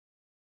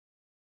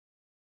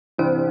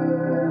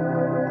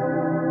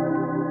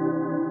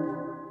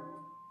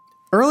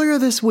Earlier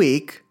this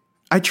week,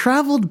 I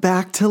traveled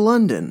back to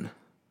London.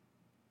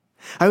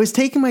 I was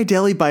taking my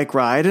daily bike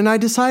ride and I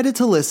decided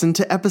to listen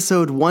to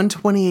episode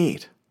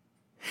 128.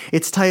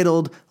 It's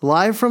titled,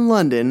 Live from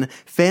London,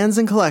 Fans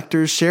and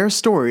Collectors Share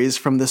Stories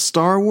from the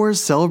Star Wars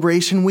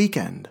Celebration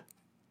Weekend.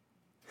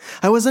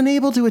 I was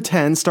unable to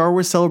attend Star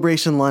Wars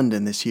Celebration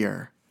London this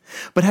year,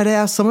 but had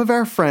asked some of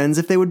our friends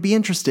if they would be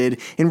interested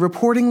in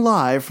reporting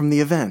live from the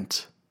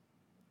event.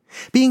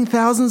 Being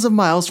thousands of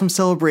miles from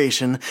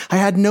Celebration, I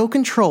had no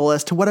control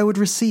as to what I would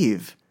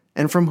receive,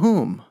 and from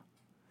whom.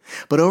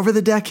 But over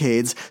the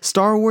decades,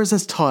 Star Wars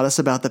has taught us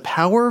about the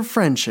power of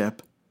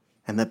friendship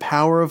and the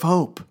power of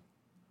hope.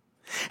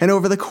 And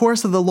over the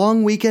course of the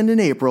long weekend in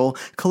April,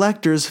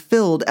 collectors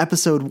filled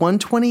episode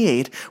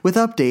 128 with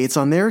updates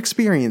on their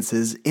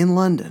experiences in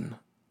London.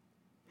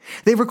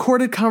 They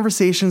recorded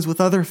conversations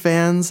with other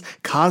fans,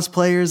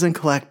 cosplayers, and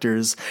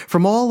collectors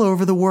from all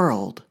over the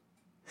world.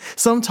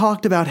 Some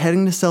talked about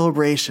heading to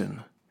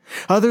Celebration.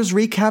 Others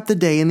recapped the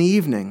day in the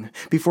evening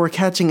before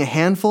catching a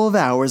handful of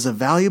hours of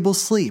valuable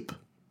sleep.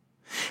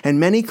 And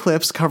many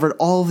clips covered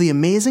all the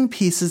amazing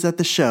pieces at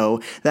the show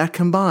that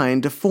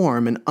combined to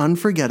form an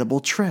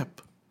unforgettable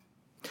trip.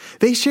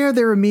 They shared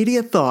their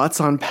immediate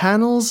thoughts on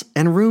panels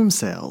and room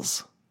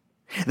sales.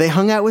 They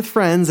hung out with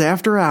friends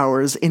after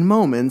hours in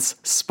moments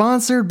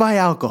sponsored by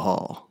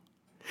alcohol.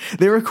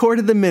 They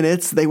recorded the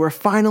minutes they were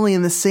finally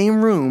in the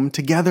same room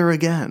together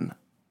again.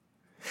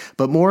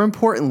 But more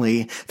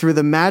importantly, through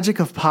the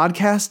magic of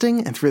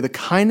podcasting and through the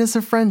kindness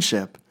of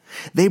friendship,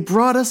 they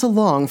brought us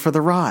along for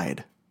the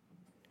ride.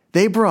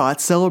 They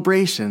brought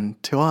Celebration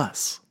to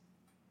us.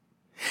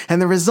 And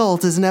the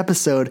result is an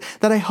episode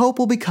that I hope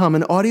will become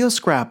an audio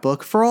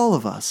scrapbook for all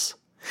of us.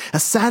 A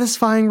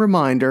satisfying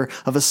reminder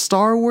of a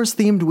Star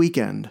Wars-themed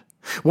weekend,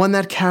 one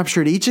that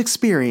captured each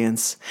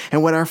experience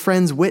and what our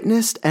friends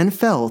witnessed and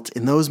felt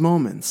in those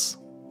moments.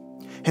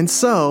 And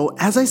so,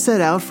 as I set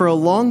out for a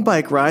long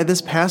bike ride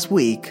this past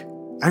week,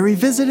 I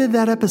revisited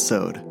that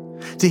episode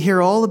to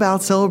hear all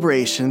about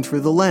Celebration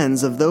through the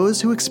lens of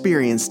those who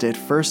experienced it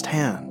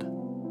firsthand.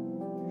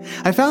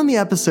 I found the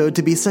episode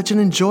to be such an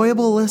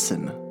enjoyable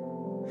listen.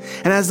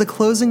 And as the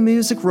closing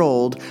music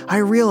rolled, I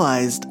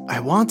realized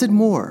I wanted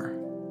more.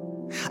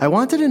 I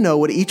wanted to know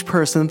what each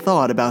person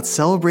thought about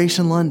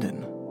Celebration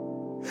London.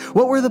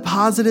 What were the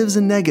positives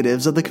and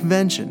negatives of the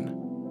convention?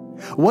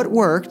 What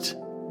worked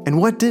and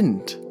what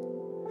didn't?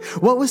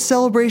 What was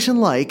Celebration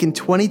like in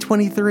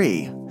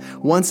 2023,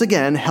 once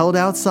again held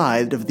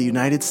outside of the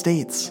United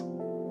States?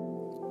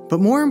 But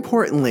more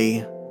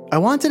importantly, I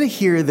wanted to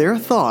hear their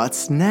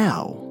thoughts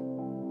now.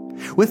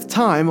 With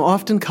time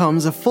often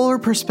comes a fuller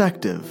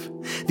perspective,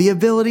 the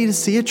ability to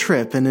see a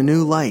trip in a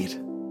new light.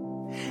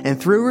 And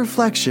through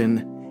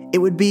reflection, it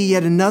would be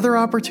yet another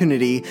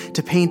opportunity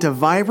to paint a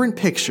vibrant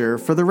picture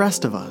for the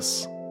rest of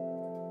us.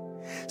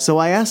 So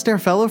I asked our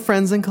fellow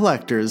friends and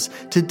collectors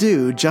to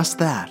do just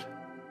that.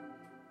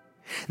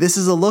 This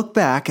is a look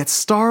back at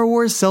Star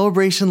Wars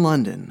Celebration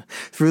London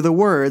through the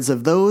words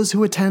of those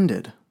who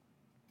attended.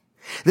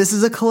 This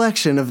is a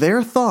collection of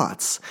their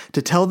thoughts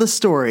to tell the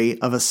story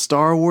of a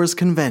Star Wars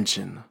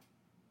convention.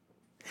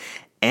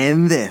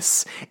 And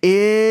this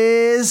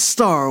is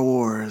Star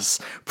Wars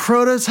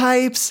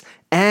Prototypes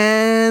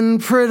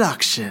and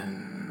Production.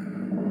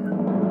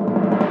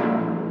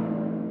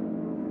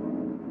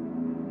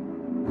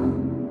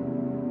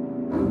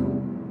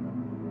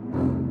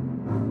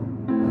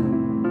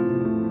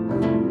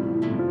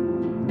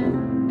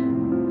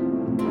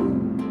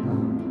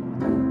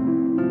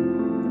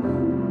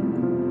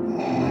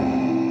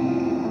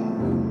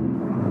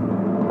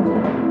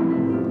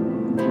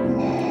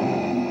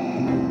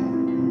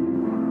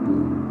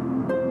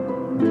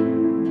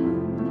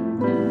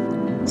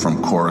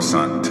 From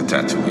Coruscant to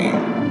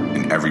Tatooine,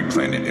 and every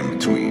planet in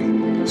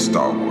between,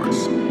 Star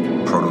Wars,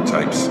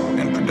 Prototypes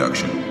and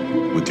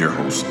Production, with your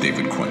host,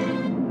 David Quinn.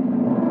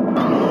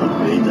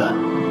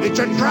 Vader. It's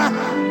a trap!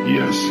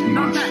 Yes,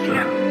 Master.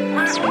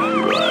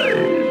 Right.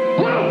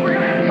 Whoa, we're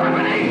gonna have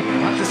company!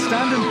 Have to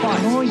stand and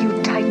fight. The more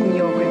you tighten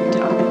your grip,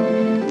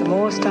 Tom, the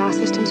more star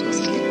systems will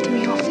slip through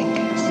your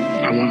fingers.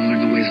 I want to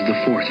learn the ways of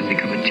the Force and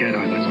become a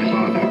Jedi like my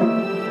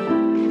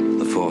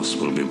father. The Force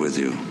will be with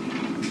you,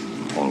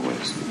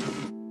 always.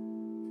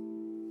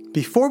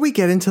 Before we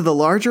get into the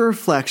larger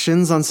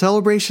reflections on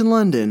Celebration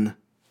London,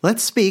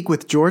 let's speak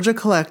with Georgia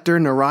collector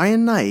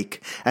Narayan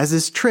Naik as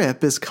his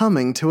trip is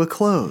coming to a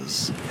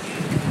close.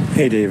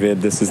 Hey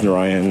David, this is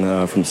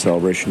Narayan from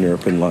Celebration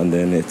Europe in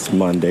London. It's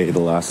Monday, the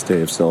last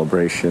day of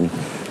Celebration.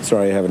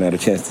 Sorry I haven't had a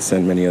chance to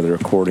send many other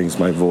recordings.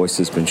 My voice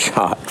has been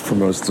shot for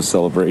most of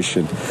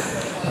Celebration.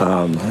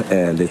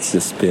 And it's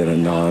just been a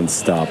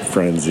non-stop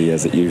frenzy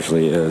as it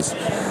usually is.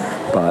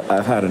 But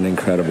I've had an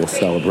incredible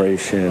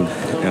celebration.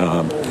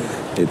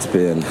 It's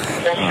been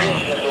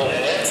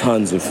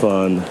tons of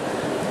fun,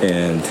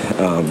 and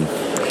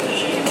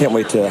can't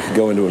wait to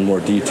go into it in more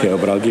detail,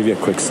 but I'll give you a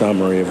quick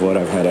summary of what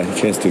I've had a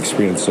chance to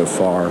experience so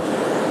far.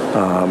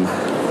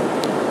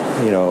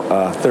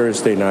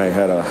 Thursday night I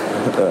had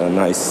a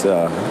nice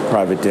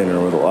private dinner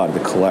with a lot of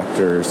the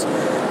collectors,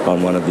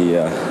 on one of the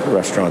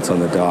restaurants on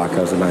the dock.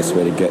 That was a nice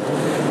way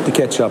to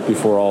catch up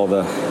before all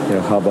the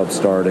hubbub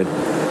started.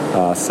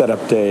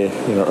 Setup day,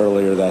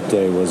 earlier that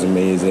day was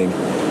amazing,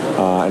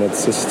 and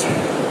it's just,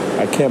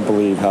 I can't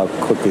believe how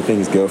quickly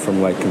things go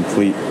from like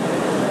complete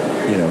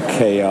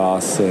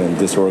chaos and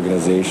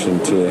disorganization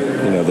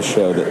to the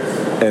show that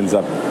ends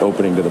up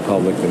opening to the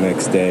public the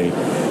next day.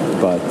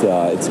 But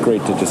it's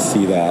great to just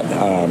see that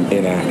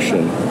in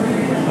action.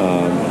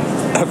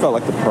 I felt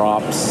like the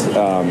props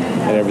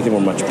and everything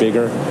were much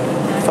bigger.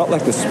 I felt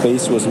like the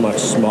space was much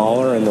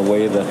smaller, and the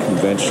way the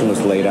convention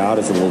was laid out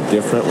is a little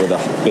different, with a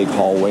big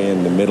hallway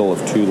in the middle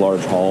of two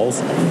large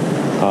halls.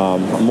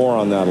 More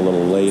on that a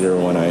little later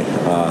when I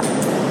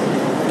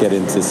get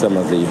into some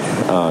of the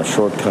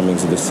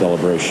shortcomings of this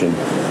celebration.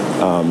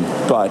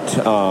 But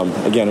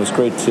again, it was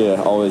great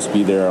to always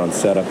be there on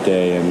setup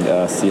day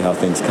and see how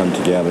things come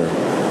together.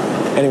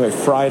 Anyway,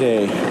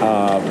 Friday,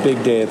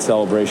 big day at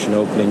Celebration,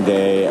 opening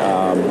day.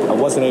 I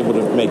wasn't able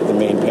to make the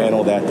main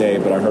panel that day,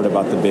 but I heard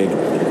about the big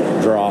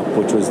drop,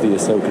 which was the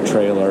Ahsoka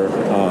trailer,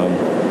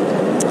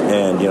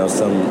 and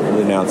some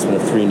announcement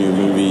of 3 new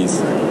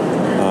movies,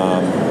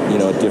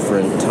 at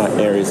different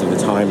areas of the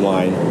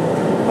timeline.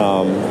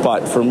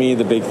 But for me,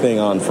 the big thing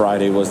on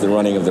Friday was the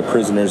running of the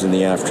prisoners in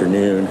the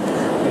afternoon,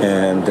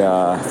 and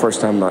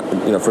first time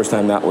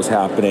that was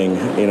happening,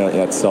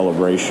 at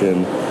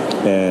Celebration.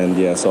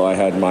 And so I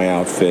had my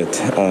outfit,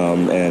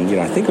 and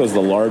I think it was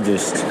the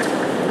largest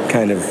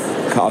kind of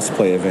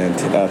cosplay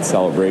event at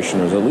Celebration.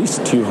 There was at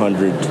least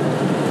 200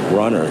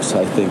 runners,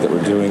 I think, that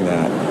were doing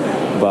that.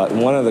 But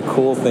one of the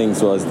cool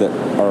things was that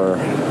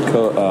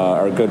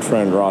our good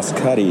friend Ross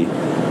Cuddy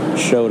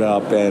showed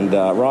up, and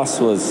Ross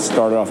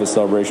started off his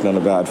Celebration on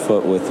a bad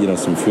foot with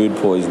some food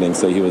poisoning,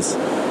 so he was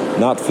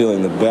not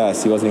feeling the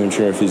best. He wasn't even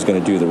sure if he was going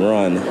to do the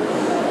run.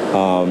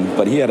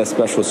 But he had a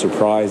special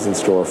surprise in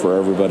store for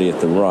everybody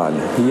at the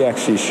run. He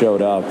actually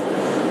showed up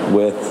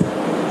with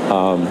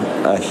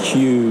a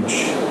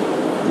huge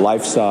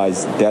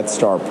life-size Death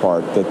Star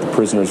part that the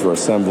prisoners were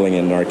assembling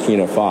in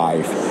Narkina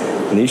 5.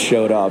 And he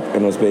showed up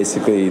and was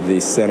basically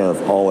the center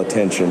of all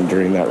attention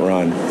during that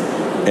run.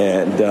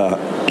 And I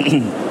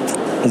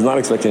was not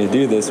expecting to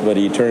do this, but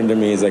he turned to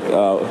me. He's like,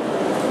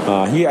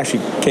 he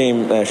actually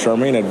came,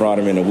 Charmaine had brought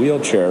him in a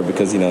wheelchair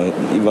because, he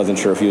wasn't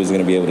sure if he was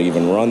going to be able to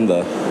even run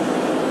the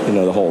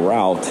whole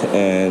route.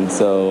 And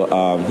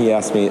so he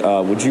asked me,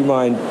 would you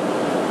mind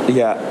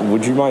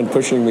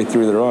pushing me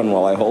through the run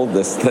while I hold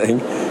this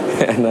thing?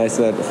 And I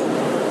said,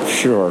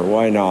 sure,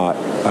 why not?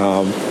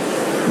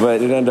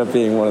 But it ended up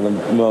being one of the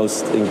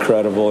most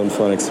incredible and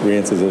fun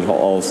experiences of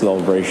all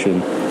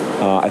Celebration.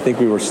 I think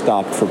we were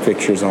stopped for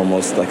pictures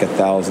almost like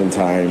 1,000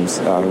 times.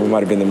 We might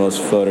have been the most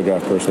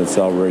photographed person at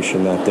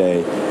Celebration that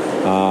day.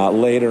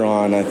 Later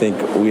on, I think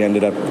we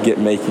ended up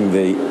making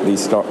the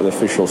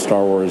official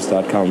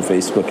StarWars.com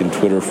Facebook and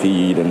Twitter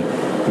feed, and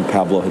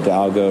Pablo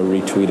Hidalgo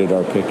retweeted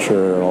our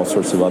picture, and all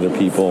sorts of other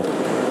people.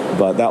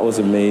 But that was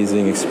an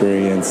amazing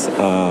experience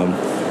to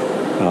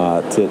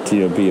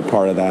be a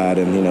part of that.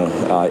 And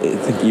I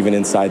think even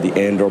inside the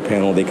Andor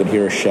panel, they could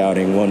hear us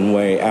shouting "one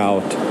way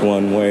out,"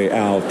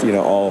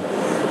 all,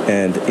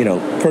 and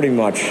pretty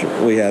much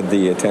we had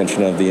the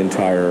attention of the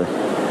entire.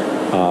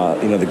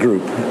 The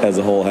group as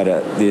a whole had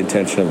the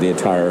intention of the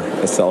entire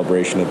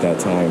Celebration at that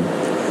time.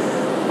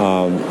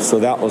 So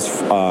that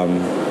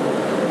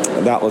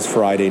was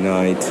Friday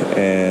night,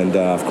 and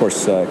of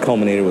course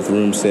culminated with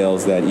room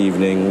sales that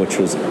evening, which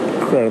was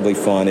incredibly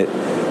fun.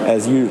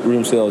 As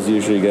room sales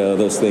usually go,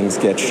 those things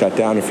get shut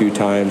down a few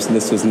times, and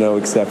this was no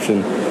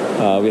exception.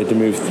 We had to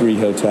move 3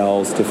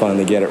 hotels to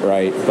finally get it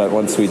right, but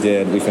once we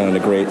did, we found a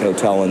great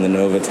hotel in the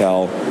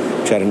Novotel,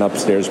 which had an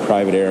upstairs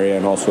private area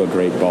and also a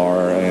great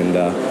bar, and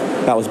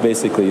that was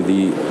basically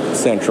the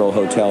central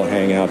hotel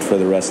hangout for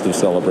the rest of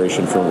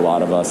Celebration for a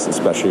lot of us,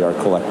 especially our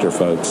collector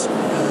folks.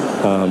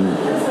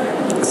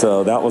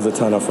 So that was a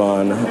ton of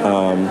fun.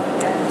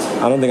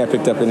 I don't think I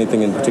picked up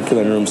anything in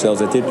particular in room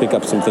sales. I did pick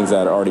up some things I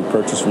had already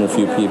purchased from a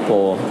few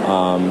people.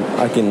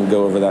 I can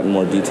go over that in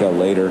more detail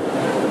later.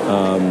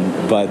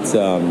 But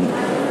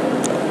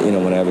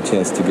when I have a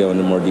chance to go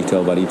into more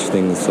detail about each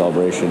thing in the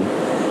Celebration.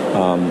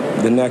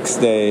 The next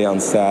day on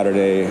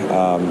Saturday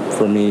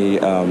for me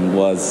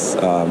was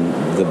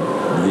the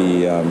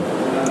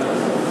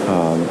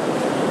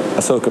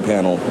Ahsoka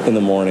panel in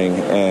the morning,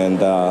 and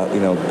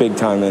big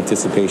time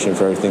anticipation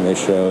for everything they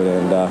showed.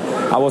 And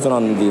I wasn't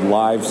on the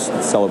live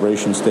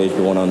Celebration stage,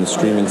 but one on the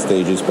streaming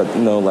stages, but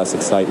no less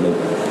excitement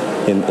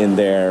in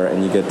there.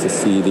 And you get to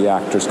see the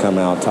actors come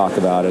out, talk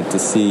about it, to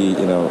see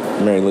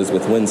Mary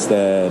Elizabeth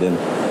Winstead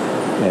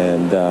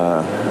and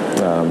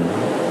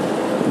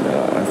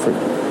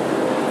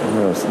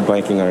I was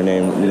blanking on her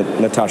name,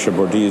 Natasha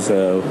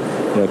Bordizzo,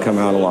 come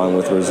out along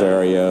with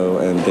Rosario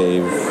and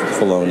Dave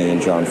Filoni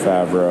and Jon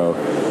Favreau.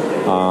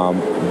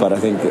 But I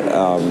think,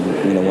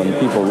 when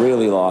people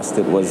really lost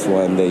it was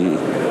when they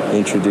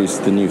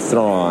introduced the new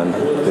Thrawn.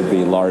 It would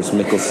be Lars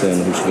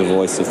Mikkelsen, who's the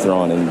voice of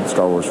Thrawn in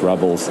Star Wars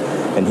Rebels,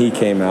 and he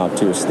came out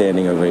to a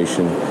standing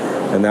ovation.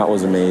 and that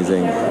was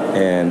amazing.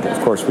 And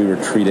of course, we were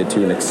treated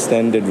to an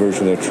extended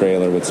version of the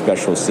trailer with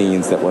special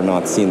scenes that were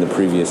not seen the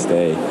previous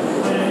day.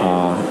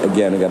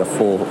 Again, we got a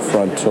full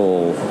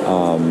frontal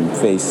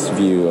face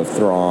view of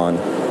Thrawn,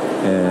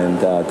 and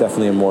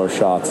definitely more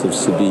shots of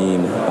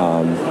Sabine,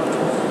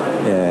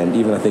 and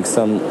even I think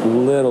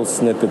some little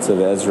snippets of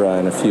Ezra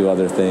and a few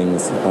other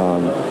things.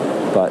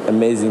 But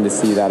amazing to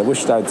see that. I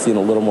wished I'd seen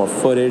a little more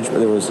footage, but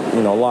there was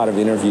a lot of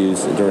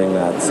interviews during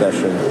that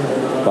session.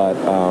 But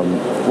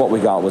what we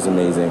got was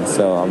amazing,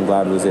 so I'm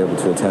glad I was able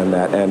to attend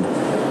that. And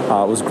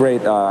it was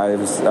great. I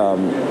was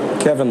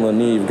Kevin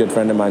Leneve, a good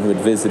friend of mine who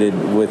had visited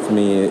with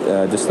me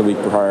just the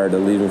week prior to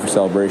leaving for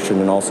Celebration,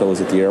 and also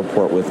was at the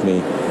airport with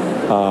me.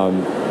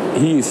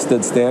 He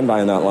stood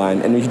standby on that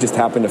line, and he just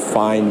happened to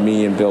find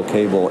me and Bill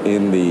Cable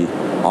in the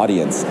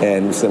audience,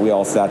 and we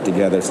all sat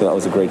together, so that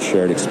was a great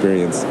shared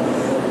experience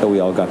that we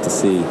all got to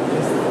see.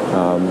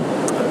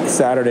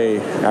 Saturday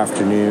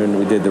afternoon,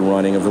 we did the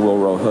running of the Will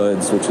Row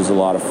Hoods, which is a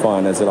lot of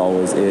fun, as it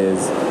always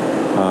is.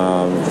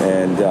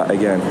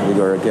 Again, we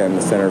were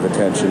the center of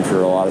attention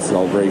for a lot of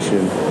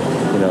celebration,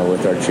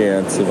 with our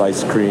chants of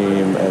ice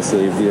cream,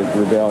 Save the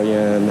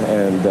Rebellion,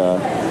 and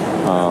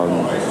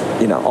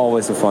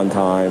always a fun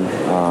time.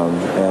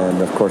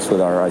 And of course,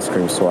 with our ice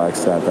cream swag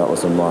set, that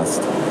was a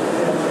must.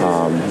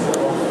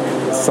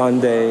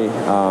 Sunday,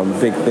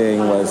 big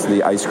thing was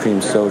the ice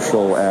cream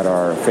social at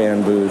our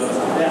fan booth.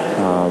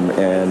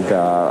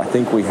 I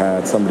think we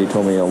had, somebody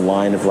told me, a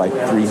line of like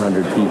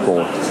 300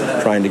 people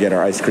trying to get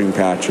our ice cream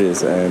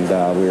patches, and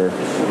we were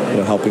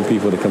helping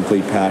people to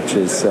complete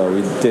patches. So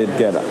we did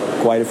get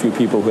quite a few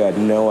people who had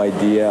no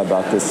idea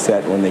about this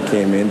set when they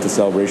came into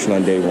Celebration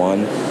on day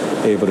one,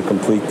 able to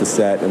complete the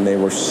set, and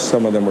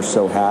some of them were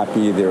so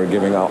happy. They were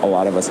giving out a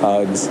lot of us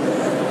hugs.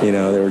 They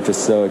were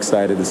just so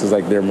excited. This was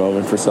like their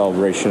moment for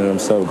Celebration, and I'm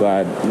so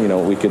glad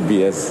we could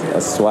be as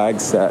a swag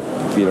set,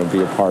 be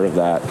a part of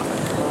that.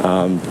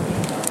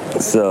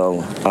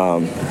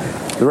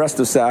 The rest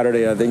of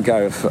Saturday, I think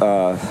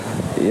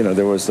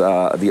there was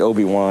the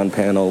Obi-Wan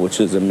panel, which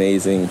is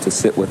amazing to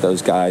sit with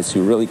those guys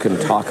who really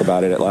couldn't talk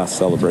about it at last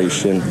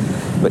Celebration,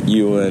 but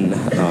Ewan,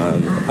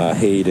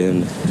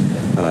 Hayden,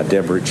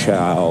 Deborah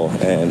Chow,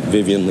 and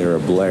Vivian Lyra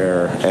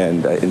Blair,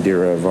 and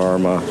Indira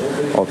Varma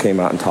all came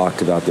out and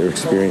talked about their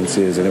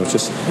experiences, and it was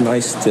just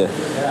nice to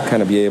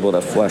kind of be able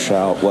to flesh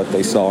out what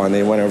they saw, and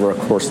they went over, of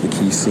course, the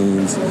key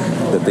scenes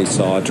that they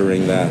saw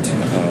during that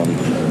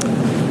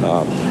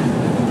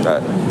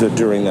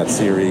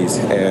series,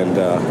 and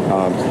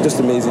just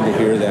amazing to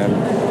hear them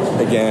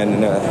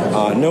again.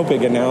 No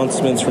big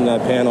announcements from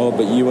that panel,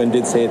 but Ewan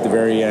did say at the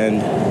very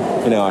end,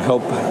 I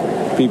hope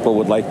people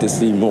would like to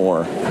see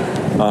more,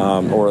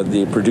 or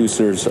the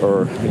producers,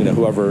 or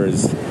whoever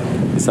is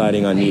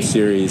deciding on new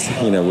series,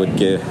 would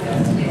give,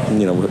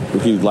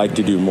 he'd like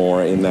to do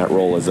more in that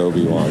role as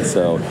Obi-Wan.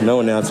 So no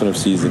announcement of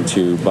season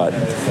 2, but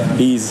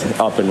he's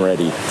up and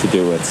ready to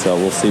do it. So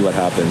we'll see what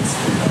happens.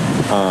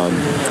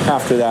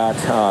 After that,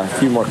 a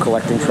few more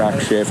collecting track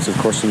shifts. Of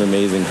course, some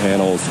amazing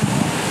panels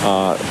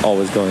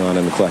always going on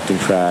in the collecting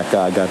track.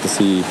 I got to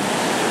see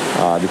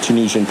the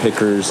Tunisian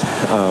Pickers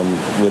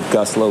with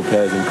Gus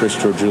Lopez and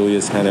Christo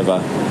Julius, kind of a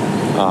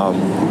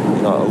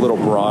little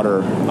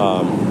broader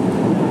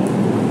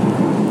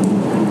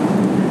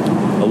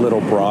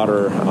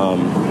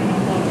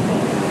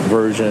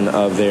version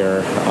of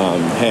their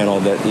panel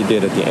that he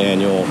did at the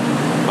annual.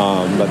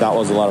 But that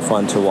was a lot of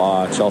fun to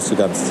watch. Also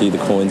got to see the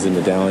Coins and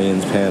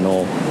Medallions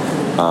panel,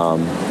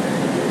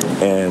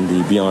 and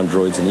the Beyond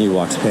Droids and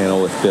Ewoks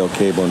panel with Bill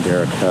Cable and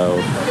Derek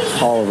Ho.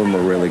 All of them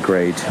were really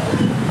great.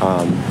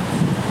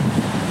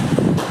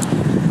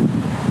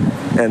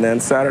 And then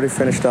Saturday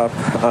finished up,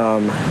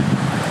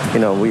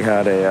 we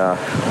had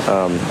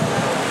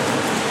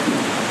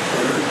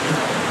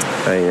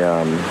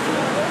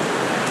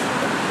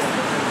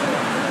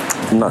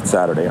not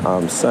Saturday,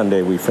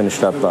 Sunday we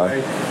finished up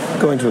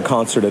going to a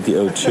concert at the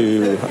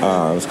O2. It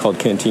was called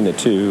Cantina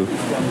 2.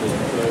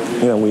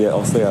 We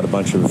also had a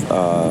bunch of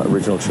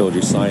original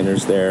trilogy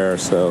signers there,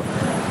 so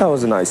that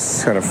was a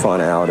nice kind of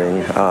fun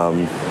outing.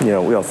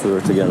 We also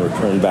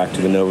returned back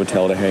to the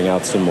Novotel to hang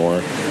out some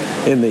more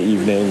in the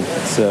evening.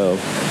 So,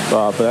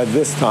 but at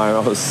this time,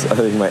 I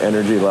think my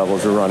energy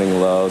levels were running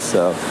low,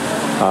 so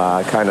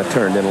I kind of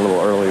turned in a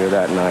little earlier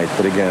that night.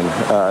 But again,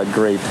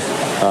 great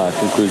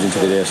conclusion to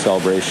the day of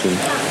Celebration,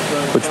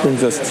 which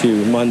brings us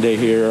to Monday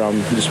here.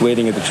 I'm just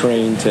waiting at the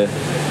train to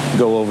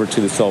go over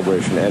to the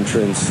Celebration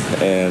entrance,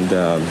 and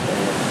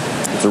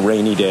it's a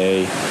rainy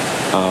day,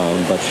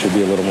 but should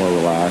be a little more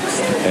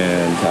relaxed,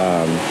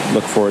 and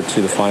look forward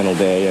to the final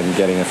day and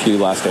getting a few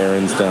last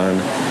errands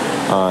done,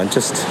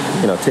 just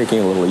taking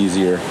it a little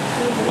easier,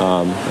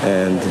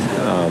 and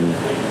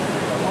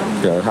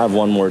have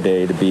one more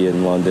day to be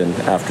in London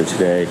after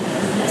today,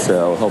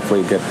 so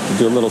hopefully get to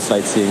do a little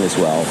sightseeing as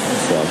well.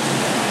 So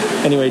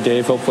anyway,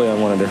 Dave, hopefully I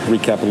wanted to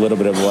recap a little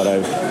bit of what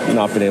I've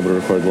not been able to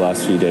record the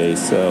last few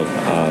days, so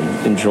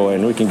enjoy,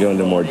 and we can go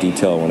into more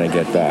detail when I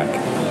get back,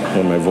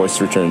 when my voice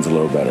returns a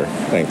little better.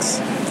 Thanks.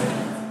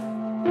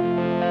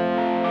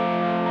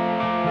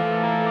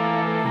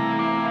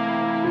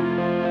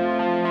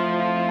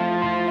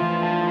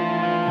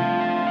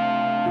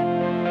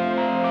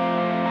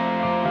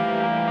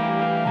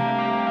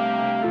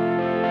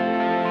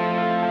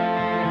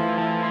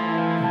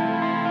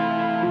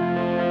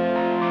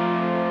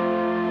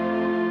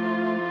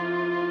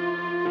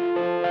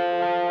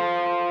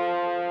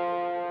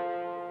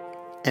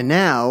 And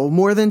now,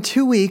 more than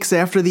 2 weeks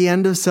after the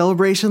end of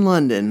Celebration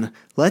London,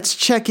 let's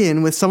check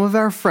in with some of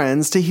our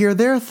friends to hear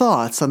their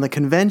thoughts on the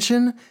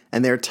convention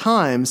and their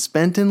time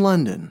spent in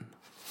London.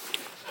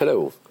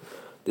 Hello,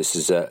 this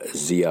is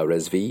Zia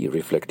Rezvi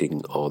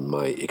reflecting on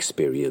my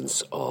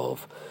experience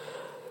of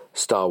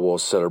Star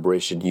Wars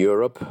Celebration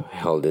Europe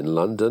held in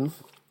London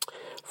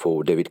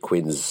for David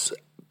Quinn's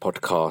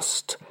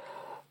podcast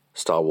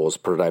Star Wars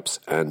Prototypes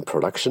and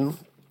Production.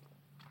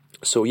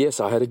 So yes,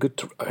 I had a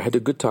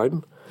good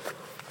time.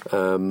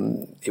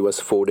 It was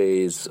 4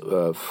 days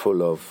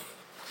full of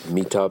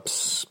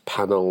meetups,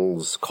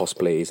 panels,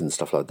 cosplays and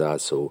stuff like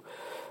that. So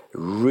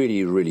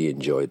really, really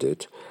enjoyed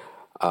it.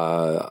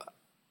 I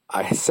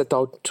set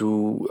out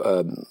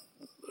to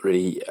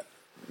really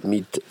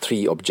meet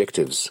 3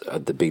 objectives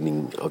at the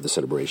beginning of the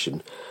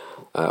celebration.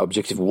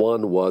 Objective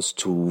 1 was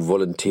to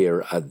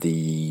volunteer at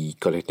the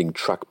Collecting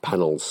Track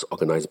panels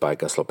organized by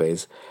Gus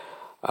Lopez.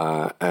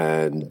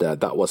 And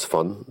that was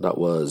fun. That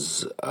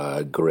was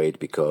great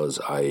because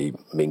I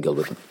mingled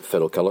with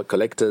fellow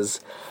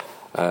collectors,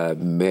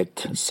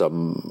 met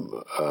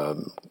some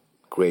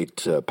great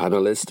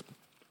panelists,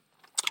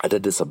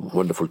 attended some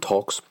wonderful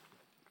talks.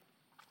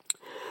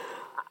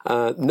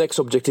 Next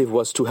objective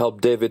was to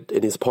help David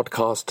in his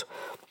podcast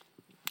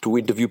to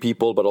interview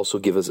people, but also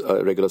give us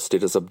a regular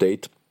status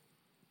update.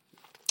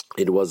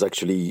 It was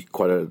actually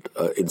quite an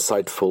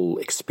insightful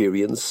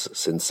experience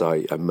since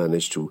I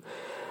managed to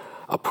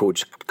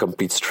approach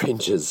complete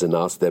strangers and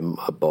ask them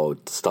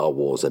about Star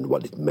Wars and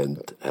what it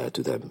meant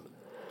to them.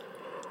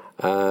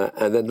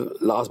 And then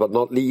last but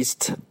not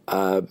least,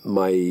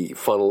 my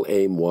final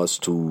aim was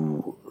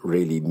to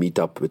really meet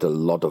up with a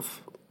lot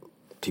of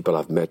people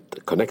I've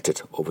met,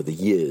 connected over the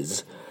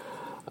years,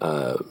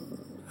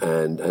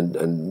 and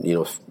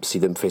see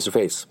them face to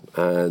face.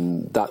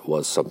 And that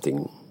was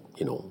something,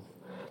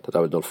 that I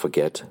will not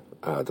forget,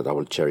 that I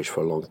will cherish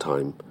for a long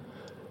time,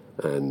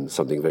 and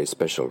something very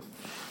special.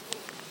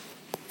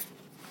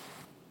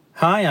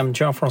 Hi, I'm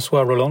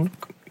Jean-François Roland.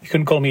 You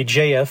can call me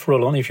JF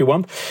Roland if you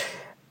want.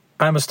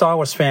 I'm a Star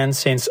Wars fan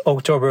since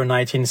October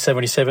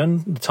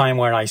 1977, the time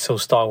where I saw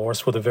Star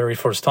Wars for the very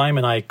first time,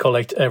 and I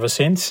collect ever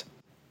since.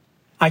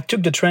 I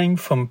took the train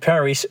from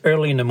Paris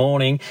early in the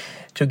morning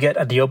to get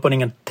at the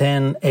opening at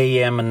 10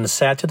 a.m. on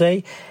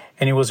Saturday,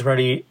 and it was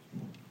really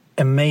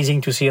amazing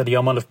to see the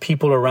amount of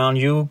people around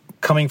you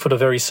coming for the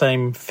very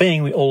same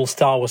thing. We're all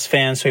Star Wars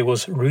fans, so it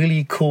was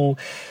really cool.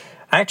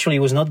 Actually, it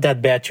was not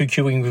that bad to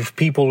queuing with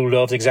people who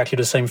loved exactly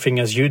the same thing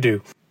as you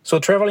do. So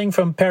traveling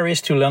from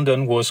Paris to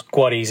London was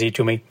quite easy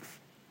to me.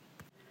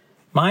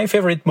 My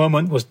favorite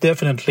moment was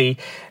definitely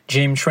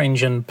Jim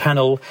Trangian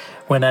panel,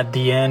 when at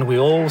the end we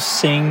all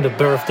sing the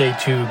birthday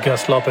to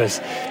Gus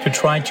Lopez to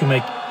try to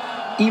make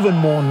even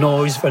more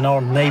noise than our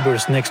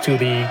neighbors next to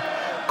the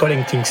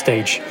collecting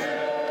stage.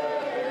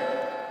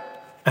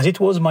 As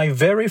it was my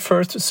very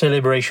first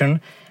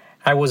celebration,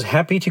 I was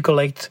happy to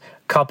collect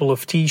a couple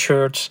of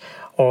t-shirts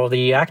or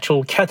the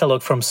actual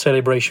catalog from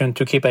Celebration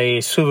to keep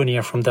a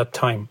souvenir from that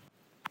time.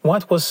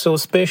 What was so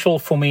special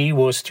for me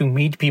was to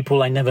meet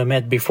people I never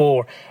met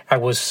before. I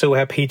was so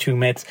happy to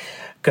meet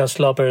Gus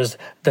Lopez,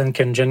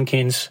 Duncan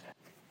Jenkins,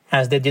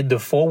 as they did the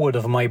foreword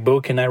of my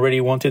book, and I really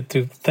wanted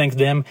to thank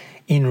them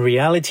in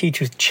reality,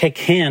 to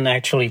check in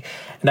actually.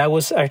 And that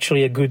was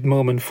actually a good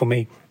moment for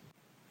me.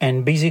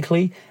 And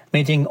basically,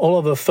 meeting all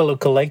of the fellow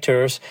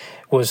collectors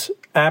was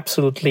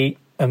absolutely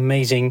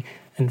amazing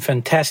and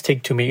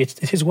fantastic to me.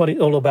 This is what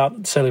it's all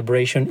about.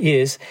 Celebration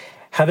is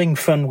having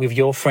fun with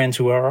your friends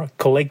who are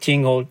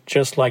collecting or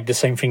just like the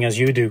same thing as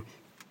you do.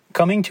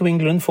 Coming to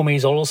England for me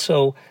is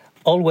also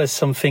always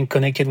something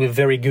connected with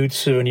very good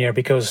souvenir,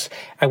 because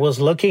I was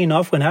lucky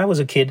enough when I was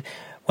a kid,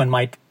 when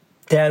my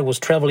dad was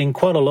traveling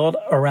quite a lot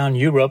around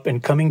Europe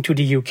and coming to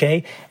the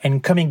UK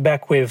and coming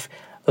back with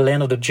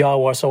Land of the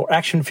Jawas or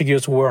action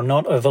figures were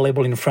not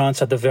available in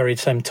France at the very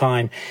same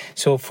time.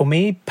 So for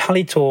me,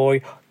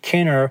 Palitoy,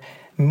 Kenner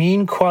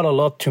mean quite a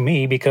lot to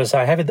me because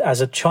I have it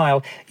as a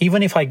child.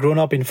 Even if I grown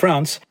up in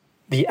France,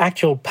 the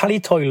actual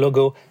Palitoy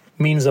logo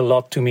means a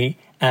lot to me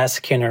as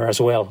Kenner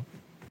as well.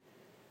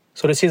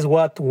 So this is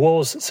what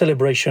was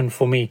Celebration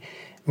for me.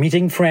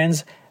 Meeting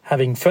friends,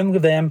 having fun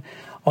with them,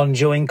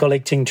 enjoying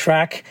collecting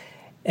track,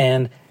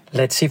 and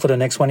let's see for the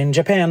next one in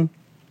Japan.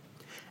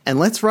 And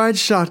let's ride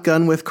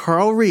shotgun with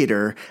Carl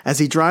Reeder as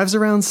he drives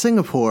around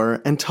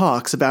Singapore and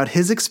talks about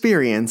his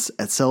experience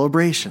at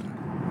Celebration.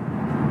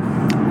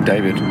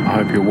 David,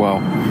 I hope you're well.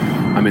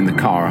 I'm in the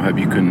car. I hope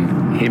you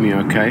can hear me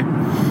okay.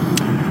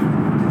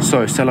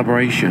 So,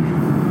 Celebration.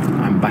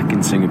 I'm back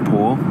in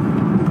Singapore.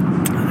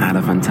 I had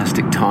a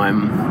fantastic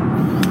time.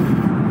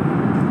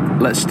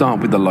 Let's start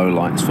with the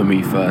lowlights for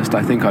me first.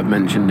 I think I've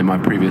mentioned in my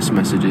previous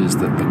messages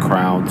that the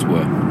crowds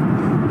were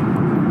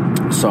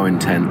so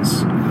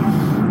intense.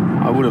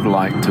 I would have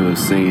liked to have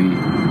seen,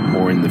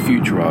 or in the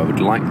future I would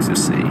like to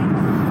see,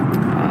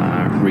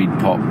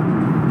 ReedPop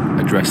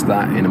address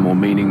that in a more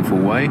meaningful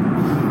way,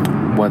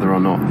 whether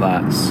or not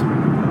that's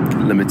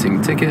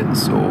limiting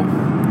tickets or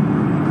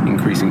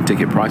increasing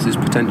ticket prices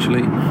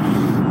potentially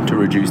to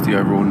reduce the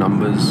overall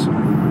numbers.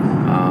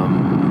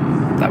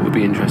 that would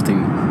be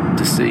interesting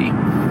to see.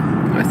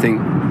 I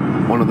think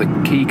one of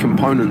the key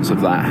components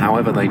of that,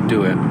 however they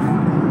do it,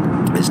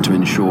 is to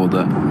ensure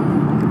that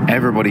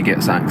everybody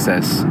gets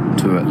access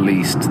to at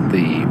least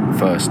the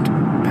first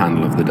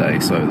panel of the day,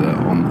 so that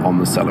on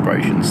the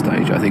celebration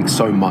stage. I think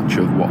so much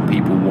of what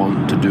people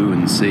want to do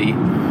and see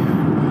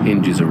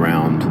hinges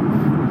around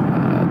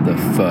the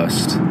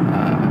first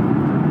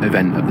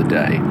event of the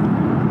day,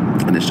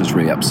 and it's just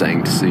really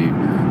upsetting to see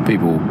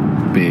people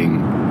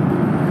being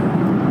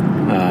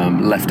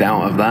left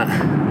out of that,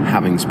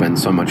 having spent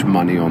so much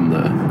money on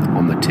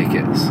the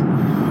tickets.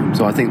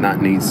 So I think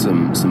that needs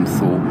some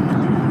thought.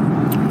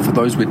 For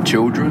those with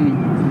children,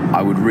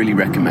 I would really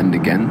recommend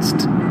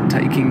against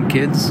taking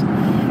kids.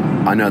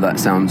 I know that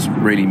sounds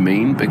really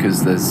mean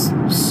because there's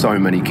so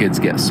many kids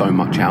get so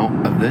much out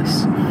of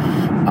this.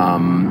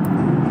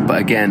 But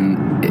again,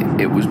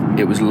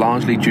 it was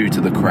largely due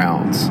to the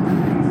crowds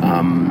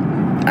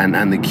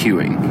and the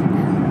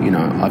queuing. You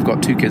know, I've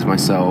got 2 kids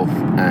myself,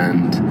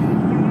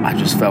 and I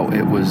just felt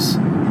it was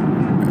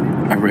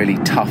a really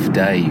tough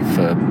day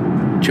for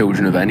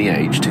children of any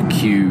age to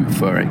queue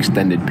for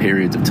extended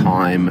periods of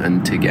time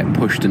and to get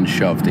pushed and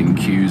shoved in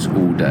queues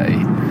all day.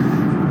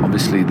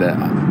 Obviously,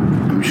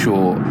 I'm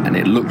sure, and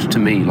it looked to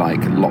me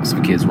like lots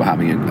of kids were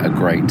having a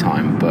great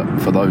time, but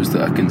for those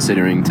that are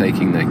considering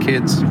taking their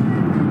kids,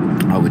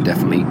 I would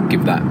definitely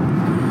give that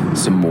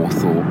some more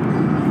thought.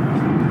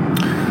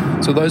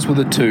 So those were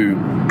the 2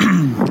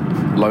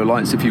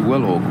 lowlights, if you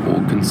will, or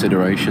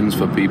considerations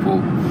for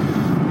people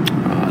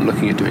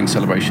looking at doing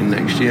celebration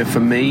next year. For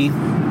me,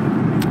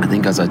 I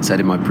think, as I'd said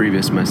in my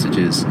previous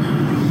messages,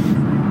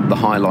 the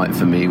highlight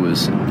for me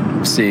was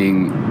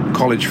seeing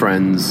college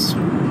friends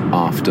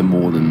after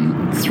more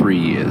than 3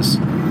 years.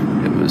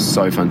 It was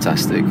so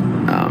fantastic,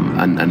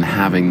 and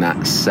having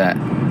that set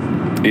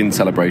in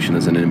celebration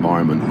as an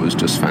environment was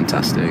just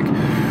fantastic.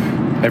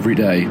 Every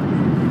day,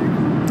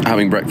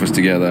 having breakfast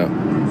together,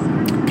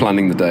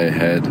 planning the day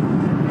ahead,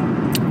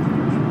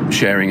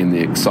 sharing in the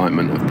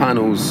excitement of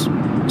panels,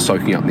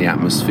 soaking up the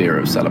atmosphere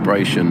of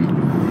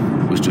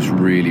celebration was just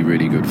really,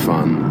 really good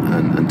fun.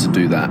 And to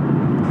do that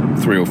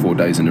 3 or 4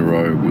 days in a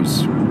row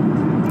was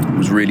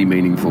really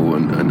meaningful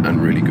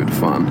and really good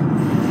fun.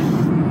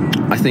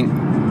 I think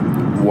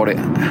what it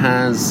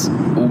has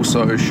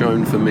also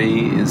shown for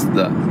me is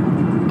that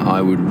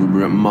I would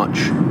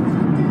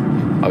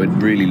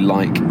really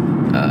like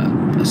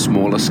a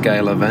smaller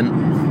scale event.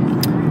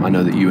 I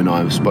know that you and I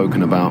have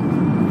spoken about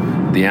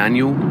the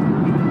annual,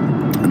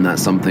 and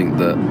that's something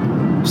that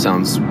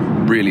sounds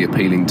really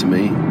appealing to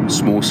me.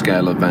 Small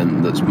scale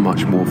event that's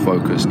much more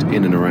focused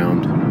in and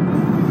around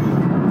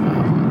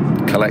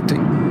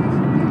collecting.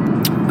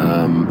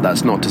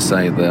 That's not to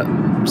say that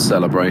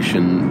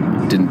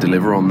Celebration didn't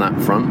deliver on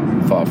that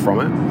front, far from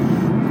it.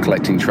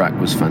 Collecting track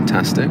was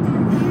fantastic,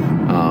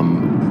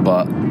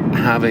 but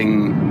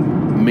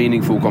having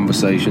meaningful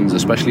conversations,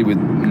 especially with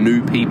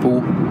new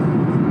people,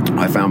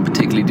 I found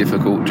particularly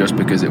difficult, just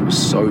because it was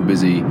so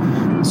busy,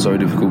 so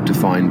difficult to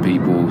find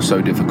people,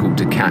 so difficult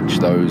to catch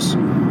those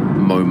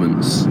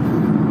moments.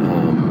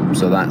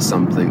 So that's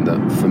something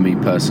that, for me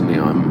personally,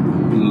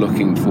 I'm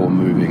looking for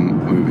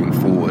moving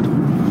forward.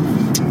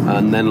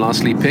 And then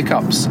lastly,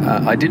 pickups.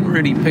 I didn't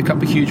really pick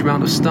up a huge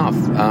amount of stuff.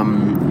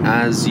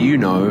 As you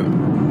know,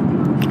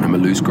 I'm a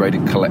loose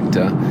graded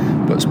collector,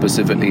 but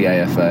specifically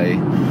AFA.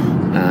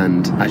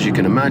 And as you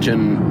can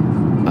imagine,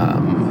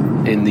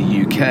 in the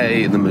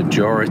UK, the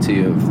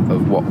majority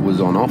of what was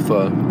on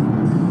offer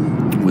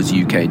was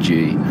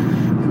UKG.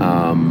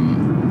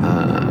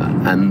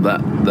 And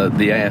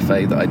the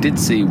AFA that I did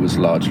see was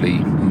largely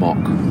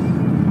mock.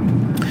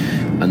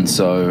 And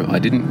so I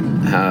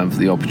didn't have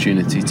the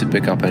opportunity to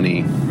pick up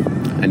any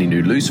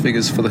new loose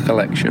figures for the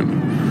collection.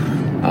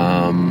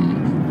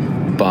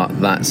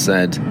 But that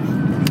said,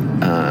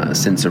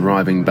 since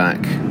arriving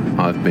back,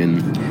 I've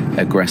been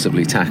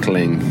aggressively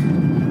tackling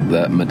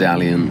the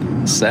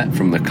medallion set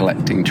from the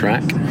collecting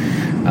track,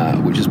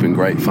 which has been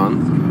great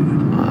fun.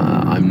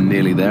 I'm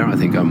nearly there. I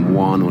think I'm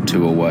 1 or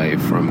 2 away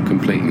from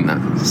completing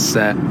that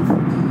set.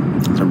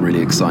 So I'm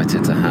really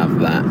excited to have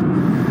that.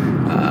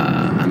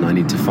 And I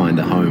need to find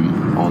a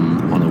home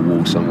on a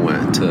wall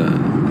somewhere to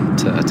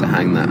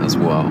hang that as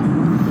well.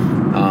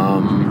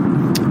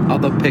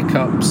 Other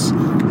pickups,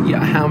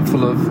 a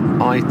handful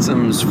of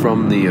items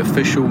from the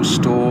official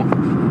store.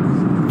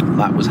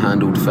 That was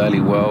handled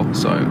fairly well.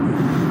 So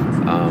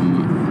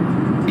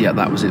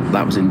that was it.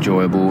 That was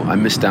enjoyable. I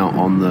missed out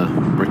on the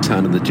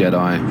Return of the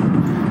Jedi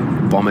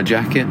bomber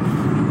jacket.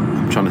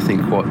 I'm trying to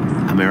think what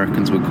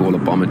Americans would call a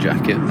bomber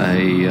jacket.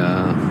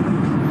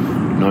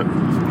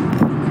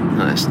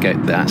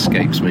 That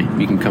escapes me.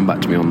 You can come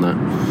back to me on that.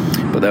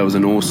 But there was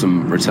an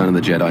awesome Return of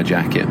the Jedi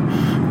jacket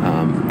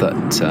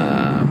that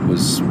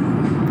was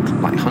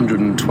like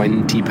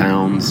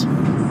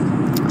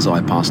 £120. So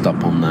I passed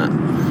up on that.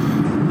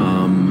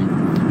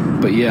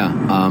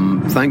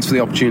 Thanks for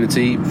the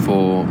opportunity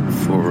for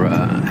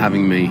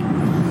having me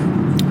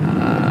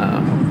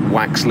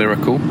wax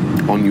lyrical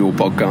on your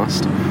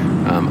podcast.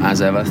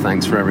 As ever,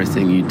 thanks for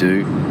everything you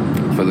do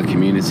for the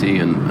community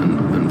and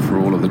and for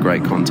all of the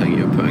great content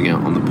you're putting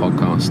out on the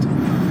podcast.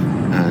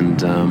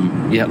 And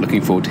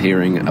looking forward to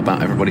hearing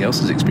about everybody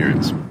else's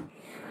experience.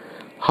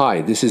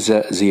 Hi, this is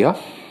Zia.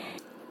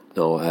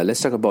 Now,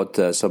 let's talk about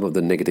some of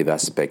the negative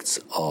aspects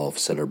of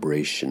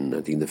Celebration.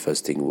 I think the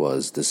first thing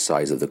was the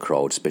size of the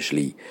crowd,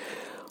 especially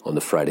on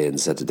the Friday and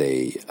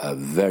Saturday.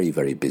 Very,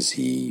 very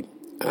busy,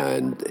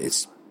 and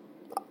it's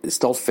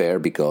not fair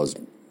because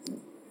you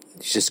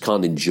just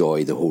can't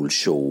enjoy the whole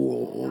show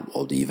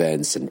or the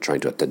events and trying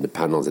to attend the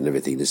panels and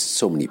everything. There's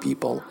so many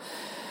people.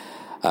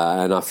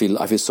 And I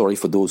feel sorry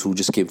for those who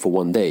just came for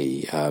one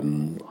day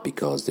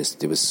because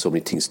there was so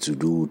many things to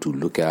do, to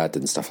look at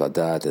and stuff like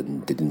that,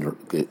 and they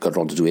didn't got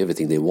around to do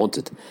everything they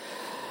wanted.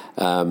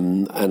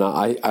 And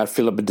I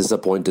feel a bit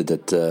disappointed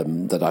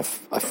that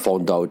I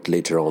found out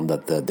later on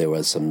that there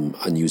was some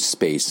unused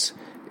space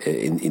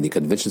in the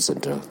convention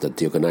center that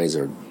the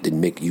organizer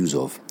didn't make use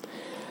of,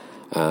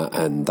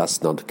 and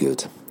that's not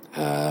good.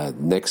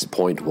 Next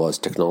point was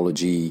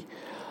technology.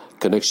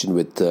 Connection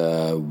with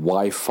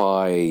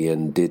Wi-Fi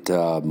and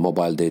data,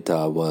 mobile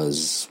data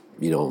was,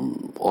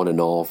 on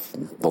and off,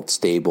 not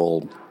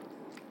stable.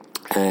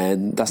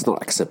 And that's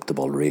not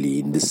acceptable, really,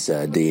 in this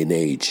day and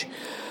age.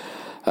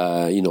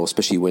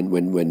 Especially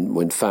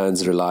when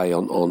fans rely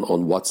on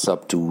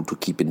WhatsApp to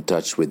keep in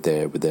touch with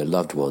their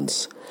loved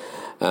ones.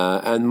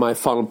 And my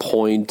final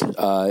point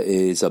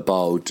is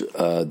about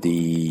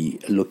the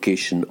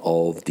location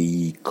of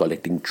the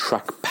collecting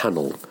track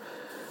panel.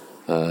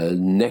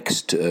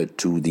 Next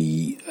to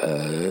the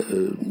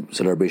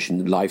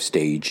Celebration live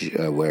stage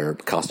where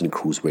cast and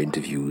crews were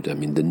interviewed. I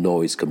mean, the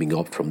noise coming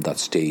up from that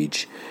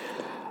stage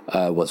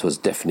was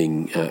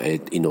deafening. I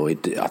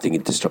think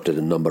it disrupted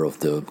a number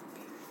of the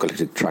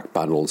collected track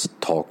panels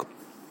talk,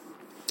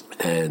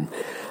 and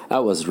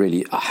that was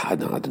really I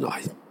don't know.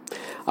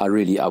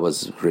 I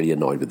was really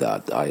annoyed with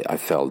that. I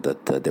felt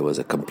that there was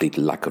a complete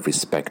lack of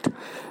respect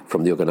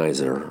from the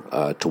organizer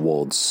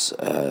towards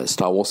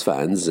Star Wars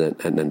fans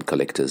and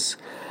collectors.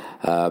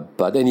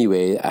 But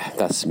anyway,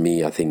 that's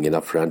me. I think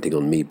enough ranting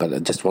on me. But I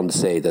just want to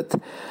say that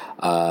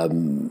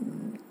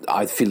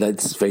I feel that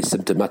it's very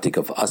symptomatic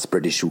of us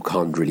British who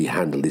can't really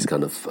handle this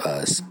kind of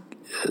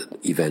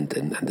event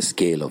and the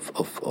scale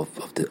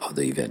of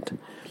the event.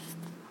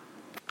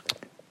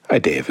 Hi,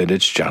 David.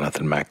 It's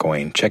Jonathan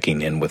McElwain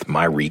checking in with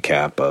my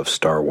recap of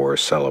Star Wars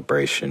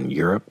Celebration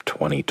Europe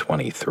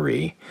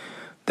 2023.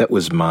 That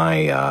was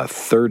my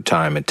third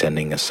time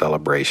attending a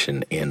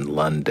celebration in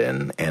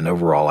London, and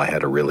overall I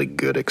had a really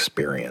good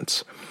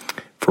experience.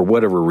 For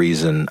whatever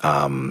reason,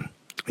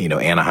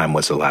 Anaheim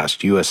was the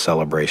last U.S.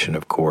 celebration,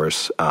 of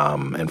course,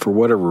 and for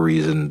whatever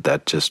reason,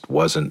 that just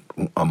wasn't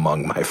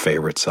among my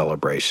favorite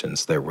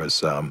celebrations. There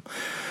was...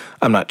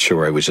 I'm not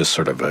sure. It was just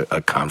sort of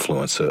a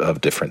confluence of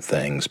different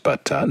things,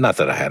 but not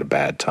that I had a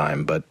bad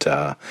time. But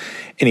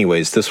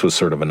anyways, this was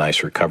sort of a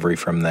nice recovery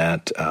from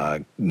that.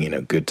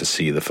 Good to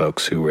see the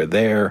folks who were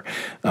there,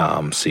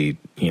 see,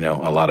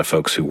 a lot of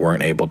folks who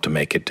weren't able to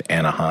make it to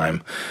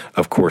Anaheim.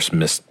 Of course,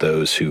 missed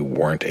those who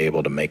weren't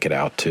able to make it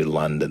out to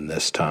London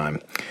this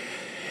time.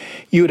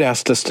 You had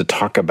asked us to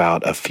talk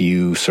about a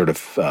few sort of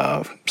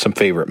some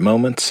favorite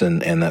moments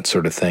and that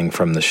sort of thing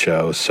from the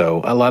show.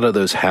 So a lot of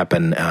those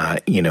happen,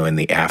 in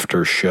the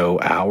after show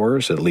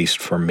hours, at least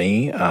for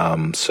me.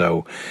 On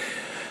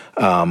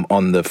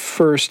the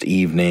first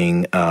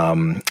evening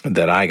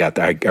that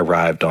I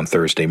arrived on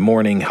Thursday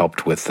morning,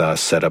 helped with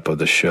setup of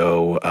the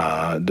show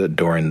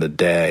during the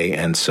day.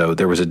 And so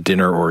there was a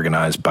dinner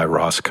organized by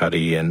Ross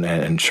Cuddy and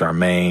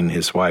Charmaine,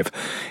 his wife.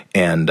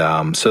 And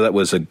so that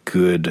was a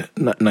good,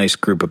 nice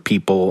group of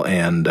people.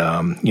 And,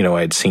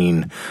 I had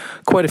seen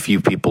quite a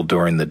few people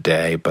during the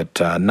day, but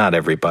not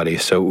everybody.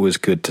 So it was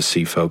good to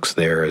see folks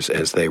there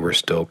as they were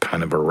still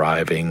kind of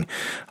arriving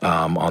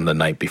on the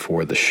night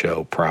before the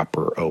show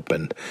proper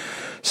opened.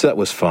 So that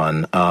was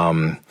fun.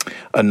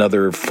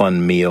 Another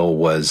fun meal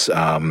was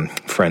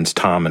friends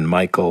Tom and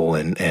Michael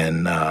and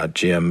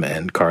Jim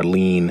and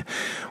Carlene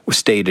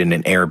stayed in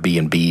an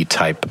Airbnb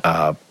type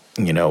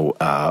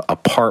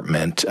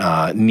apartment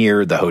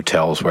near the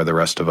hotels where the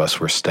rest of us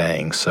were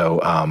staying.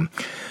 So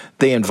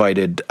they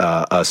invited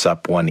us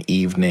up one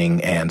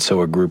evening, and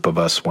so a group of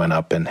us went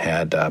up and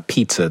had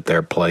pizza at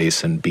their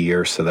place and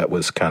beer. So that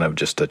was kind of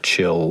just a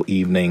chill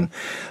evening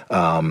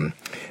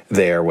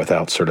there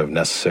without sort of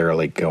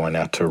necessarily going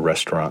out to a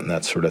restaurant and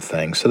that sort of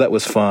thing. So that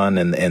was fun,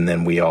 and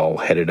then we all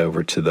headed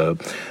over to the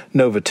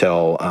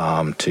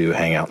Novotel to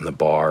hang out in the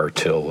bar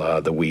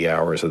till the wee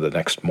hours of the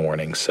next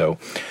morning. So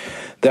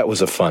that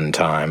was a fun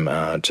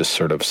time, just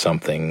sort of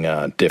something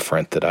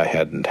different that I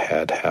hadn't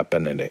had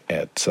happen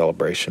at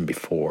Celebration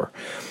before.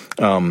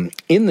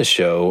 In the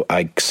show,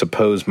 I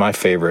suppose my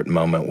favorite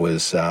moment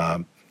was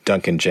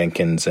Duncan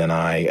Jenkins and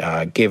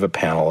I gave a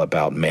panel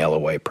about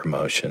mail-away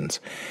promotions.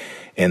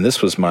 And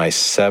this was my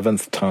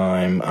 7th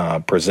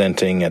time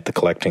presenting at the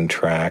collecting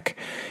track.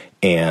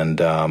 and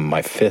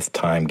my 5th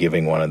time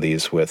giving one of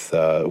these with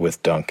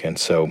Duncan.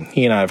 So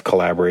he and I have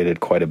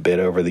collaborated quite a bit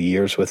over the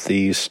years with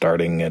these,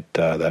 starting at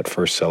that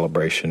first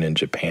celebration in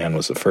Japan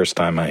was the first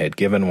time I had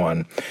given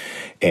one,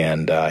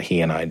 and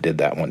he and I did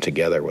that one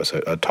together. It was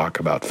a talk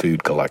about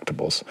food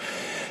collectibles.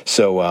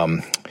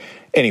 So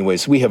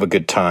anyways, we have a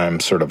good time,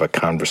 sort of a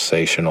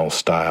conversational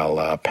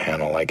style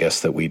panel, I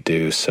guess, that we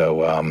do.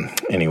 So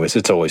anyways,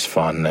 it's always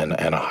fun and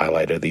a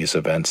highlight of these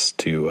events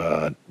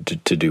to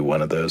do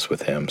one of those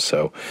with him.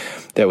 So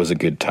that was a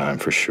good time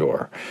for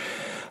sure.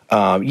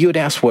 You had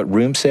asked what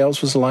room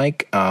sales was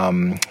like.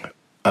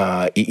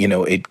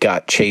 It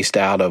got chased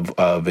out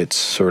of its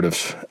sort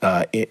of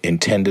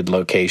intended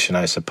location,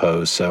 I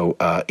suppose. So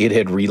it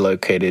had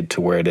relocated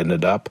to where it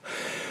ended up,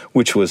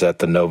 which was at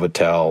the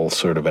Novotel,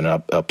 sort of an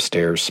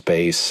upstairs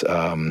space,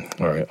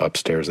 or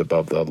upstairs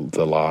above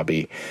the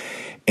lobby.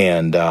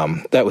 And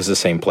that was the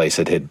same place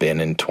it had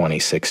been in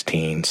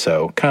 2016.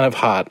 So kind of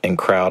hot and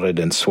crowded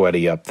and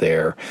sweaty up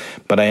there.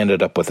 But I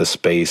ended up with a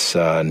space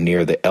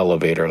near the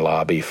elevator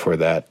lobby for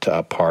that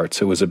part.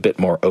 So it was a bit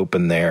more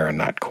open there and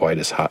not quite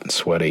as hot and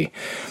sweaty.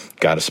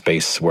 Got a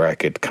space where I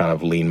could kind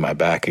of lean my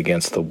back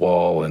against the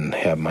wall and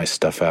have my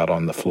stuff out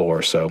on the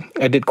floor. So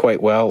I did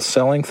quite well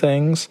selling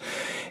things.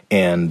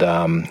 And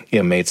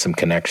made some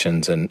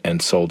connections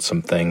and sold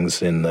some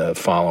things in the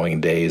following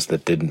days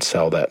that didn't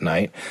sell that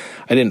night.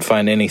 I didn't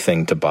find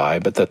anything to buy,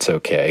 but that's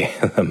okay.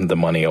 The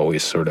money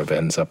always sort of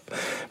ends up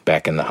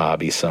back in the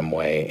hobby some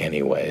way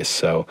anyway.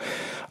 So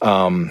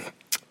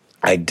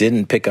I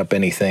didn't pick up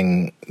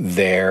anything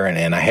there,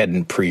 and I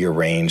hadn't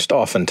prearranged.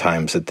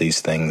 Oftentimes at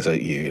these things,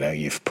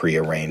 you've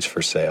prearranged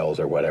for sales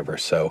or whatever.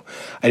 So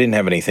I didn't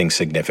have anything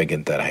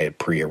significant that I had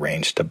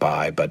prearranged to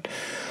buy, but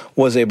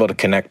was able to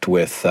connect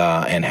with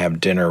and have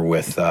dinner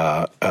with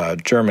a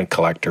German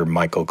collector,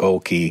 Michael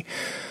Golke,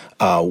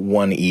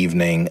 one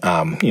evening.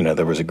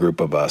 There was a group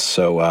of us.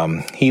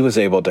 So he was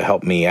able to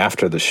help me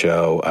after the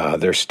show.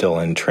 They're still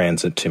in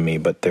transit to me,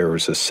 but there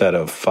was a set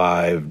of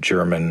 5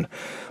 German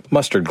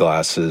mustard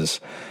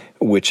glasses,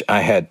 which I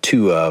had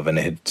 2 of, and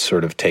it had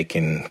sort of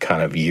taken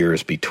kind of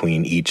years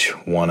between each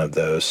one of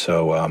those.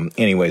 So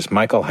anyways,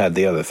 Michael had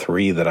the other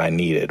 3 that I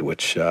needed,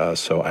 which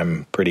so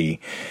I'm pretty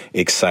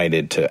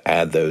excited to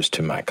add those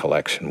to my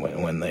collection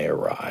when they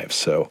arrive.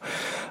 So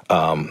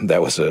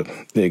that was a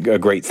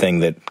great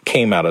thing that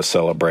came out of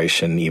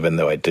Celebration, even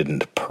though I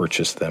didn't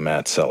purchase them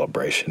at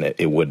Celebration.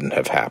 It wouldn't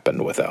have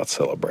happened without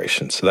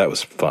Celebration. So that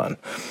was fun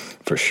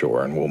for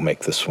sure, and we'll make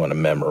this one a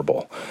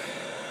memorable.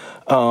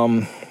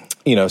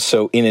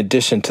 So in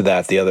addition to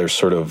that, the other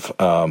sort of,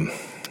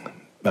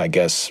 I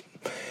guess,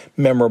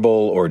 memorable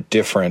or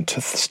different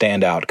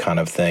standout kind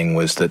of thing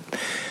was that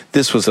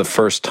this was the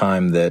first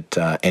time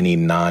that any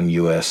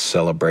non-U.S.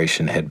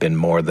 celebration had been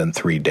more than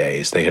 3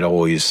 days. They had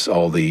always,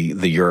 all the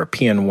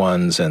European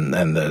ones and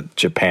the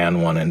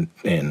Japan one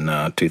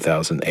in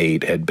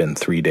 2008 had been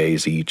 3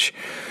 days each,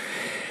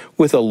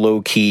 with a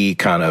low-key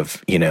kind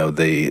of,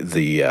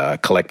 the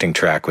collecting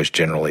track was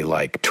generally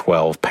like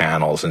 12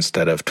 panels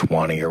instead of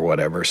 20 or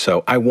whatever.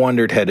 So I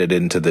wondered, headed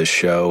into this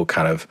show,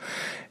 kind of,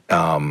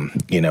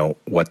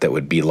 what that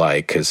would be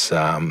like. Because,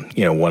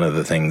 one of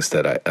the things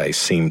that I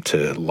seemed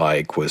to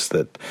like was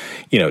that,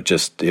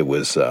 it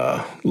was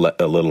a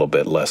little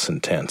bit less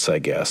intense, I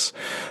guess.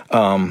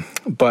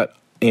 But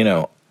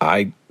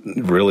I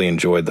really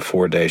enjoyed the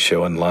 4-day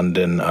show in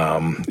London.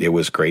 It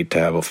was great to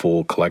have a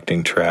full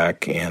collecting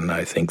track, and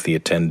I think the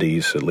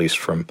attendees, at least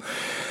from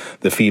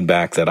the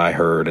feedback that I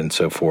heard and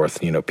so forth,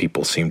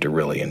 people seem to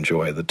really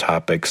enjoy the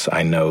topics.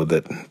 I know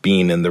that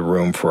being in the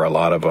room for a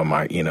lot of them,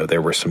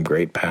 there were some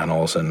great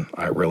panels, and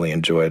I really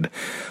enjoyed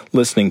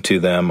listening to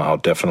them. I'll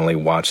definitely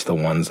watch the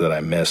ones that I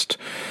missed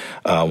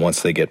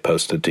once they get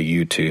posted to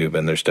YouTube,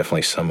 and there's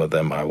definitely some of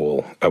them I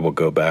will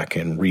go back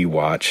and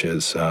rewatch,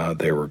 as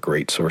they were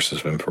great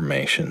sources of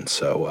information.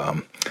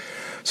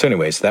 So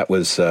anyways, that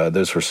was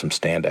those were some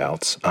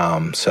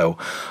standouts. So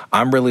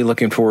I'm really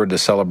looking forward to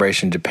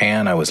Celebration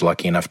Japan. I was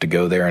lucky enough to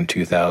go there in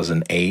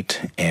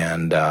 2008,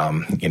 and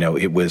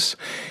it was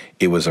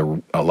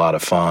a lot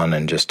of fun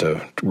and just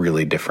a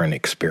really different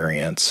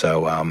experience.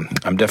 So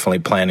I'm definitely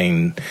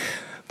planning.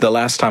 The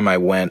last time I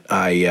went,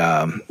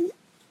 I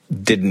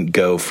didn't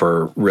go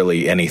for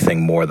really anything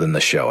more than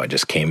the show. I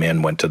just came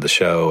in, went to the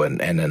show, and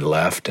then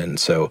left. And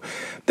so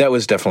that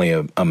was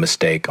definitely a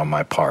mistake on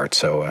my part.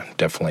 So I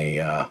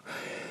definitely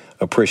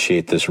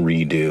appreciate this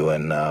redo,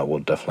 and we'll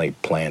definitely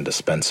plan to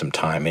spend some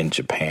time in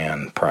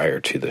Japan prior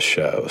to the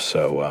show.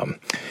 So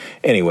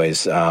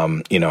anyways, I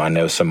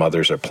know some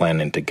others are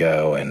planning to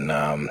go, and,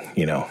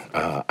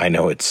 I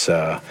know it's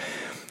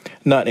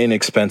not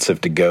inexpensive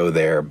to go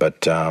there,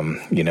 but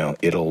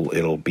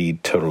it'll be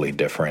totally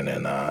different,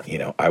 and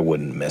I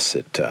wouldn't miss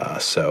it.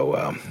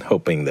 So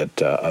hoping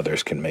that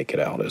others can make it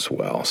out as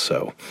well.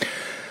 So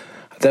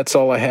that's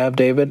all I have,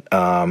 David.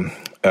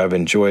 I've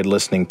enjoyed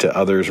listening to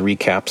others'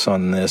 recaps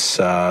on this.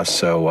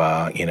 So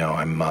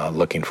I'm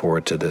looking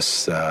forward to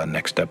this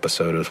next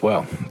episode as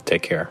well.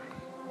 Take care.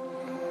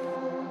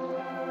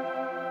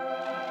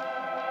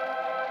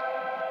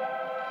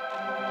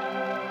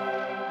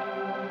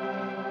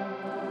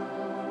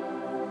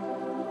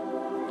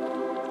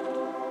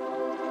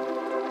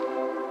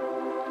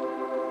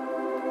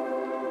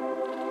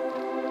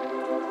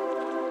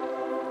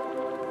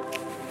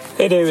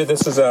 Hey David,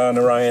 this is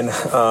Narayan. I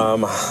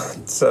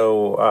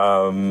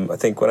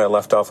think when I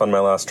left off on my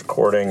last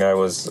recording, I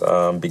was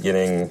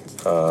beginning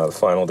the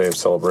final day of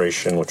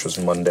celebration, which was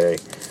Monday,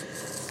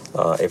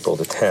 April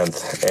the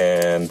 10th,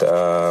 and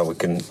we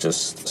can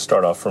just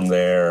start off from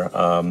there.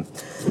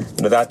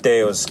 That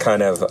day was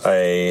kind of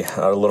a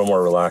little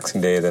more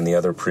relaxing day than the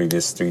other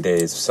previous 3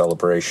 days of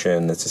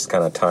celebration. It's just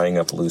kind of tying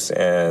up loose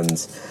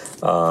ends.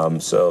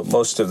 So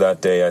most of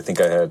that day, I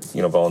think I had,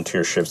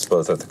 volunteer shifts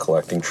both at the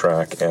collecting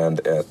track and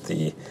at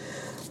the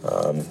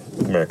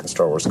American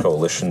Star Wars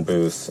Coalition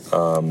booth.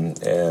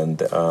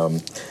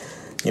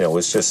 It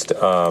was just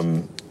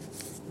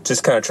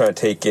kind of trying to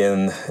take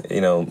in,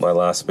 my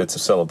last bits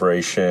of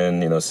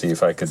celebration, see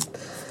if I could,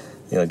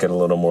 get a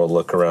little more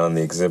look around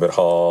the exhibit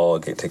hall,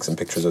 take some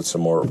pictures with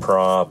some more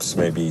props,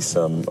 maybe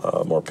some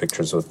more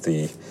pictures with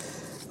the,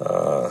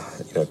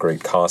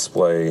 great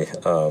cosplay,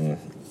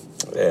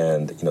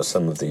 and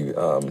some of the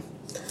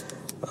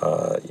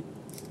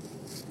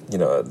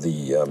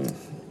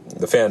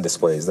the fan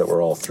displays that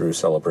were all through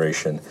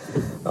celebration.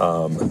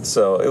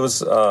 So it was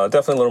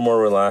definitely a little more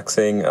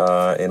relaxing.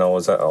 I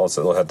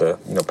also had to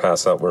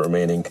pass out what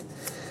remaining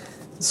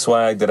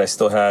swag that I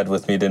still had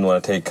with me. Didn't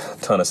want to take a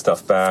ton of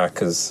stuff back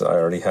because I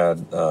already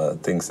had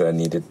things that I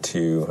needed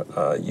to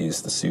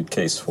use the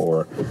suitcase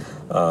for.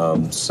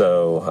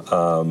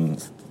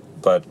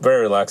 But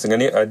very relaxing.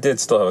 I did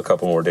still have a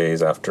couple more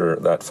days after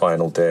that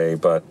final day,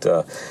 but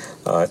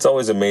it's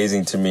always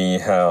amazing to me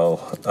how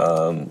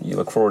you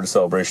look forward to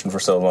celebration for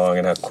so long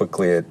and how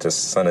quickly it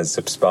just kind of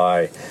zips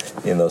by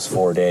in those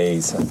 4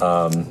 days,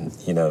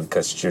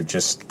 because you're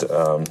just,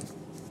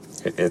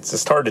 it's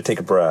just hard to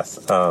take a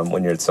breath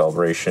when you're at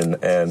celebration.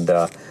 And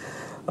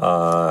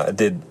I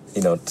did,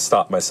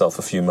 stop myself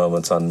a few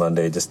moments on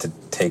Monday just to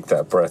take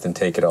that breath and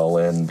take it all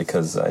in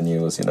because I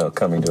knew it was,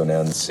 coming to an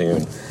end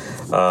soon.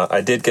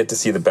 I did get to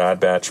see the Bad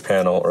Batch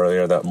panel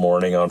earlier that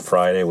morning on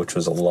Friday, which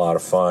was a lot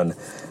of fun.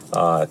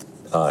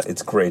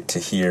 It's great to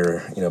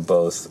hear,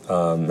 both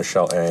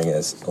Michelle Ang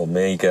as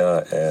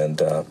Omega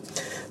and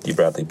D.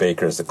 Bradley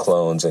Baker as the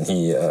clones, and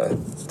he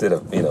did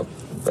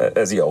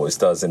as he always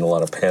does in a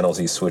lot of panels,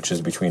 he switches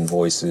between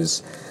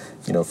voices,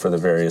 for the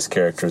various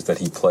characters that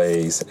he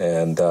plays,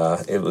 and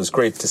it was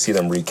great to see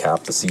them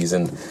recap the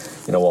season,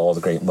 all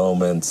the great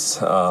moments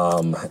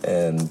of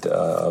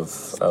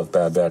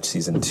Bad Batch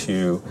Season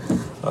 2.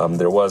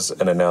 There was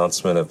an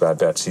announcement of Bad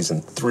Batch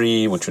Season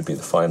 3, which would be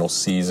the final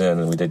season,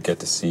 and we did get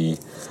to see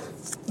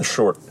a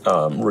short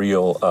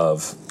reel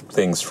of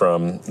things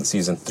from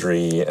Season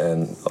 3,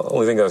 and the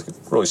only thing that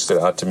really stood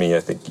out to me,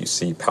 I think you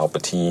see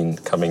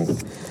Palpatine coming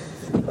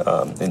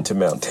into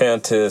Mount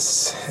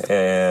Tantus,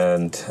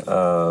 and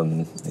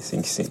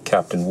you see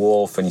Captain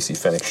Wolf, and you see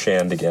Fennec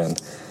Shand again,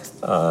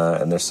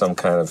 and there's some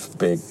kind of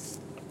big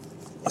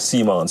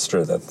sea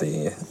monster that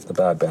the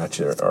Bad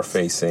Batch are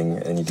facing,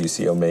 and you do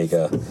see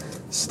Omega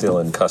still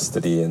in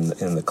custody in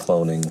the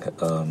cloning,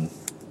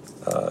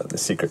 the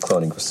secret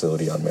cloning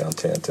facility on Mount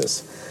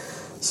Tantus.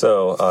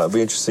 So it'll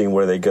be interesting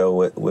where they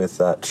go with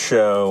that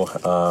show,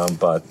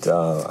 but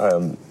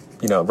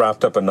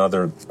wrapped up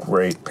another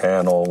great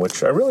panel,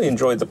 which I really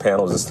enjoyed the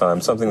panels this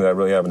time. Something that I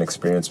really haven't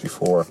experienced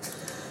before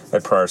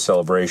at prior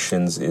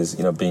celebrations is,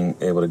 being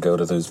able to go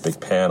to those big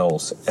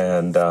panels.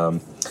 And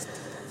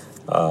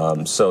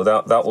so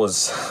that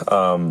was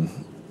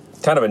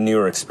kind of a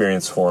newer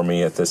experience for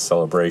me at this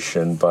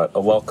celebration, but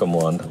a welcome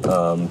one.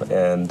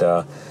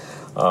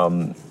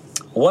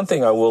 One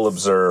thing I will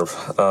observe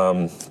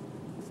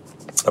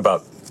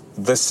about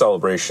this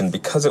celebration,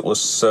 because it was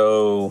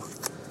so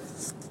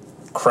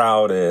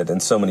crowded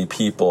and so many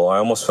people, I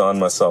almost found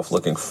myself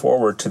looking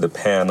forward to the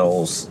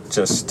panels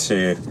just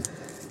to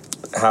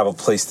have a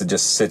place to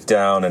just sit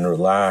down and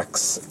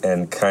relax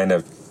and kind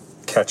of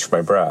catch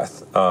my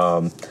breath.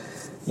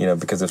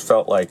 Because it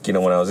felt like,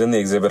 when I was in the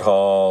exhibit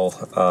hall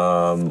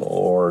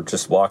or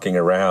just walking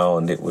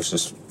around, it was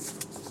just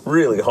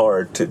really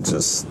hard to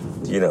just,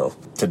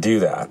 to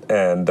do that.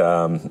 And,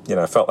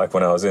 I felt like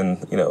when I was in,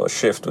 a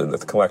shift with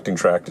the collecting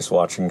track, just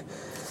watching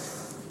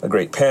a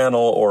great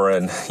panel, or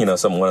in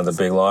one of the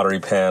big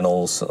lottery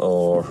panels,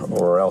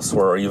 or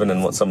elsewhere, or even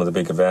in some of the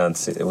big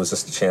events, it was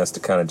just a chance to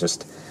kind of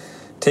just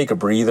take a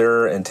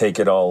breather and take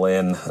it all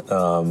in,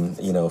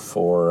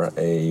 for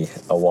a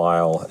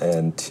while,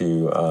 and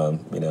to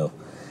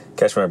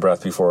catch my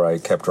breath before I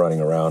kept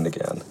running around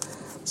again.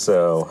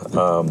 So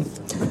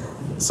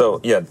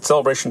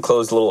celebration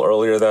closed a little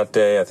earlier that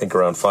day, I think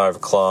around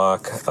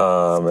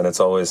 5:00, and it's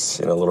always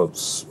a little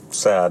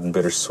sad and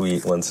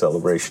bittersweet when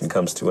celebration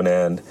comes to an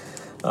end.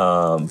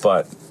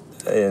 But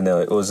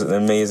it was an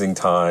amazing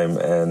time,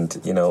 and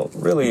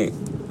really,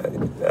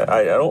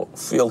 I don't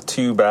feel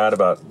too bad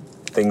about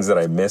things that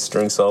I missed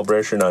during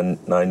celebration.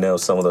 I know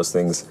some of those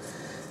things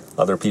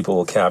other people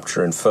will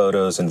capture in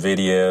photos and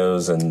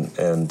videos, and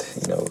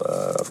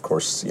of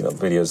course,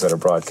 videos that are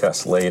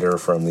broadcast later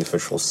from the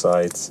official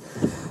sites.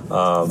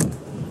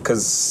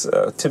 Because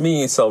to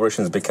me,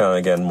 celebration has become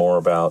again more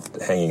about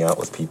hanging out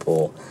with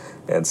people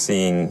and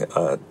seeing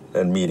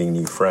and meeting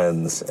new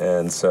friends,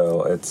 and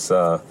so it's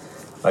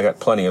I got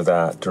plenty of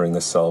that during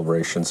this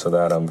celebration, so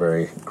that I'm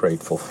very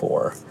grateful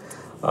for.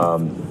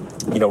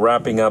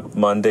 Wrapping up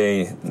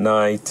Monday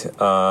night,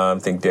 I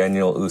think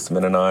Daniel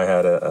Uthman and I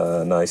had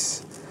a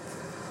nice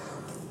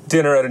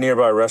dinner at a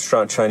nearby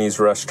restaurant, Chinese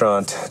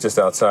restaurant, just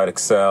outside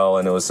Excel,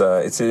 and it was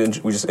it's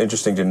just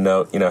interesting to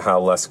note, how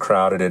less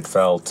crowded it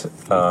felt,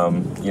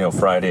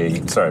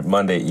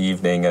 Monday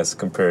evening as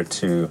compared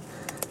to,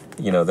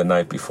 the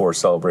night before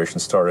celebration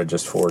started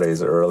just 4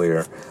 days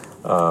earlier.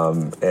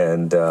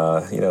 It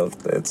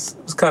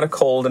was kind of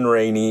cold and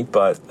rainy,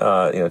 but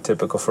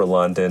typical for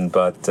London.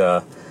 But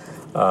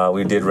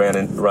we did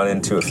run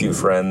into a few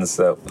friends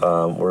that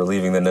were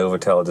leaving the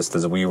Novotel just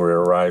as we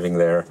were arriving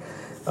there.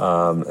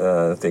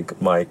 I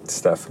think Mike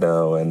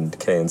Stefano and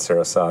Kay and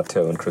Sarah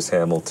Sato and Chris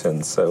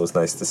Hamilton. So it was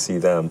nice to see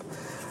them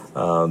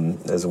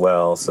as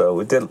well. So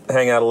we did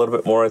hang out a little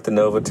bit more at the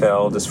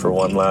Novotel just for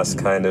one last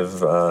kind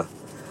of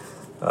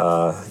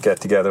get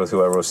together with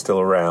whoever was still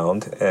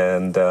around,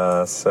 and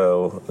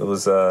so it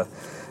was a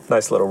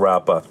nice little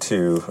wrap up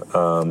to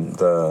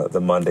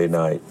the Monday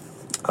night.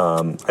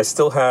 I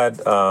still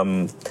had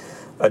a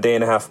day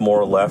and a half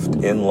more left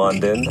in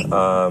London.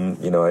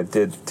 I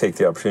did take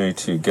the opportunity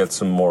to get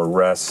some more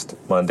rest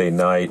Monday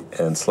night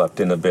and slept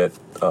in a bit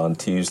on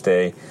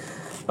Tuesday.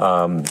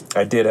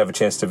 I did have a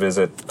chance to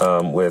visit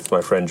with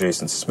my friend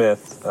Jason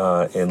Smith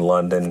in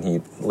London.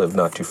 He lived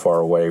not too far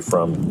away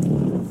from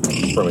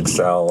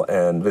Excel,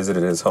 and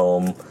visited his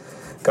home,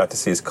 got to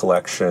see his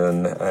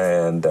collection,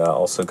 and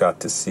also got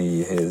to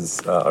see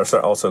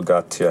also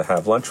got to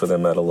have lunch with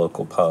him at a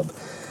local pub,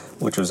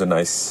 which was a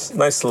nice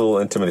little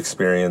intimate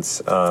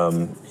experience,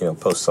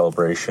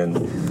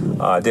 post-celebration.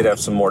 I did have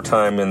some more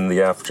time in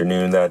the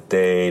afternoon that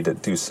day to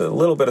do a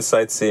little bit of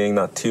sightseeing,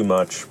 not too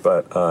much,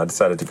 but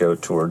decided to go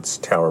towards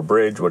Tower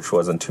Bridge, which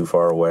wasn't too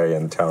far away,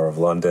 and the Tower of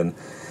London.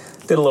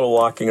 Did a little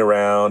walking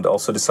around,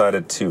 also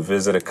decided to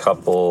visit a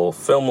couple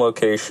film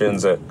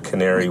locations at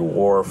Canary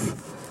Wharf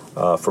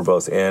for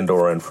both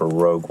Andor and for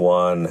Rogue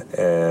One,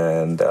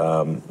 and,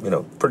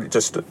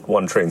 just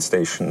one train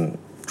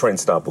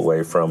stop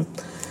away from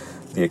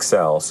the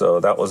Excel.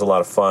 So that was a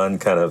lot of fun,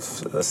 kind of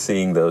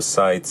seeing those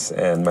sites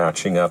and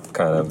matching up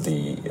kind of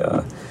the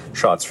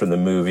shots from the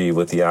movie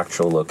with the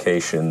actual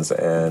locations,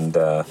 and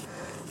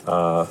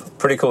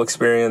pretty cool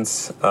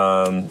experience,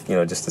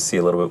 just to see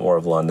a little bit more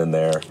of London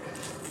there.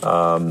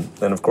 And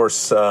of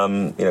course,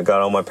 got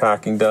all my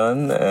packing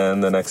done,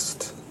 and the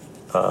next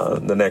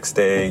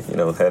day,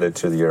 headed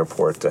to the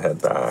airport to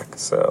head back.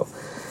 So,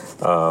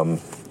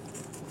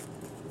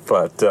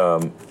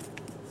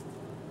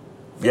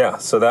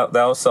 so that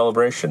was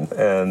celebration,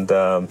 and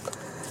I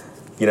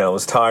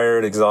was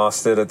tired,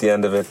 exhausted at the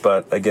end of it,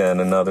 but again,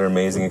 another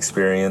amazing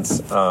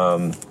experience.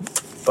 I'm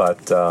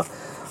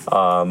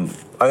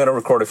going to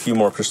record a few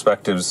more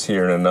perspectives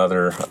here in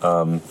another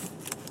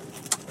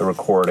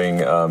recording,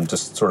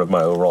 just sort of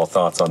my overall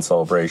thoughts on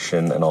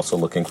celebration, and also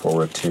looking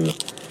forward to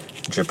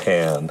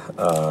Japan,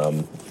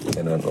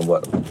 and then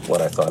what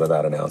I thought of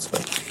that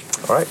announcement.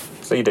 All right,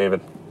 see you,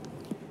 David.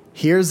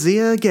 Here's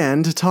Zia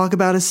again to talk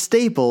about a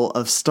staple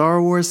of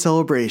Star Wars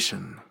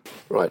Celebration.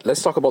 Right,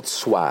 let's talk about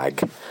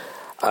swag.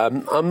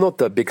 I'm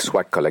not a big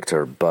swag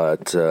collector,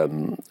 but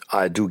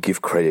I do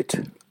give credit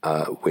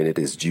when it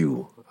is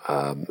due.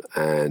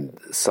 And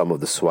some of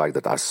the swag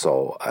that I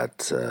saw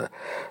at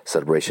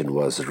Celebration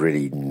was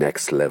really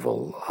next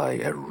level.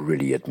 I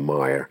really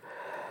admire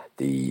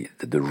the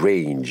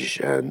range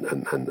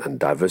and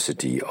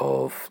diversity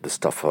of the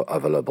stuff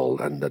available,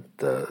 and that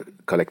the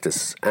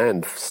collectors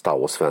and Star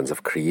Wars fans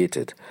have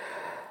created.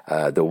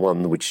 The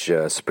one which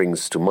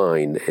springs to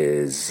mind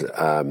is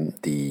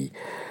the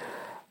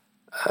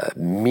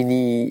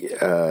mini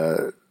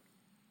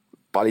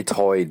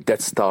Palitoy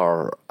Death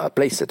Star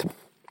playset.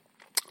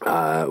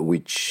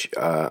 Which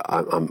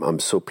I'm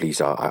so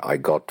pleased I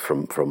got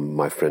from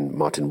my friend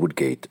Martin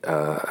Woodgate,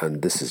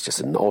 and this is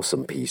just an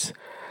awesome piece.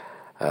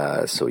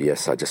 So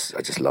yes, I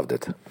just loved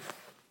it.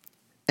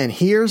 And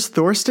here's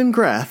Thorsten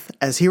Greth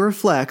as he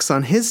reflects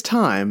on his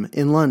time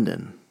in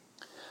London.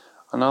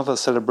 Another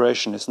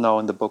celebration is now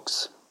in the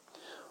books.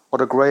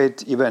 What a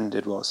great event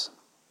it was.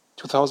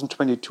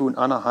 2022 in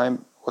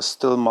Anaheim was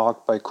still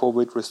marked by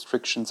COVID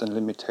restrictions and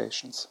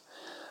limitations.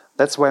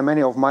 That's why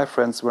many of my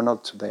friends were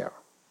not there.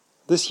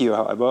 This year,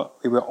 however,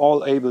 we were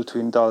all able to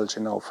indulge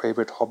in our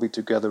favorite hobby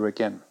together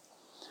again.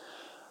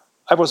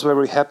 I was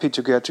very happy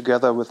to get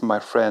together with my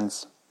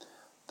friends.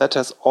 That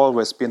has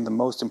always been the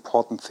most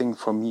important thing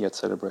for me at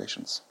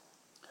celebrations.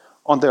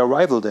 On the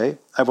arrival day,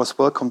 I was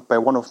welcomed by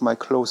one of my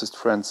closest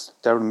friends,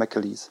 Darren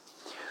McAleese.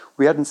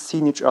 We hadn't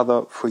seen each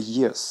other for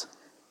years.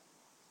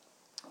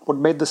 What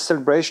made this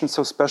celebration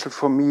so special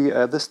for me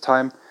this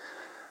time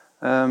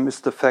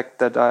is the fact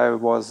that I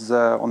was,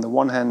 on the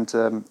one hand,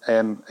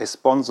 a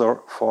sponsor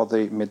for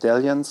the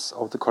medallions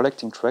of the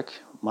collecting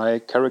track. My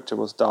character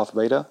was Darth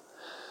Vader,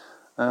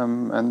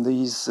 and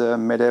these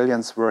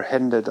medallions were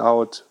handed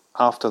out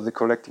after the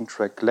collecting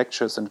track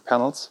lectures and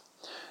panels.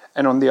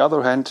 And on the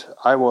other hand,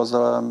 I was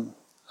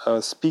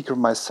a speaker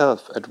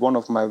myself at one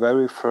of my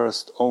very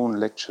first own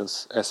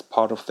lectures as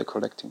part of the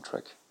collecting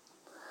track.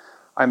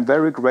 I'm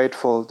very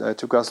grateful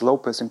to Gus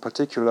Lopez in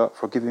particular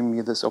for giving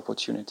me this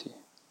opportunity.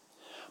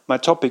 My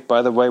topic,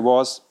 by the way,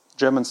 was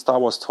German Star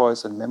Wars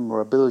toys and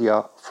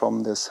memorabilia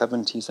from the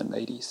 70s and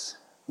 80s.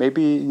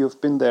 Maybe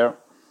you've been there.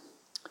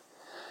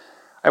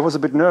 I was a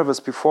bit nervous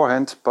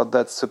beforehand, but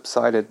that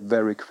subsided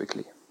very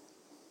quickly.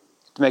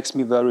 It makes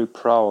me very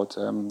proud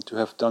to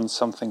have done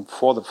something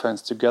for the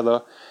fans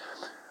together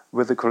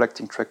with the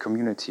collecting track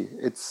community.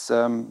 It's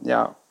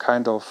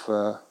kind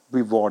of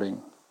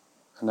rewarding,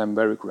 and I'm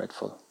very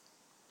grateful.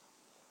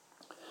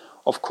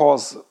 Of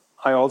course,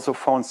 I also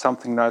found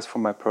something nice for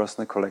my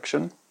personal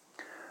collection.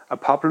 A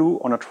Pablo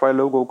on a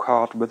Tri-Logo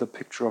card with a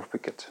picture of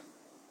Wicket.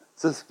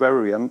 This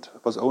variant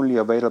was only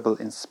available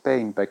in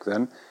Spain back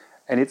then,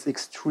 and it's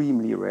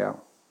extremely rare.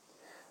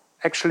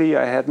 Actually,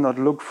 I had not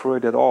looked for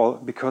it at all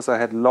because I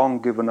had long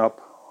given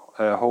up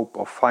hope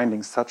of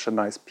finding such a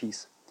nice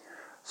piece.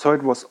 So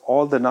it was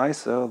all the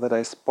nicer that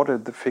I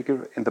spotted the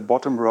figure in the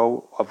bottom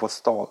row of a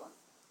stall.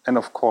 And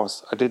of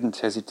course, I didn't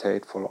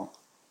hesitate for long.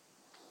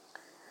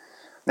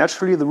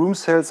 Naturally, the room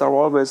sales are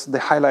always the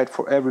highlight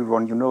for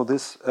everyone, you know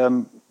this,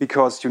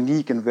 because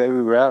unique and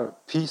very rare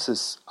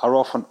pieces are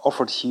often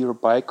offered here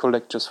by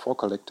collectors for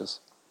collectors.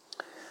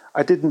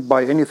 I didn't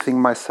buy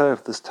anything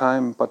myself this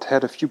time, but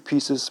had a few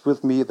pieces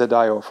with me that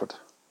I offered.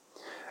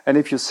 And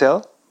if you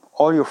sell,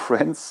 all your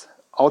friends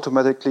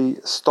automatically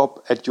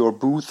stop at your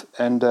booth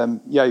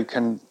and you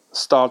can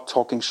start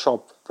talking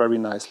shop very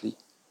nicely.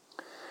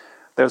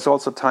 There's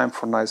also time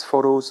for nice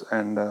photos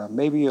and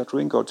maybe a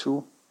drink or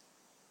two.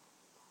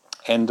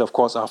 And of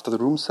course, after the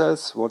room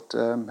sales, what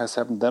has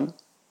happened then?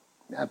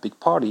 A big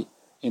party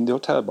in the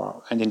hotel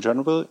bar. And in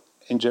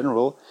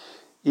general,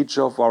 each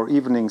of our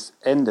evenings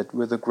ended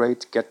with a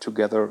great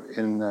get-together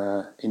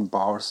in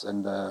bars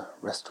and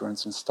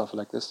restaurants and stuff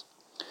like this.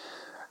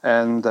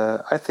 And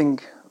I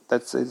think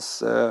that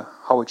is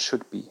how it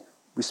should be.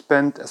 We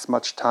spent as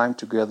much time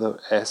together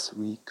as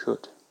we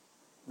could.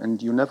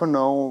 And you never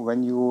know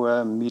when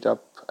you meet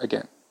up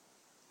again.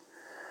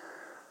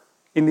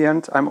 In the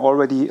end, I'm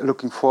already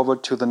looking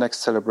forward to the next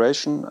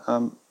celebration.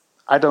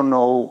 I don't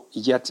know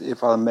yet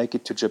if I'll make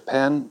it to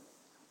Japan,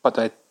 but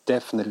I'd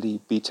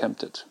definitely be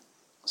tempted.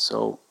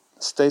 So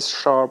stay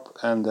sharp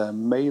and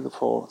may the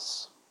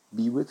Force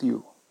be with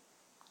you.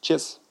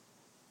 Cheers.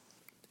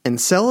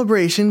 And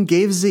Celebration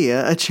gave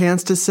Zia a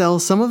chance to sell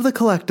some of the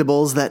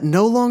collectibles that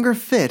no longer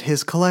fit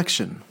his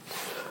collection.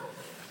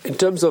 In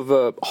terms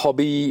of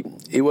hobby,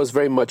 it was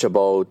very much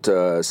about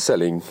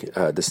selling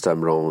this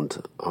time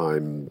around.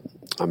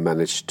 I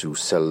managed to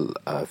sell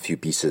a few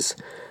pieces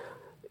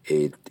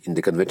in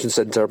the convention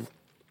center.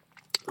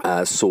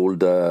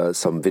 Sold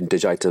some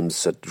vintage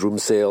items at room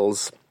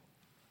sales.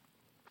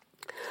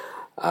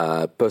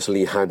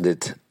 Personally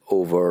handed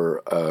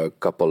over a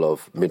couple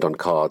of mint-on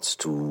cards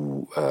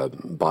to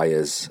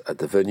buyers at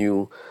the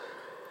venue.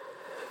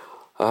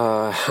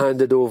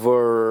 Handed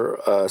over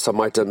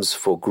some items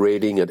for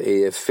grading at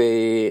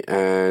AFA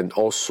and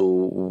also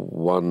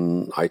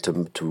one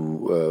item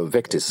to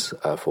Vectis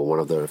for one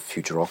of the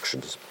future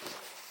auctions.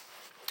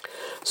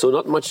 So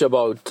not much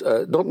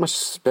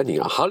spending,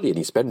 hardly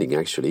any spending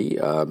actually.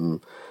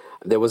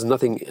 There was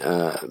nothing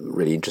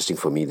really interesting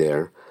for me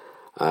there.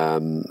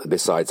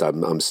 Besides,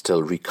 I'm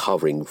still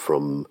recovering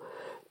from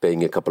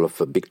paying a couple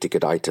of big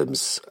ticket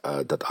items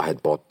that I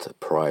had bought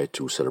prior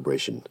to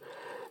Celebration.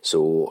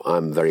 So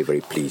I'm very,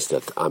 very pleased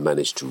that I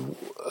managed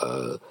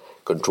to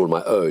control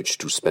my urge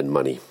to spend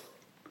money.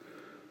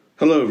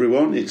 Hello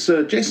everyone, it's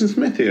Jason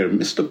Smith here,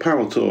 Mr.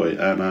 Palatoy,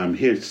 and I'm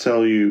here to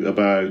tell you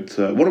about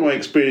one of my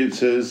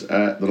experiences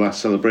at the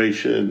last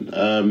Celebration,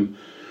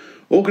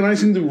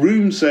 organising the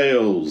room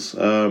sales,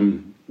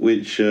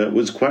 which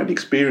was quite an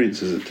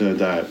experience as it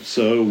turned out.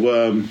 So,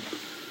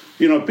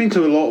 I've been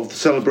to a lot of the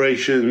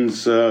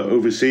celebrations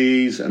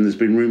overseas, and there's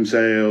been room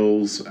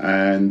sales,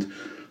 and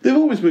they've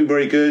always been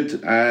very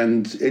good.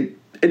 And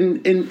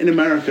in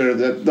America,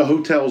 the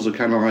hotels are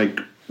kind of like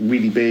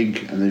really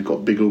big, and they've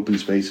got big open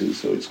spaces,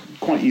 so it's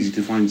quite easy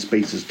to find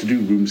spaces to do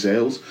room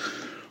sales.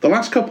 The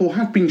last couple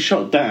have been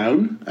shut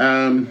down.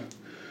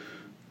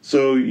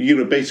 So,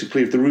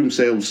 basically, if the room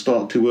sales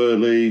start too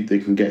early, they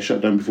can get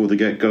shut down before they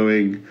get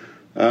going.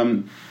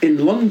 In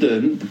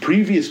London, the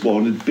previous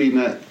one had been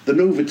at the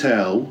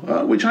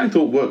Novotel, which I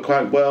thought worked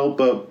quite well,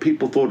 but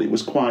people thought it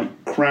was quite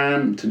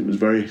cramped and it was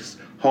very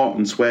hot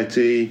and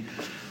sweaty.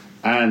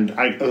 And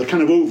the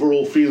kind of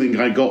overall feeling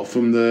I got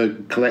from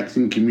the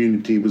collecting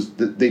community was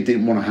that they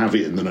didn't want to have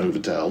it in the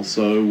Novotel.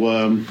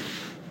 So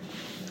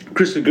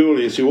Chris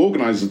Goulias, who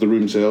organises the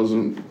room sales,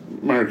 an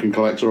American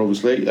collector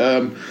obviously,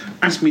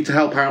 asked me to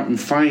help out and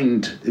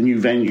find a new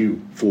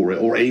venue for it,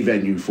 or a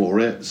venue for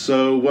it.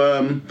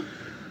 So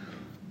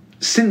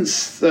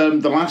since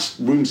the last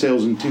room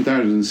sales in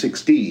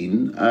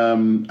 2016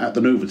 at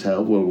the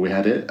Novotel, where we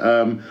had it,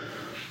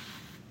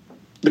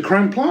 the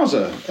Crowne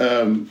Plaza,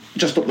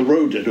 just up the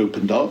road, had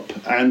opened up,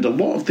 and a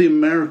lot of the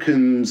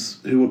Americans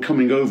who were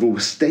coming over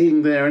were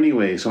staying there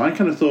anyway. So I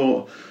kind of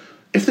thought,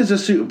 if there's a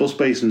suitable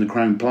space in the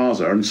Crowne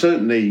Plaza, and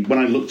certainly when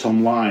I looked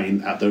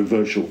online at their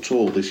virtual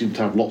tour, they seem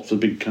to have lots of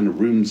big kind of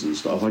rooms and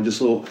stuff, I just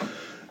thought,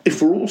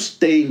 if we're all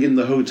staying in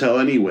the hotel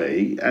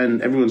anyway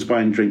and everyone's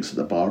buying drinks at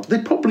the bar, they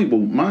probably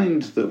won't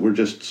mind that we're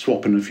just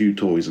swapping a few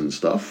toys and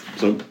stuff.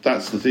 So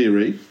that's the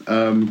theory.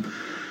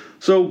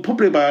 So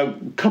probably about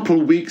a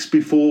couple of weeks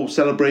before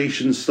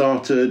Celebration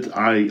started,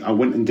 I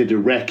went and did a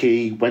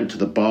recce, went to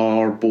the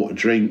bar, bought a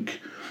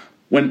drink,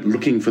 went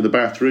looking for the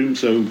bathroom.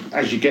 So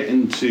as you get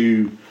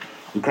into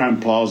the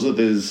Crowne Plaza,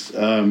 there's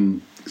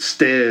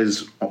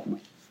stairs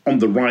on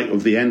the right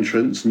of the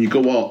entrance, and you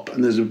go up,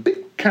 and there's a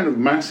big kind of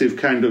massive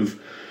kind of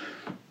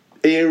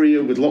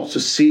area with lots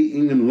of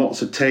seating and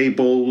lots of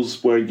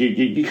tables where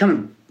you kind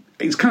of,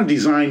 it's kind of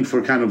designed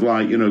for kind of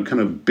like, you know,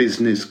 kind of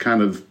business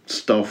kind of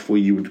stuff where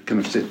you would kind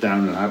of sit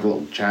down and have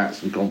little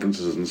chats and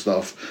conferences and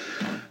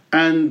stuff.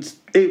 And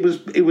it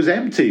was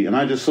empty, and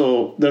I just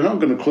thought, they're not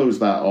going to close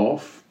that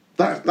off.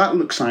 That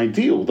looks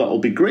ideal. That'll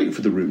be great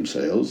for the room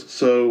sales.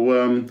 So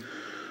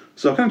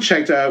I kind of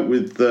checked out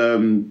with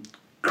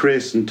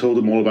Chris and told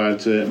him all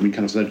about it, and we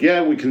kind of said,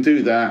 yeah, we can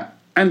do that.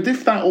 And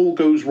if that all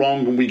goes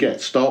wrong and we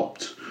get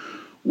stopped,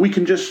 we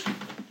can just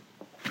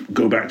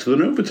go back to the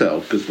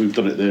Novotel, because we've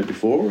done it there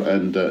before,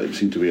 and it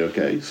seemed to be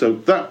okay. So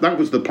that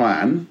was the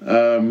plan.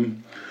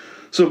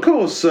 So, of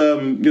course,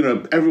 you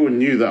know, everyone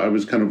knew that I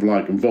was kind of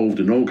like involved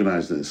in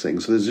organising this thing.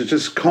 So there's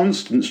just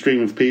constant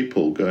stream of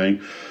people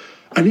going,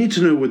 I need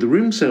to know where the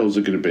room sales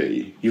are going to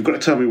be. You've got to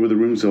tell me where the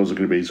room sales are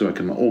going to be so I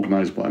can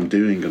organise what I'm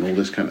doing and all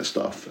this kind of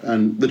stuff.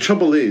 And the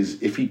trouble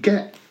is, if you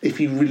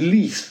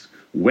release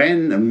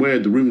when and where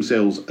the room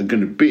sales are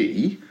going to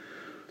be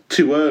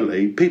too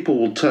early, people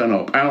will turn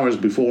up hours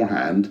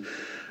beforehand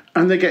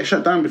and they get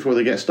shut down before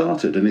they get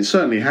started. And it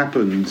certainly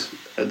happened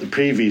at the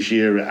previous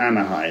year at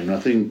Anaheim, and I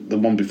think the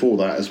one before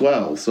that as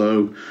well.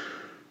 So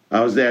I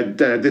was there,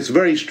 this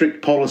very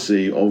strict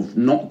policy of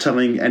not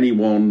telling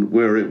anyone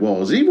where it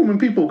was. Even when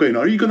people were going,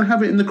 are you going to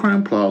have it in the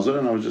Crowne Plaza?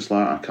 And I was just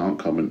like, I can't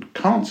comment,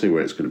 can't say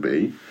where it's going to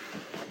be.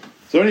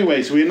 So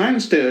anyway, so we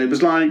announced it. It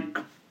was like,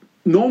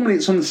 normally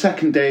it's on the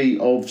second day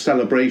of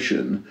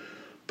Celebration,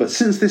 but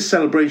since this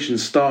celebration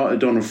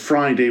started on a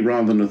Friday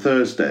rather than a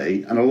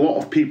Thursday, and a lot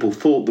of people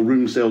thought the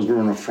room sales were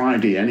on a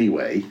Friday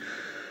anyway,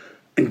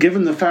 and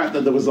given the fact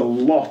that there was a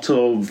lot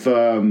of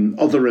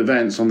other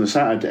events on the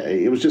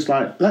Saturday, it was just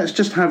like, let's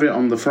just have it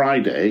on the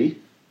Friday,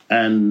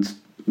 and,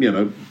 you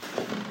know,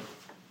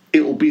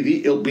 it'll be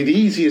the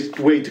easiest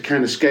way to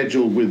kind of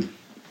schedule with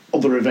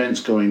other events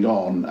going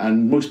on,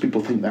 and most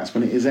people think that's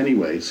when it is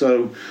anyway.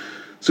 So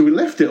we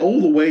left it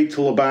all the way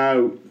till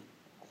about,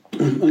 I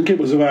think it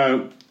was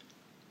about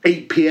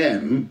 8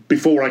 p.m.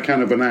 before I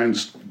kind of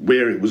announced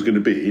where it was going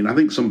to be, and I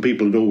think some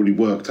people had already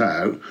worked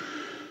out.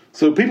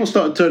 So people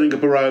started turning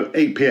up around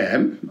 8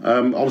 p.m.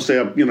 Obviously,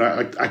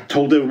 I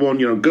told everyone,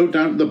 go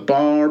down to the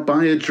bar,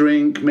 buy a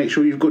drink, make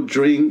sure you've got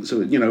drinks. So,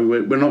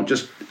 we're not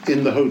just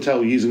in the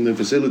hotel using the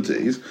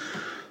facilities.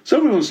 So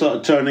everyone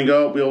started turning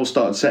up. We all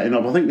started setting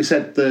up. I think we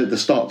said the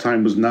start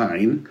time was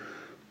 9.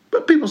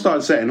 But people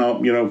started setting up,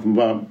 from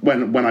about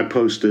when I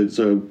posted.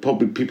 So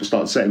probably people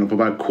started setting up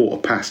about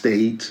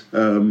 8:15.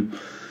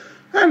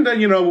 And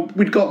then,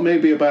 we'd got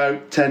maybe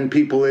about 10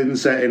 people in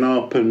setting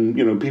up,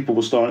 and, people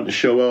were starting to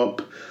show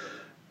up.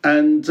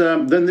 And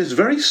then this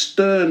very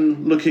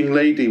stern-looking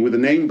lady with a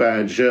name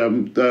badge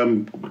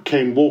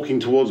came walking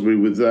towards me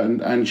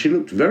and she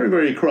looked very,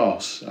 very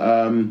cross.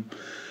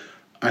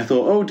 I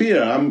thought, oh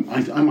dear, I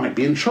might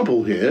be in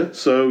trouble here.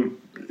 So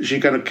she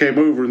kind of came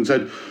over and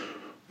said,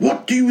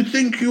 "What do you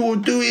think you're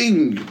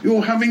doing?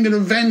 You're having an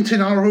event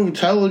in our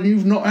hotel and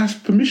you've not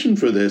asked permission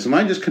for this." And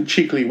I just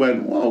cheekily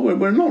went, "Well,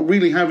 we're not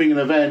really having an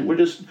event. We're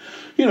just,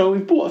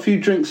 we've bought a few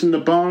drinks in the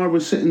bar,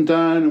 we're sitting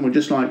down and we're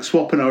just like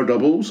swapping our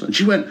doubles." And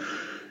she went,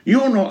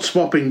 "You're not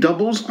swapping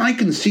doubles. I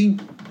can see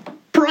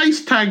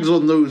price tags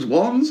on those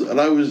ones."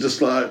 And I was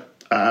just like,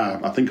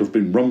 I think I've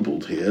been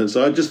rumbled here.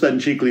 So I just then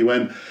cheekily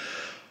went,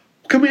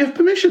 "Can we have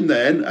permission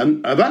then?"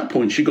 And at that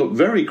point, she got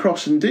very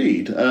cross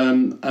indeed,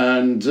 and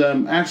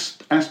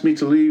asked me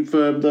to leave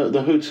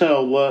the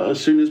hotel as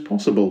soon as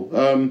possible.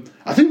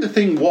 I think the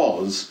thing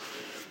was,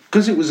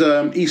 because it was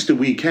Easter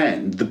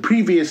weekend, the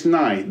previous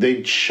night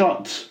they'd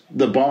shut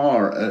the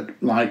bar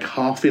at like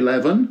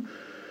 11:30,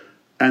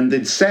 and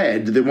they'd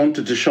said they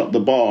wanted to shut the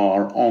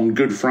bar on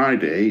Good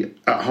Friday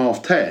at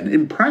 10:30.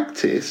 In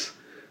practice,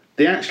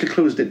 they actually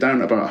closed it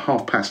down at about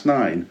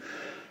 9:30.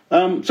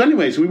 So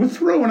anyway, so we were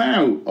thrown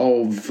out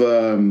of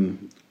the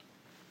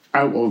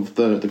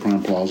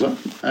Crowne Plaza,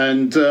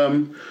 and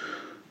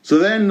so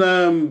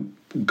then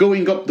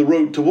going up the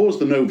road towards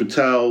the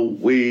Novotel,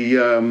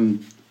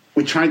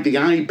 we tried the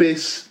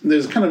Ibis.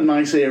 There's a kind of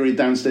nice area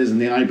downstairs in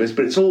the Ibis,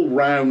 but it's all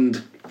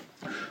round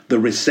the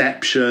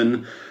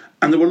reception,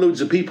 and there were loads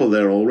of people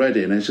there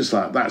already, and it's just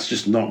like, that's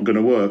just not going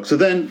to work. So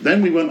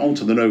then we went on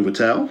to the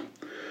Novotel.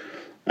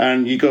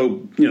 And you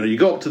go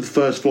up to the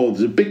first floor.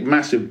 There's a big,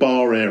 massive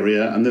bar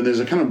area, and then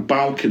there's a kind of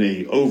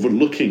balcony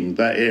overlooking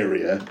that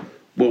area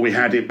where we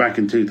had it back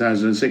in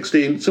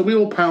 2016. So we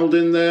all piled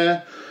in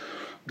there,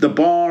 The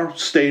bar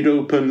stayed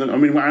open. I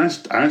mean, I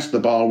asked the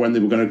bar when they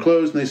were going to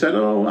close, and they said,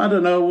 "Oh, I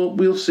don't know.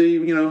 We'll see.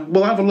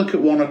 We'll have a look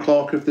at 1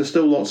 o'clock. If there's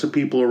still lots of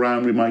people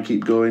around, we might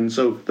keep going."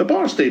 So the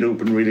bar stayed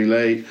open really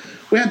late.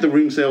 We had the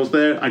room sales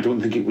there. I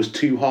don't think it was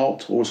too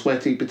hot or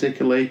sweaty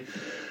particularly,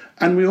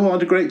 and we all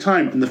had a great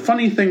time. And the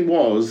funny thing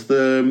was,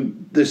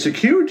 the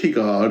security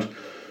guard,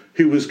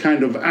 who was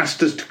kind of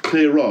asked us to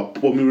clear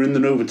up when we were in the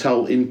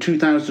Novotel in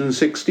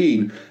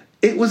 2016,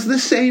 it was the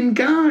same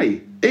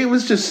guy. It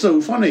was just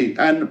so funny.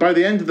 And by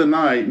the end of the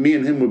night, me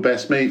and him were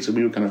best mates, and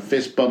we were kind of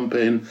fist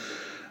bumping,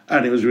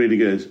 and it was really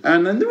good.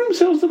 And in the room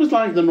sales, there was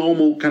like the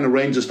normal kind of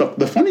range of stuff.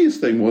 The funniest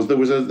thing was there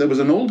was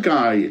an old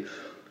guy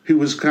who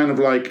was kind of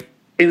like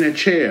in a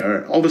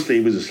chair. Obviously,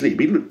 he was asleep.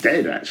 He looked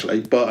dead,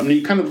 actually. But I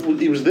mean,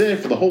 he was there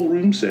for the whole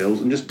room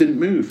sales and just didn't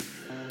move.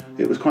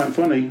 It was quite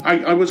funny.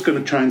 I was going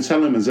to try and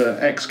sell him as an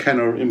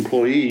ex-Kenner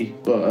employee,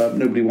 but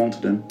nobody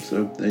wanted him.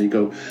 So there you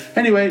go.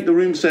 Anyway, the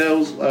room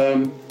sales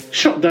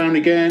shut down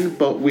again,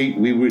 but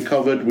we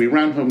recovered. We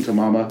ran home to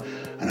Mama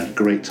and had a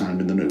great time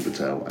in the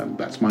Novotel. And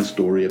that's my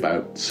story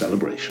about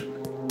Celebration.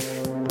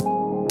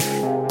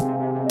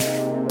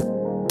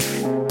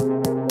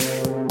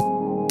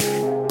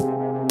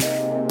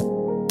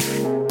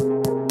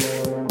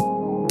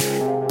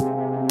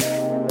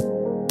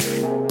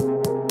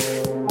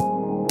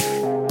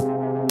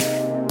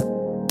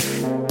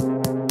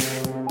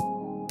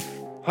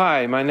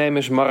 Hi, my name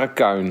is Mark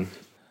Kuijn.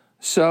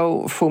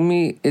 So, for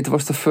me, it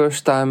was the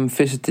first time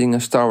visiting a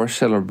Star Wars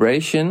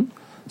Celebration.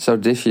 So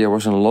this year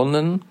was in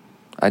London.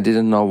 I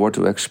didn't know what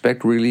to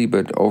expect really,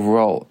 but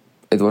overall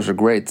it was a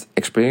great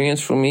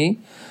experience for me.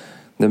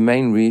 The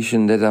main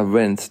reason that I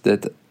went,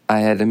 that I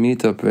had a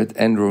meetup with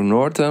Andrew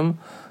Northam,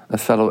 a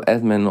fellow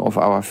admin of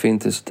our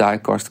vintage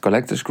diecast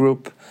collectors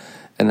group,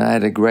 and I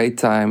had a great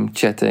time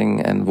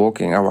chatting and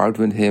walking around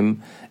with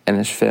him and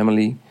his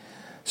family.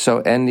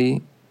 So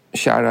Andy,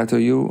 shout out to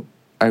you.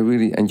 I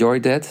really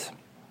enjoyed that.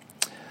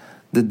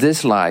 The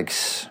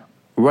dislikes,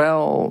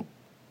 well,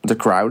 the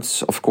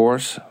crowds, of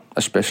course,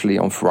 especially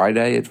on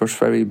Friday, it was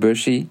very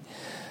busy.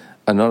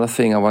 Another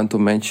thing I want to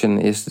mention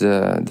is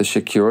the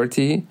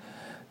security.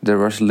 There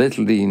was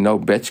literally no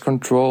badge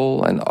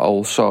control, and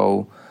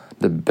also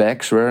the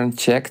bags weren't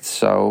checked,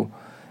 so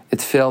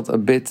it felt a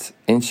bit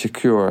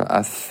insecure.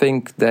 I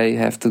think they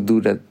have to do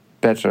that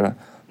better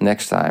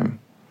next time.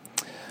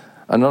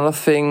 Another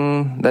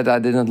thing that I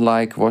didn't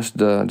like was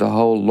the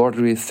whole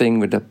lottery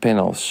thing with the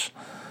panels.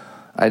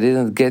 I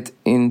didn't get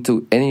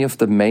into any of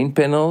the main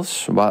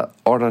panels, while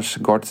others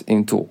got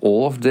into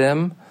all of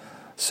them.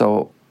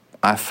 So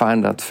I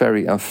find that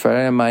very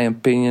unfair in my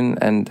opinion,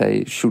 and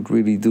they should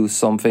really do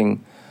something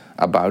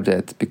about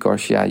that,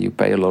 because you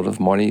pay a lot of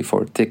money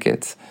for a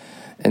ticket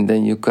and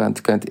then you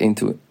can't get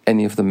into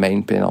any of the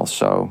main panels.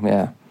 So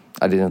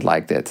I didn't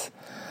like that.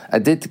 I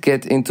did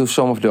get into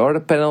some of the other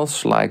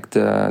panels, like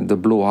the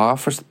Blue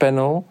Harvest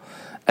panel,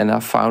 and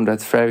I found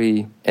that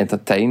very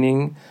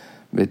entertaining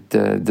with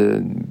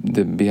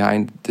the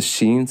behind the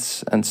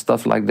scenes and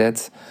stuff like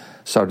that.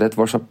 So that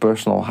was a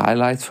personal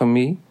highlight for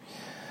me.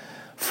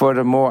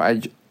 Furthermore,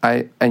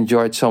 I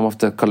enjoyed some of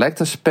the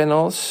collectors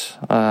panels,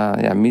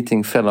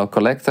 meeting fellow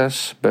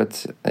collectors,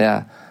 but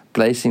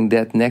placing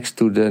that next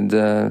to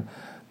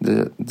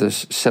the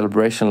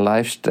Celebration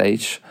live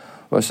stage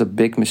was a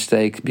big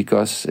mistake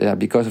because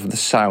of the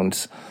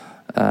sound.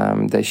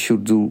 They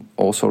should do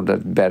also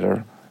that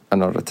better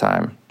another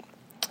time.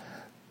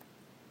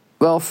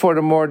 Well,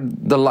 furthermore,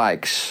 the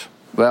likes.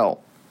 Well,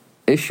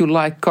 if you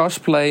like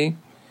cosplay,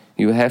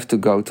 you have to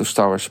go to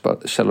Star Wars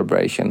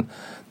Celebration.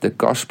 The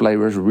cosplay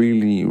was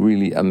really,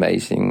 really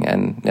amazing,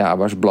 and I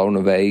was blown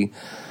away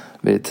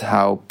with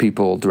how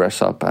people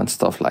dress up and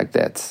stuff like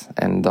that.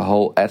 And the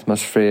whole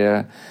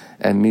atmosphere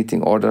and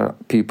meeting other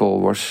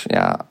people was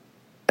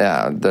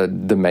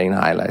the main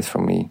highlight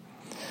for me.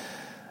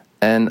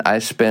 And I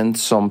spent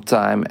some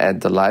time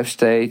at the live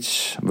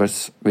stage,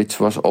 which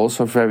was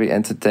also very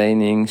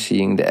entertaining,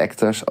 seeing the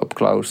actors up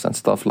close and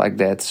stuff like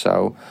that.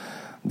 So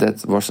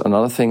that was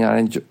another thing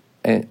I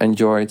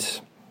enjoyed.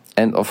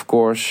 And of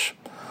course,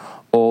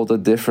 all the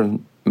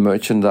different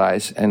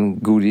merchandise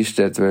and goodies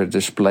that were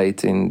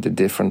displayed in the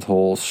different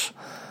halls.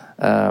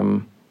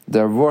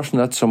 There was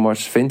not so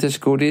much vintage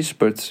goodies,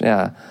 but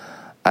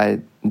I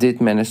did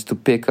manage to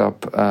pick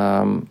up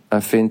a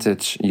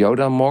vintage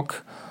Yoda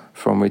mock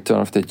from Return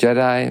of the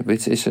Jedi,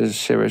 which is a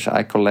series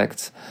I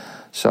collect.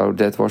 So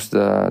that was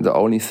the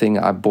only thing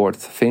I bought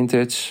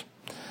vintage.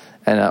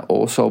 And I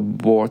also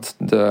bought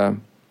the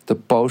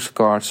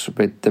postcards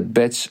with the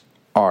badge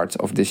art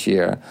of this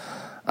year.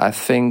 I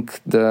think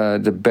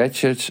the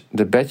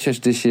badges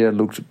this year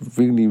looked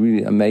really,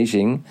 really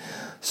amazing.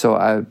 So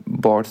I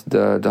bought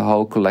the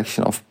whole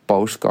collection of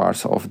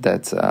postcards of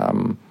that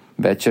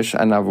badges,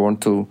 and I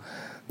want to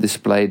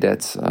display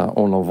that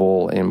on a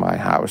wall in my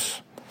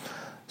house.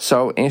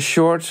 So in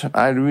short,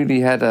 I really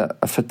had a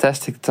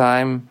fantastic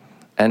time,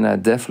 and I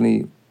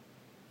definitely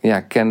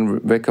can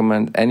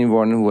recommend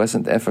anyone who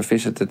hasn't ever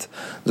visited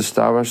the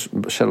Star Wars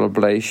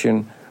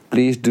Celebration.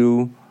 Please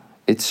do.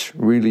 It's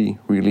really,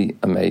 really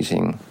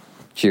amazing.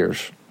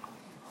 Cheers.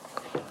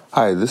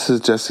 Hi, this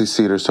is Jesse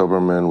Cedar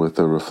Soberman with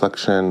a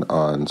reflection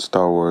on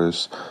Star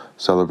Wars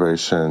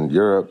Celebration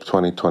Europe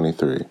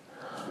 2023.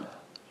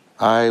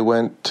 I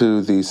went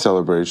to the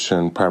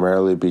celebration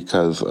primarily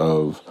because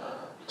of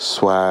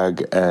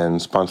swag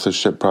and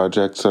sponsorship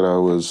projects that I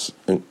was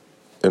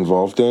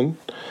involved in,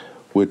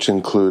 which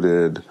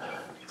included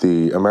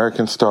the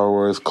American Star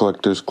Wars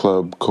Collectors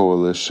Club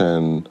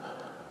Coalition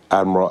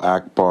Admiral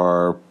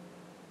Akbar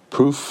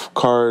proof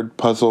card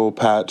puzzle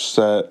patch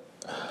set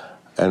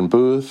and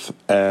booth,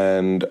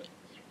 and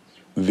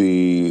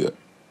the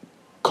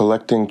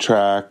collecting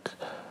track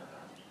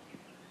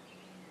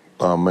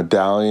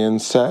medallion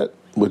set,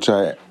 which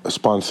I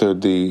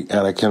sponsored the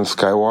Anakin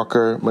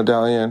Skywalker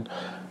medallion,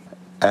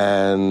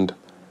 and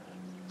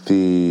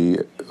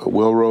the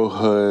Wilro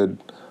Hood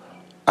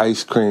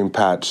ice cream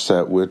patch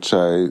set, which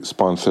I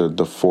sponsored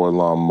the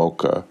 4-Lom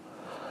Mocha.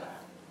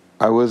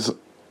 I was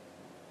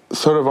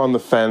sort of on the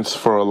fence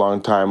for a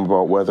long time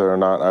about whether or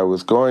not I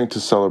was going to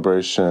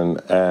Celebration,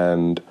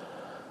 and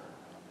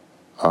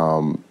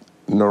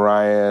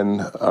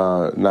Narayan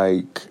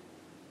Naik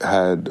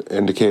had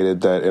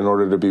indicated that in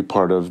order to be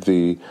part of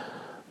the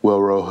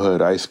Wilro Hood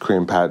ice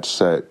cream patch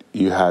set,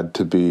 you had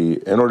to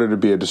be, in order to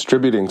be a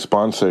distributing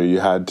sponsor,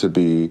 you had to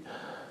be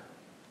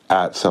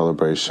at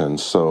Celebration.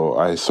 So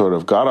I sort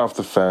of got off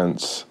the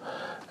fence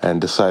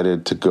and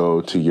decided to go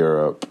to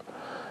Europe.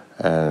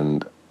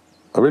 And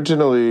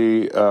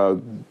originally,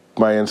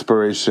 my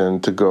inspiration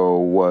to go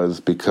was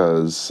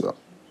because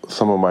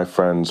some of my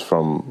friends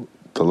from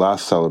the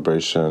last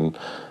Celebration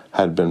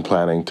had been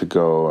planning to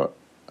go,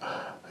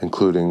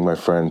 including my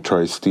friend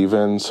Troy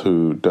Stevens,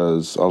 who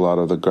does a lot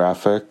of the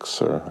graphics,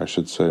 or I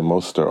should say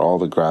most or all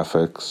the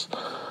graphics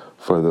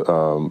for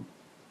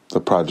the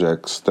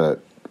projects that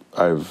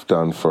I've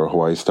done for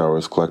Hawaii Star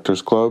Wars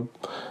Collectors Club,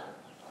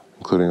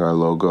 including our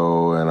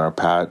logo and our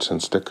patch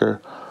and sticker.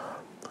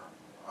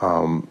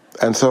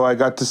 And so I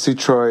got to see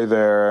Troy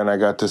there, and I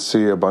got to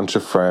see a bunch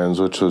of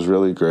friends, which was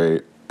really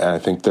great. And I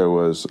think there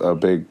was a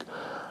big,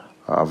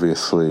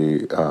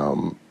 obviously,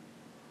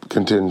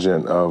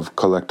 contingent of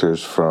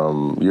collectors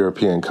from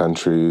European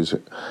countries,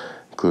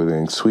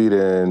 including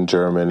Sweden,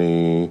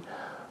 Germany,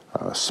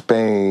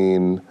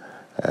 Spain,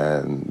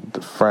 and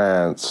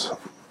France.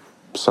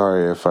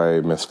 Sorry if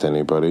I missed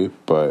anybody,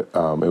 but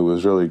it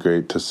was really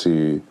great to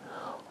see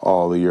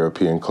all the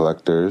European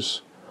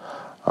collectors.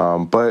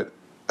 But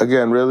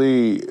again,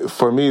 really,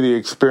 for me, the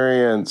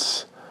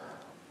experience,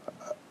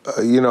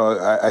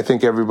 I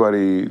think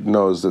everybody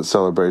knows that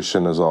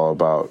Celebration is all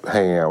about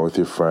hanging out with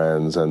your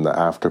friends and the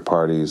after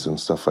parties and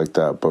stuff like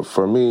that. But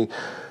for me,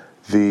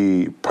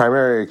 the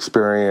primary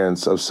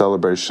experience of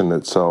Celebration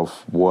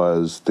itself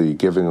was the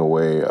giving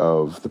away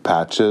of the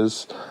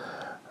patches,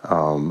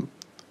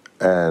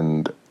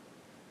 and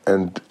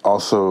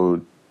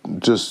also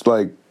just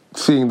like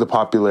seeing the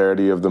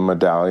popularity of the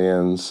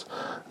medallions,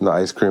 the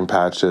ice cream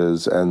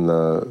patches, and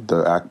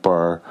the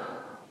Akbar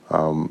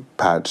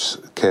patch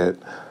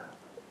kit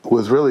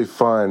was really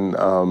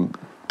fun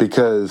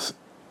because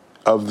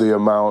of the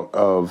amount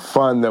of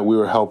fun that we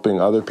were helping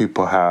other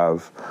people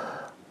have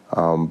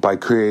by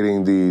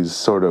creating these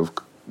sort of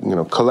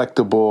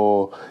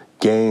collectible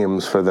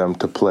games for them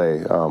to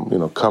play.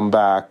 Come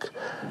back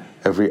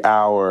every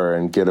hour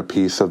and get a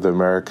piece of the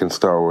American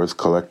Star Wars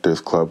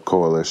Collectors Club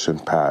Coalition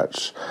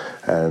patch,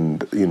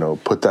 and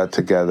put that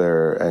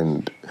together,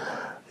 and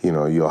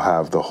you'll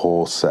have the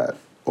whole set.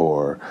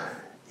 Or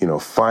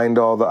find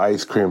all the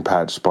ice cream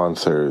patch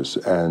sponsors,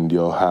 and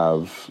you'll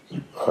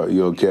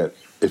get,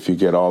 if you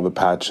get all the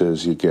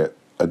patches, you get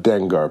a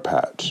Dengar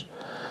patch.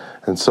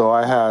 And so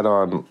I had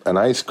on an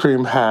ice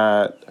cream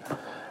hat,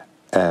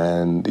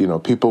 and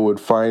people would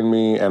find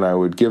me, and I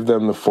would give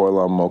them the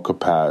 4-Lom Mocha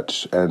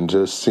patch, and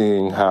just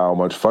seeing how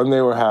much fun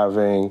they were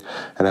having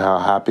and how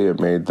happy it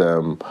made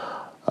them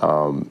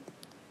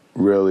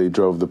really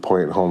drove the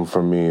point home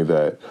for me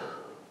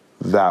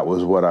that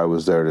was what I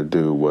was there to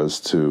do,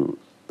 was to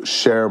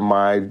share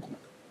my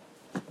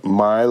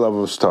love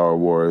of Star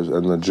Wars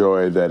and the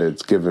joy that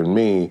it's given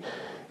me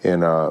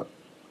in a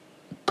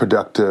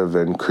productive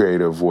and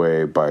creative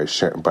way by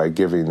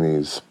giving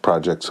these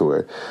projects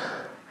away,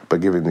 by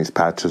giving these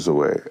patches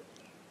away.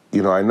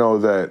 I know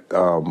that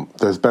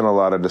there's been a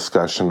lot of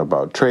discussion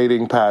about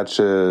trading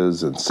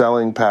patches and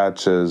selling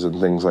patches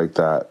and things like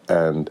that.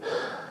 And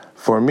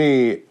for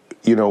me,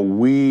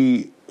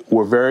 we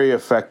were very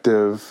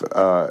effective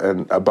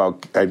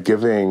at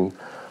giving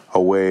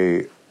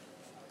away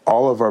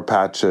all of our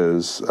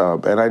patches,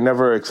 and I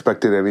never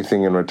expected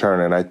anything in return.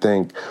 And I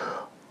think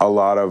a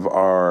lot of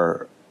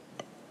our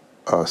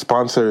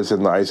sponsors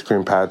in the ice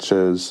cream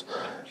patches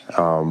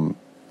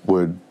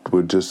would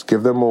just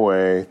give them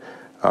away.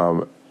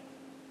 And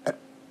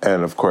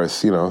of course,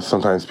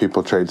 sometimes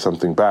people trade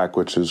something back,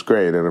 which is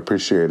great and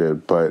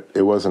appreciated, but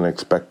it wasn't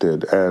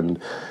expected. And,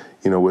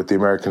 with the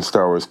American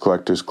Star Wars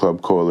Collectors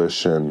Club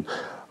Coalition,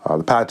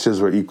 the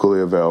patches were equally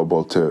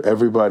available to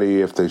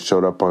everybody if they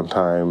showed up on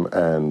time.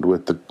 And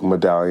with the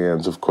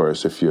medallions, of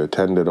course, if you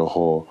attended a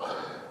whole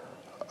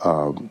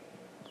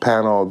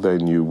panel,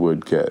 then you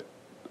would get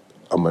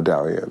a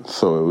medallion.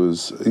 So it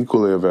was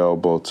equally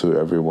available to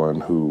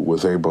everyone who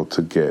was able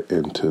to get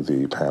into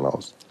the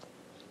panels.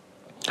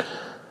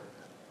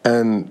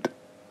 And,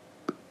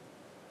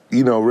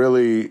 you know,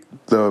 really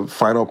the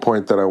final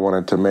point that I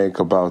wanted to make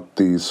about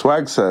these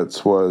swag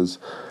sets was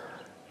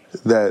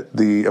that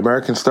the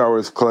American Star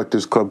Wars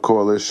Collectors Club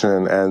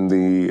Coalition and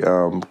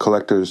the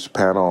Collectors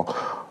Panel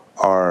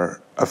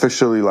are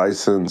officially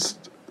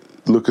licensed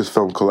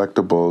Lucasfilm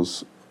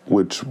collectibles,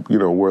 which, you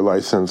know, were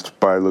licensed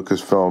by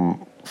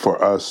Lucasfilm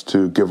for us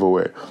to give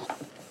away.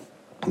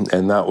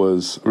 And that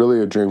was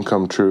really a dream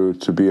come true,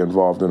 to be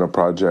involved in a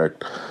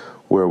project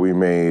where we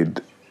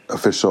made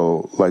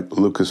official, like,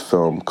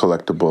 Lucasfilm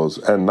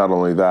collectibles. And not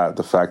only that,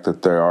 the fact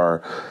that they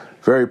are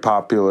very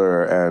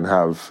popular and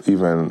have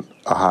even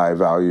a high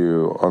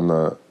value on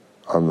the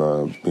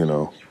you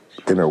know,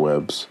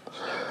 interwebs.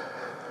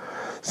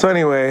 So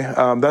anyway,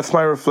 that's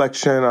my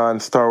reflection on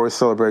Star Wars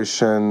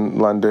Celebration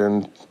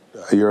London,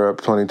 Europe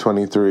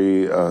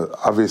 2023.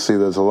 Obviously,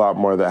 there's a lot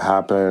more that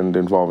happened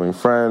involving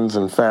friends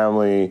and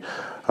family,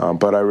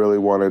 but I really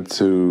wanted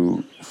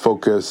to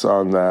focus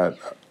on that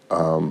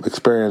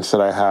experience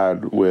that I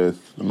had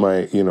with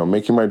my, you know,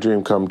 making my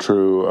dream come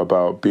true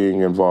about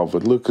being involved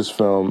with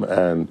Lucasfilm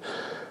and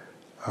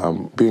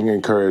being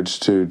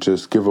encouraged to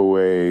just give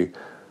away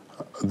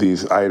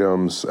these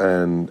items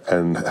and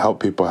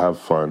help people have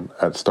fun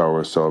at Star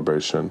Wars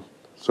Celebration.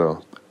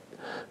 So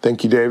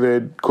thank you,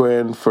 David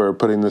Quinn, for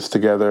putting this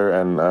together,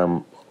 and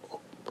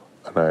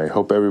I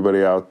hope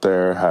everybody out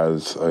there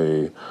has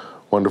a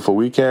wonderful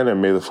weekend,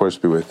 and may the Force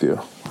be with you.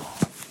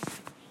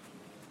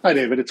 Hi,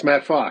 David. It's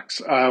Matt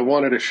Fox. I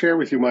wanted to share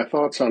with you my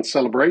thoughts on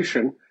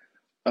Celebration.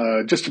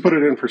 Just to put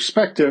it in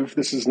perspective,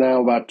 this is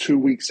now about 2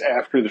 weeks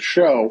after the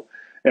show,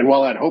 and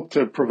while I'd hoped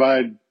to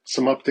provide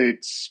some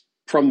updates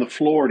from the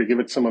floor to give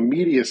it some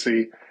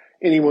immediacy,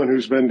 anyone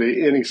who's been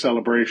to any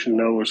celebration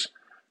knows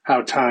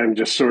how time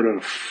just sort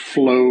of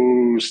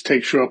flows,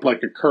 takes you up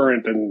like a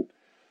current, and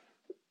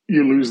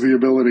you lose the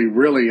ability,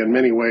 really, in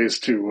many ways,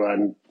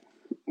 to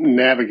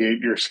navigate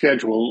your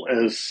schedule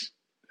as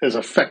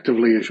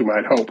effectively as you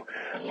might hope.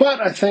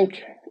 But I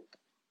think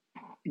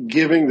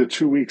giving the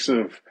 2 weeks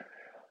of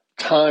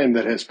time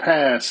that has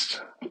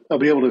passed, I'll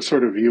be able to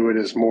sort of view it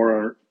as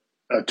more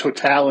a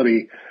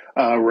totality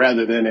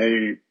rather than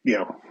a, you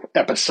know,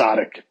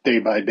 episodic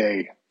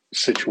day-by-day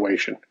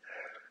situation.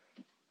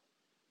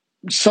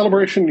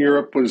 Celebration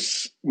Europe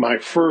was my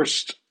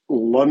first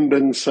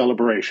London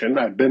celebration.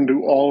 I've been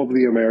to all of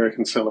the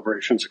American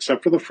celebrations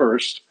except for the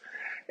first.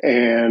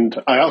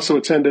 And I also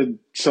attended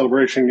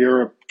Celebration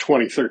Europe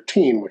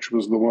 2013, which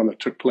was the one that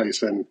took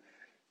place in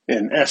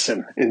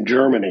Essen, in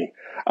Germany.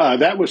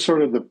 That was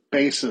sort of the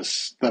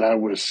basis that I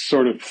was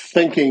sort of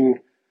thinking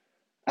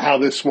how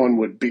this one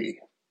would be.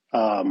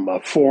 A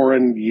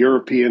foreign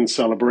European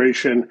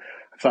celebration.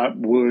 I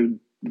thought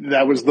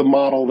that was the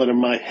model that in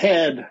my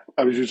head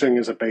I was using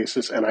as a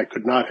basis, and I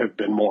could not have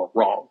been more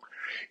wrong.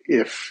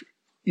 If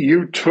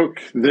you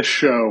took this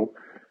show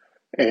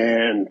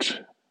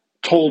and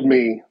told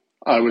me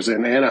I was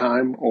in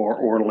Anaheim or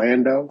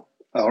Orlando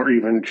or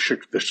even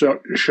the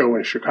show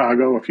in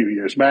Chicago a few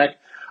years back,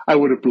 I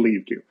would have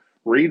believed you.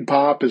 Reed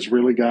Pop has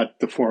really got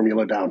the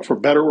formula down, for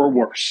better or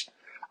worse.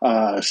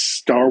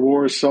 Star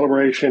Wars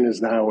Celebration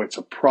is now, it's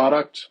a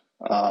product.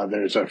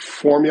 There's a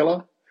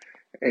formula,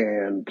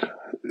 and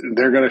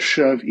they're going to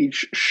shove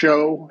each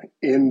show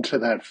into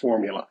that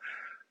formula.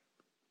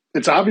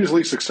 It's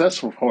obviously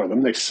successful for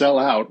them. They sell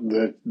out.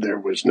 There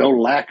was no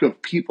lack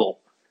of people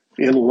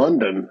in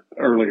London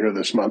earlier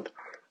this month.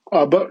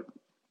 But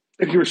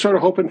if you were sort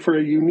of hoping for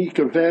a unique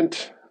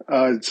event,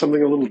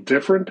 something a little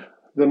different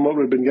than what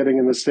we've been getting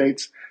in the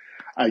States,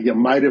 you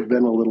might have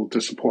been a little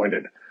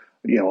disappointed.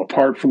 You know,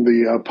 apart from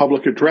the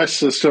public address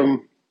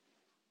system,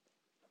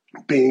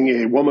 being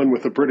a woman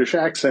with a British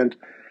accent,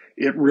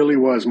 it really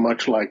was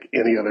much like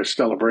any other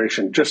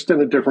celebration, just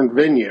in a different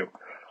venue.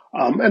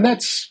 And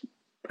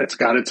it's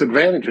got its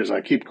advantages.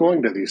 I keep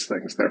going to these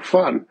things. They're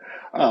fun.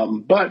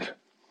 But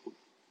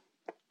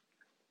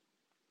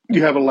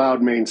you have a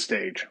loud main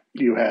stage.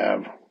 You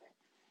have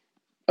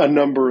a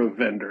number of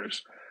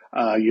vendors.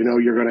 You know,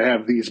 you're going to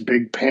have these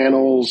big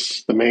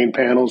panels. The main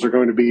panels are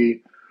going to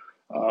be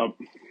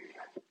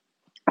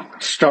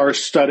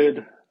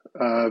star-studded.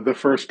 The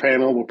first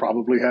panel will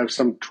probably have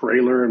some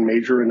trailer and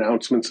major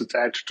announcements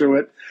attached to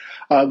it.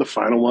 The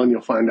final one,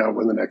 you'll find out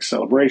when the next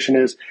celebration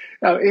is.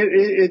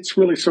 It's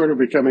really sort of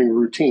becoming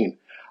routine.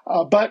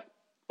 But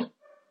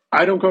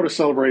I don't go to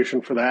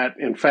Celebration for that.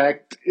 In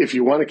fact, if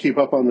you want to keep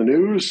up on the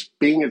news,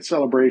 being at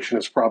Celebration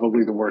is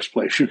probably the worst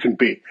place you can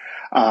be.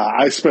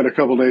 I spent a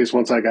couple days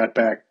once I got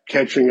back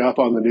catching up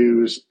on the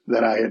news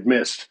that I had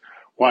missed,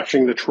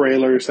 watching the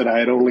trailers that I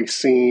had only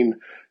seen,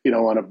 you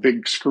know, on a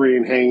big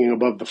screen hanging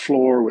above the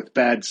floor with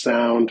bad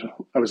sound.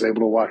 I was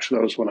able to watch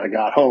those when I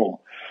got home.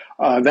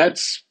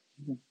 That's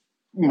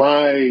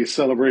my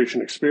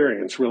Celebration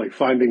experience, really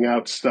finding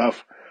out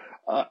stuff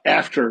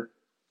after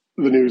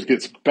the news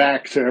gets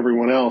back to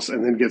everyone else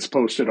and then gets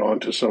posted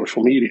onto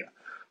social media.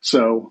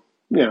 So,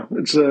 yeah,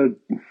 it's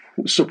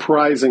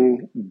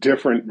surprising,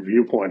 different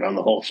viewpoint on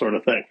the whole sort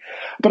of thing.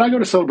 But I go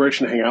to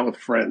Celebration to hang out with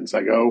friends.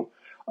 I go,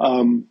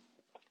 for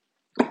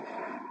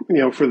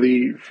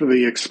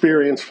the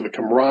experience, for the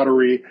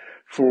camaraderie,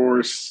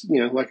 for,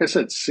 like I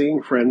said,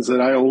 seeing friends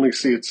that I only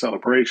see at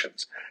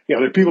celebrations.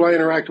 There are people I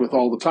interact with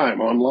all the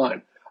time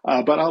online,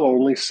 but I'll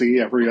only see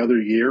every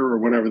other year or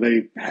whenever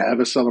they have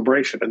a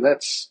celebration. And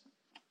that's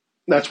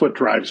what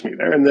drives me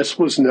there. And this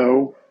was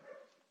no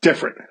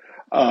different.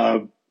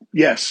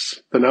 Yes,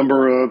 the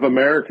number of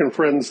American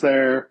friends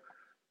there,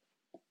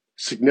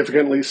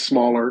 significantly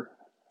smaller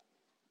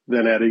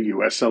than at a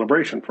U.S.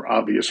 celebration for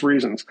obvious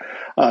reasons.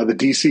 The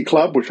DC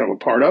Club, which I'm a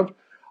part of,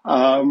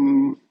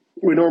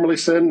 we normally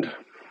send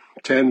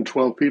 10,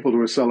 12 people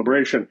to a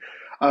celebration.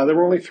 There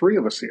were only 3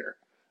 of us here.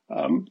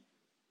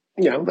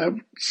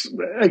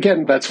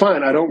 That's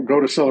fine. I don't go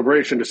to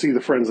Celebration to see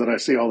the friends that I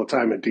see all the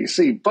time in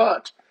DC,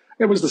 but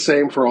it was the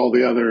same for all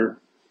the other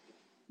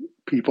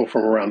people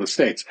from around the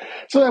States.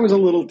 So that was a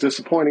little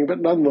disappointing, but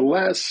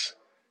nonetheless,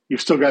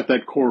 you've still got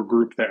that core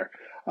group there.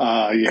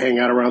 You hang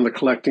out around the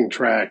collecting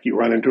track, you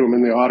run into them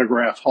in the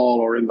autograph hall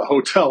or in the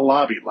hotel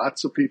lobby.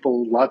 Lots of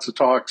people, lots of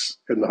talks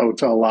in the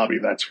hotel lobby,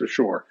 that's for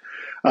sure.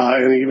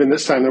 And even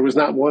this time, there was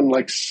not one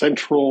like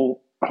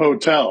central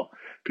hotel.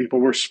 People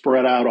were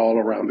spread out all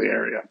around the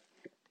area.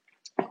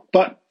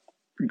 But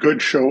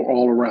good show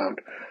all around.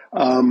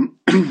 I've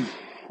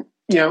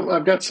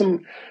got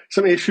some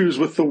issues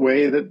with the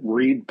way that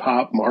Reed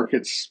Pop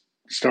markets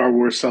Star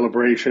Wars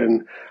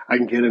Celebration. I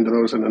can get into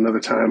those in another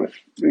time if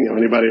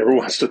anybody ever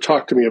wants to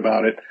talk to me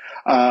about it.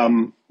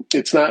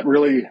 It's not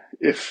really,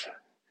 if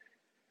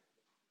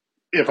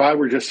I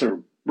were just a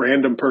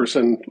random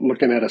person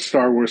looking at a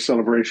Star Wars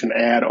Celebration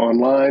ad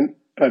online,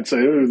 I'd say,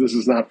 oh, this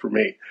is not for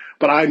me.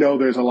 But I know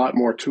there's a lot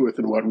more to it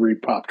than what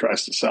Reed Pop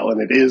tries to sell,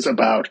 and it is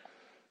about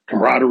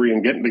camaraderie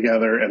and getting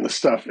together, and the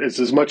stuff is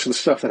as much the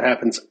stuff that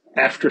happens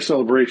after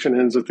Celebration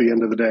ends at the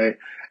end of the day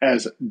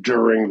as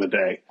during the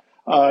day.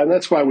 And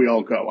that's why we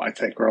all go, I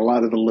think, or a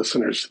lot of the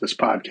listeners to this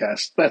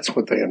podcast. That's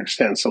what they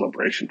understand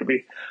Celebration to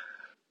be.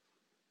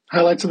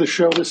 Highlights of the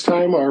show this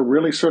time are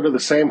really sort of the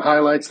same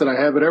highlights that I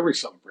have at every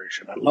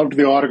celebration. I loved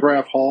the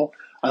autograph hall.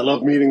 I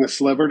love meeting the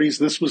celebrities.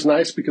 This was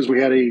nice because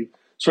we had a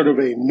sort of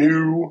a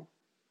new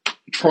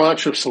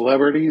tranche of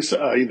celebrities,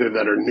 either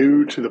that are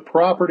new to the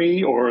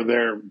property or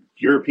they're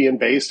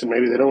European-based and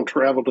maybe they don't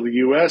travel to the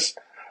U.S.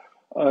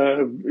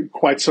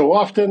 Quite so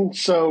often.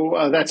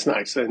 So that's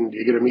nice, and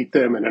you get to meet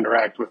them and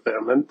interact with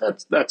them, and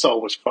that's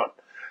always fun.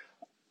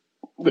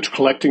 The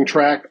collecting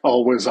track,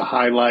 always a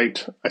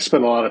highlight. I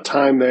spent a lot of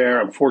time there.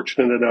 I'm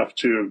fortunate enough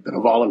to have been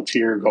a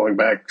volunteer going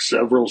back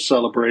several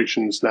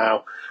celebrations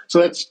now. So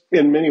that's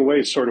in many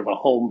ways sort of a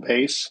home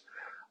base.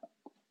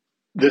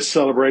 This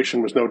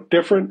celebration was no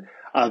different.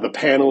 The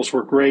panels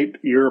were great,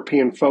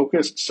 European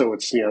focused, so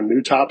it's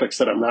new topics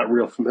that I'm not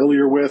real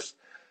familiar with.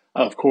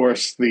 Of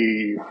course,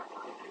 the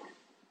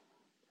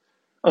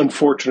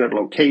unfortunate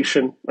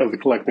location of the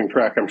collecting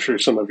track, I'm sure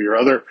some of your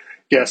other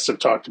guests have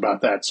talked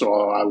about that, so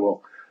I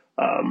will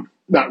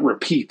not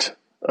repeat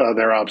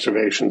their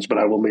observations, but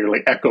I will merely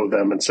echo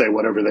them and say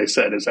whatever they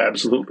said is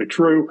absolutely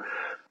true.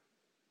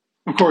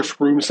 Of course,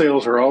 room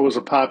sales are always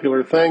a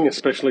popular thing,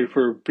 especially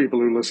for people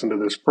who listen to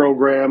this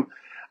program.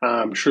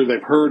 I'm sure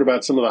they've heard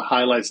about some of the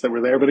highlights that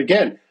were there, but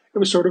again, it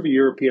was sort of a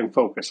European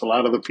focus. A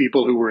lot of the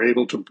people who were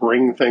able to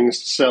bring things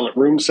to sell at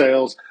room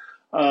sales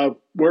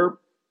were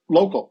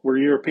local, were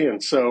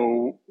European.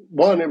 So,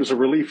 one, it was a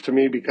relief to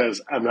me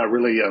because I'm not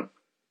really a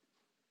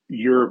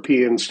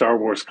European Star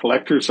Wars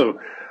collector, so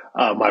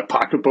my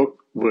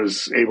pocketbook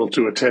was able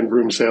to attend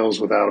room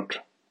sales without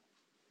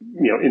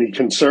any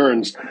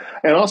concerns.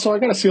 And also I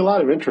got to see a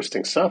lot of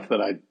interesting stuff that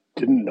I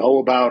didn't know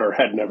about or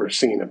had never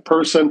seen in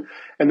person,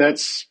 and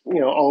that's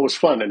always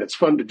fun. And it's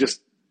fun to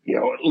just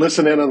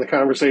listen in on the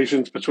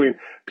conversations between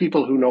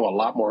people who know a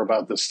lot more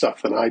about this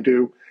stuff than I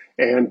do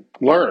and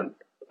learn.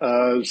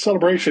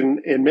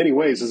 Celebration in many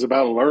ways is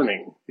about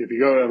learning. If you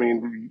go,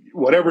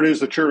 whatever it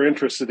is that you're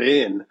interested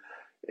in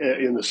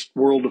this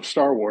world of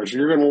Star Wars,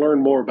 you're going to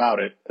learn more about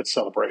it at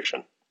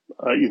Celebration,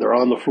 either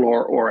on the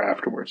floor or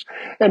afterwards.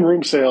 And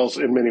room sales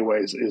in many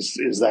ways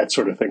is that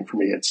sort of thing for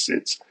me. It's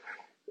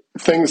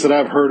things that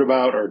I've heard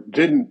about or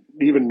didn't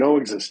even know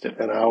existed,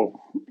 and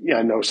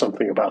I know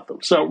something about them.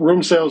 So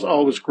room sales,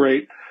 always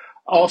great.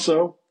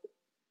 Also,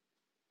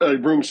 a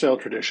room sale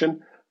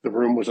tradition. The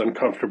room was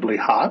uncomfortably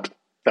hot.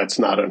 That's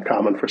not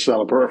uncommon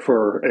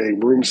for a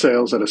room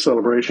sales at a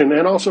celebration.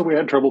 And also we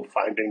had trouble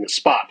finding a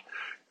spot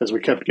as we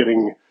kept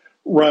getting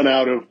run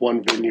out of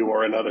one venue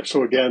or another.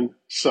 So again,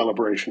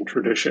 celebration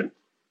tradition.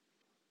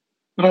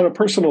 But on a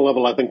personal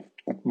level, I think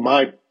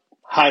my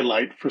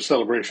highlight for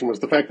Celebration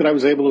was the fact that I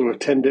was able to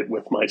attend it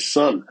with my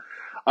son.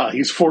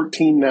 He's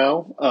 14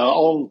 now.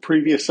 All the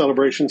previous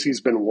celebrations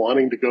he's been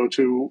wanting to go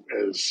to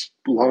as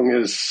long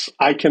as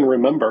I can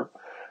remember.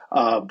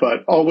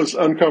 But always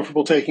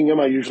uncomfortable taking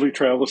him. I usually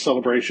travel to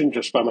Celebration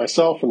just by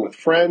myself and with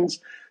friends.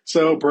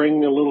 So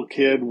bringing a little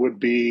kid would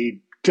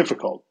be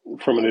difficult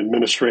from an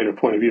administrative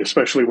point of view,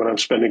 especially when I'm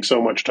spending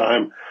so much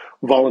time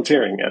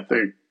volunteering at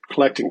the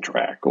collecting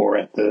track or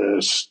at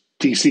the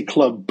DC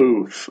Club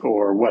booth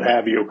or what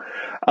have you.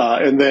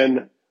 And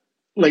then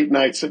late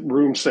nights at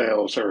room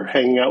sales or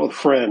hanging out with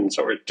friends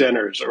or at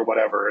dinners or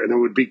whatever. And it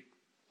would be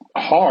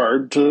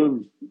hard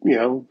to,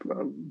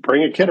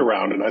 bring a kid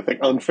around. And I think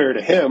unfair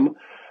to him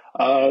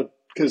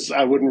because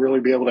I wouldn't really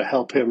be able to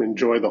help him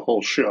enjoy the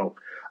whole show.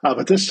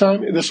 But this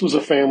time, this was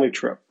a family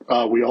trip.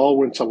 We all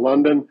went to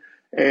London.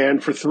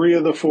 And for 3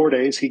 of the 4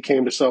 days, he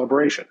came to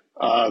Celebration.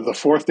 The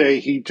 4th day,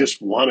 he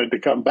just wanted to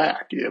come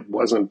back. It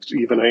was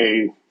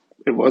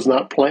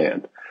not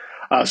planned.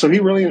 So he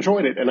really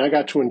enjoyed it, and I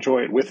got to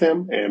enjoy it with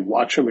him and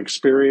watch him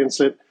experience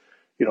it,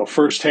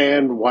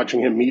 firsthand,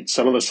 watching him meet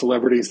some of the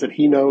celebrities that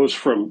he knows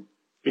from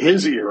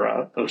his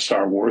era of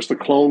Star Wars, the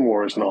Clone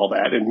Wars and all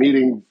that, and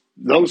meeting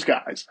those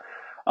guys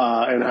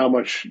and how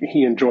much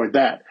he enjoyed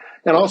that.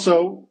 And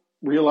also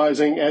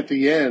realizing at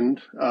the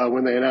end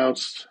when they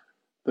announced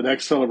the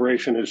next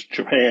celebration is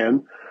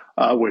Japan,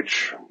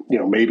 which,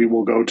 maybe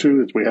we'll go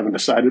to, we haven't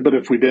decided. But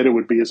if we did, it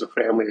would be as a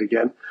family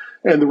again.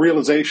 And the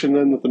realization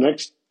then that the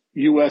next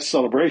U.S.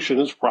 celebration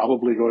is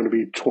probably going to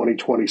be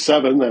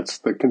 2027. That's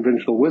the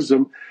conventional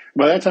wisdom.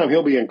 By that time,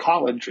 he'll be in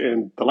college.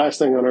 And the last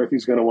thing on earth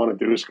he's going to want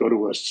to do is go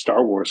to a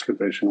Star Wars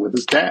convention with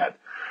his dad.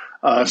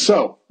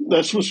 So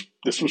this was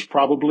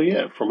probably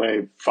it from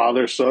a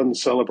father-son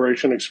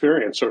celebration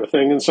experience sort of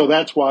thing. And so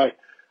that's why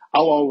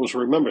I'll always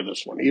remember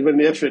this one, even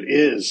if it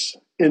is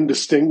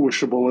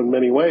indistinguishable in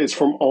many ways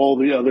from all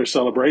the other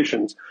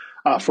celebrations.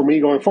 For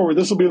me going forward,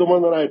 this will be the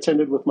one that I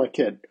attended with my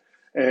kid.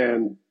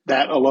 And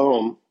that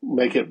alone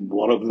make it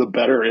one of the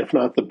better, if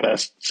not the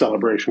best,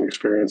 celebration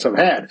experience I've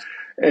had.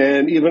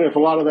 And even if a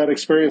lot of that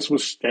experience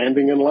was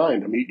standing in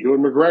line to meet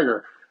Ewan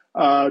McGregor,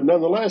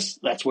 nonetheless,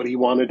 that's what he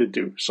wanted to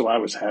do. So I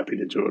was happy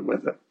to do it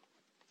with him.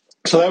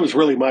 So that was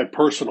really my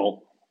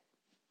personal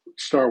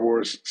Star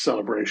Wars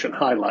celebration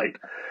highlight.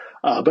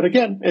 But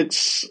again,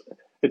 it's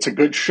a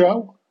good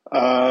show.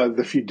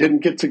 If you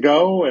didn't get to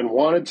go and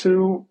wanted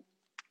to,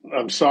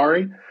 I'm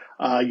sorry.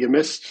 You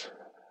missed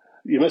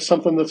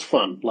something that's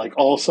fun. Like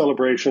all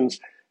celebrations,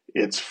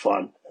 it's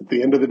fun. At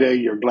the end of the day,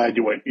 you're glad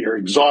you went. You're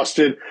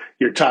exhausted.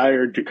 You're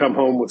tired. You come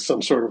home with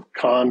some sort of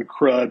con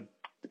crud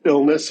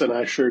illness, and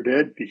I sure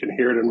did. You can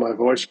hear it in my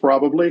voice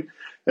probably,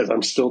 as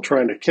I'm still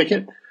trying to kick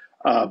it.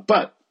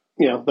 But,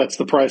 that's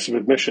the price of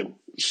admission,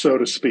 so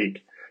to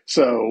speak.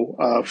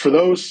 So for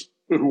those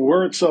who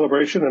were at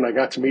Celebration and I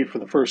got to meet for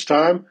the first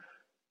time,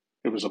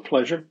 it was a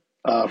pleasure.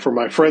 For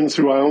my friends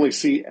who I only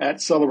see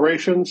at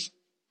celebrations,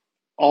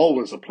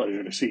 always a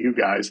pleasure to see you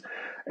guys.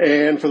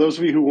 And for those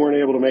of you who weren't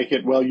able to make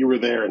it, well, you were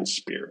there in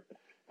spirit.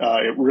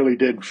 It really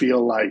did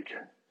feel like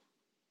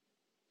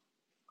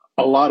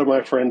a lot of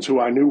my friends who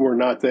I knew were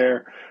not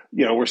there,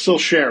 we're still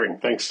sharing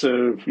thanks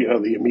to,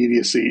 the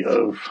immediacy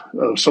of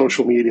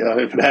social media.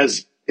 If it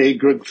has a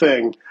good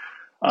thing,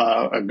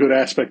 a good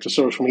aspect of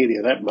social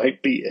media, that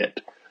might be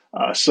it.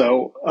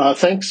 So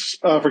thanks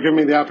for giving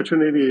me the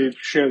opportunity to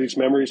share these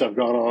memories. I've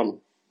gone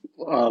on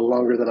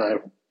longer than I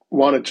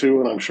wanted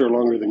to, and I'm sure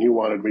longer than you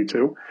wanted me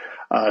to.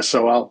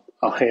 So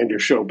I'll hand your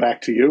show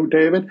back to you,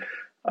 David.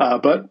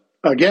 But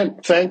again,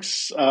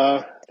 thanks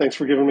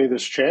for giving me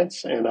this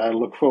chance, and I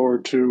look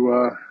forward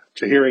to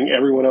hearing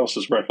everyone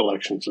else's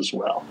recollections as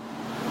well.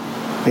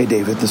 Hey,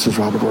 David, this is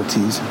Robert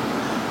Ortiz.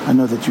 I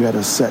know that you had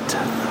a set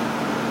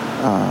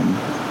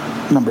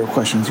number of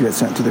questions you had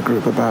sent to the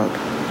group about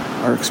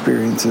our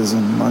experiences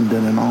in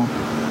London and all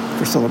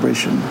for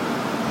Celebration.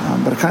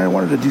 But I kind of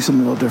wanted to do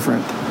something a little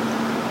different.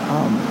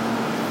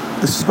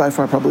 This is by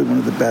far probably one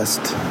of the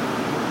best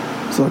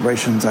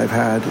celebrations I've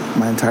had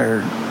my entire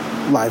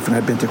life, and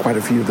I've been to quite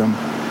a few of them.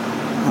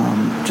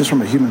 Just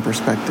from a human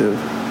perspective.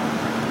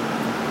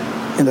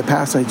 In the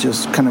past, I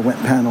just kind of went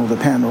panel to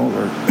panel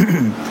or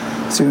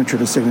signature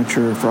to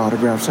signature for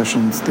autograph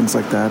sessions, things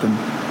like that. And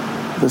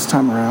this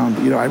time around,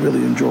 I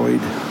really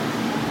enjoyed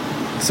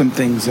some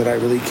things that I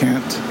really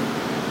can't,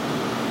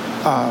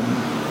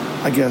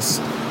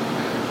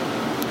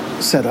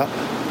 set up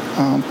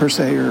per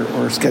se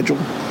or schedule.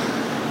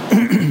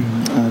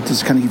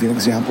 Just kind of give you an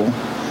example.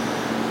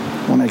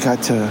 When I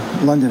got to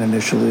London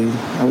initially,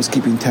 I was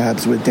keeping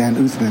tabs with Dan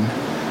Uthman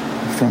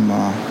from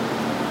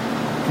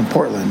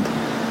Portland,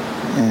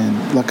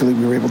 and luckily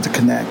we were able to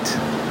connect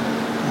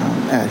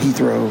at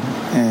Heathrow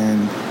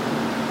and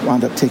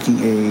wound up taking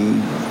a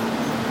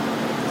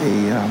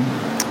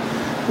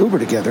Uber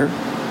together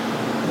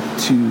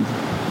to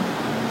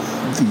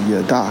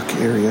the dock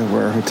area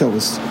where our hotel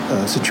was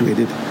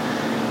situated.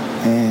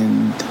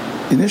 And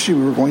initially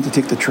we were going to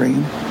take the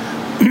train,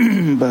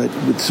 but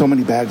with so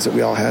many bags that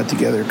we all had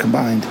together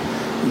combined,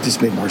 it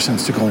just made more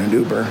sense to go in an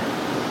Uber.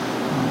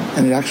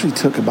 And it actually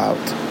took about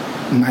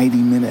 90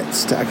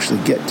 minutes to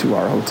actually get to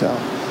our hotel.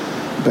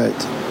 But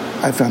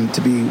I found it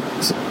to be,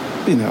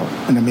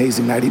 an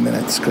amazing 90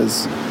 minutes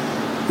because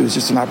it was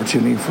just an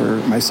opportunity for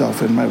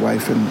myself and my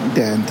wife and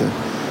Dan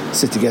to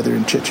sit together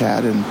and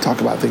chit-chat and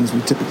talk about things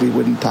we typically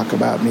wouldn't talk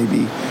about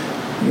maybe,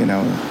 in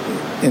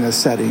a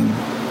setting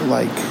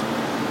like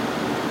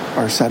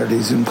our Saturday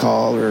Zoom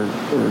call or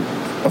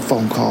a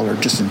phone call or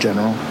just in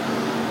general.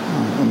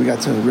 And we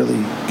got to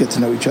really get to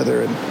know each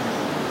other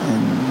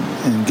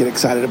and get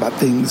excited about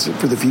things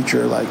for the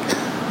future, like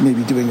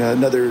maybe doing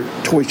another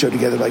toy show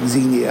together, like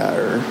Xenia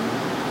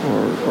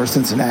or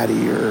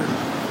Cincinnati or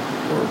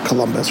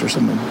Columbus or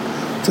something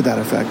to that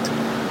effect.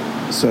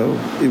 So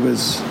it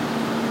was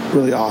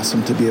really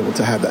awesome to be able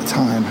to have that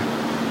time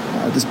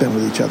to spend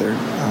with each other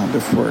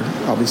before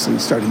obviously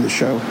starting the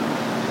show.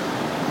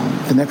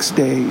 The next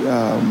day,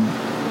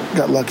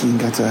 got lucky and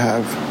got to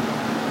have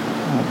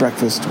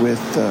breakfast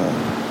with,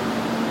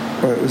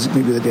 or it was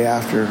maybe the day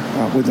after,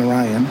 with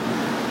Narayan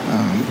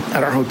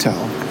at our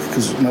hotel,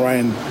 because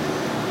Narayan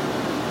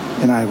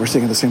and I were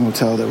staying at the same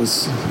hotel that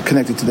was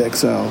connected to the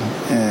XL,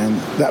 and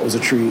that was a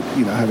treat,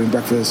 having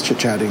breakfast,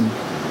 chit-chatting,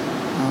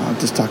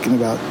 just talking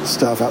about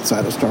stuff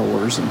outside of Star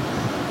Wars. And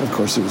of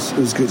course it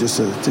was good just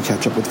to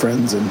catch up with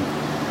friends and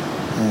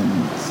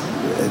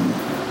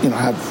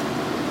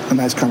have a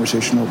nice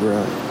conversation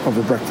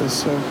over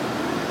breakfast. So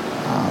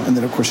and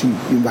then of course he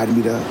invited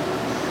me to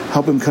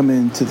help him come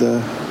into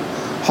the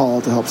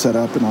hall to help set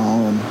up and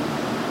all, and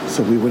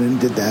so we went in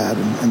and did that,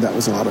 and that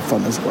was a lot of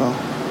fun as well.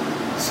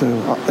 So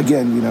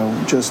again,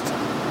 just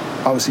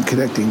obviously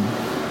connecting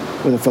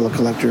with a fellow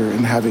collector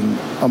and having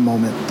a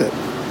moment that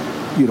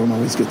you don't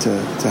always get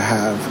to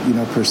have,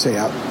 per se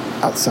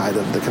outside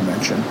of the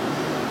convention.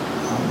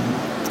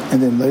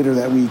 And then later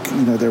that week,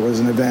 there was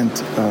an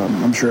event,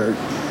 I'm sure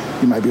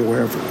you might be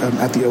aware of,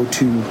 at the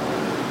O2,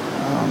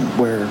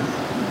 where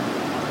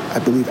I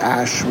believe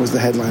Ash was the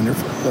headliner.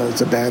 It's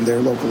a band there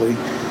locally,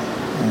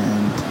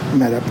 and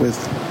met up with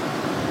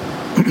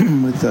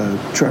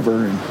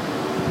Trevor and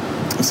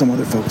some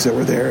other folks that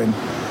were there, and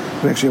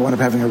we actually wound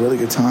up having a really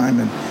good time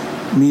and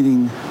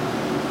meeting,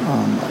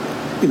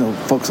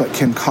 folks like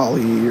Ken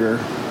Colley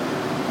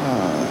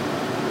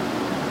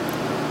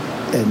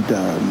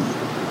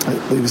I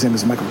believe his name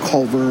is Michael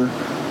Culver,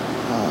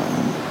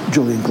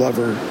 Julian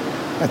Glover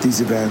at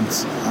these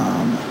events,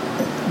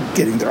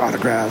 getting their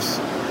autographs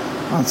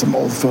on some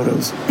old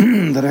photos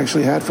that I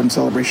actually had from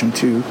Celebration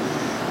 2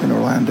 in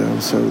Orlando.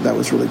 So that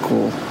was really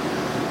cool.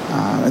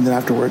 And then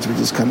afterwards, we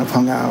just kind of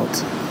hung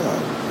out,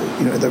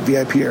 in the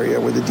VIP area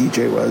where the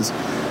DJ was,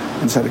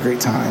 and just had a great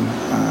time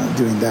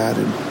doing that,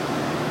 and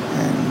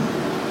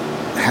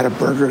had a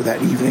burger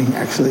that evening,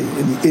 actually,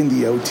 in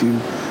the O2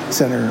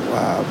 Center,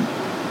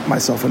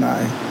 myself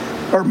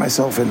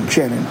and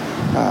Shannon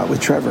with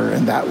Trevor,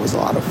 and that was a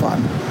lot of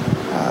fun.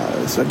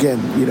 So again,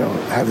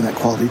 having that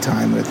quality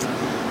time with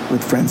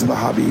friends in the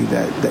hobby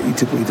that you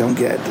typically don't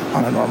get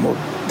on a normal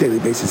daily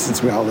basis,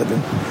 since we all live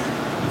in,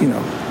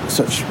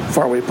 such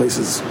faraway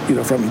places,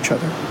 from each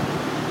other.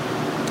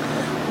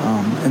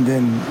 And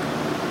then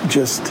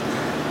just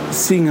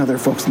seeing other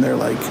folks in there,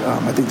 like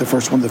I think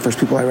one of the first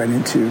people I ran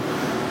into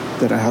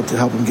that I had to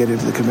help him get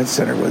into the convention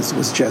center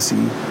was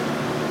Jesse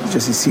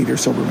Cedar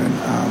Silberman,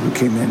 who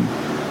came in.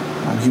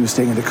 He was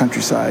staying in the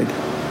countryside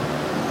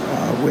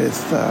with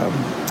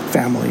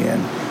family,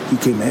 and he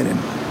came in, and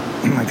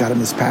I got him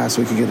his pass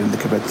so he could get into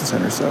the convention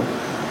center. So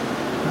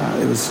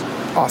it was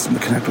awesome to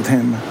connect with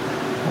him.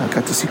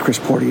 Got to see Chris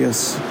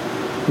Porteous,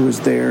 who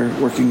was there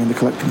working in the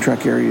collecting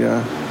track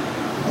area,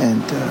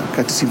 and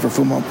got to see him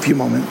for a few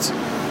moments.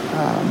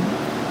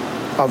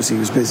 Obviously, he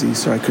was busy,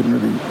 so I couldn't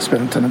really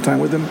spend a ton of time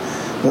with him.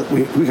 But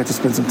we got to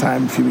spend some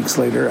time a few weeks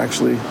later,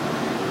 actually,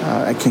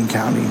 at King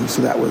County.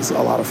 So that was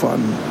a lot of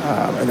fun.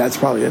 And that's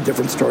probably a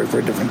different story for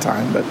a different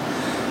time. But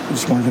I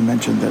just wanted to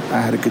mention that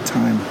I had a good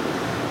time,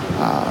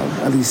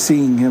 at least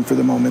seeing him for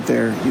the moment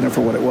there,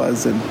 for what it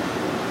was. And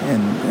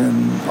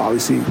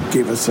obviously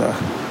gave us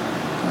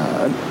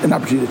an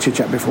opportunity to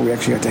chit-chat before we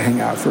actually got to hang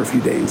out for a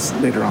few days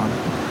later on.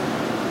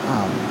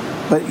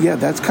 But yeah,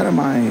 that's kind of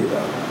my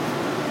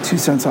 2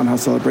 cents on how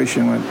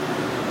Celebration went.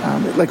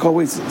 Like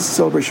always,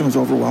 Celebration was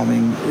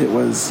overwhelming. It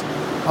was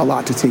a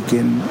lot to take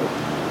in,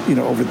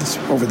 over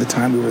the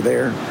time we were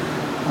there.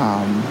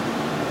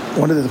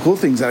 One of the cool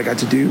things that I got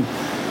to do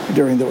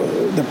during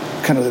the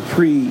kind of the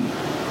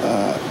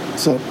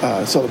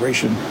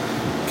Celebration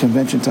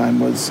convention time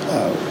was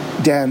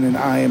Dan and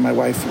I and my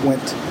wife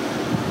went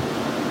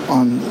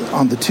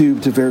on the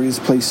tube to various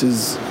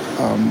places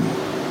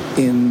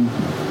in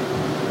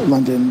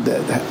London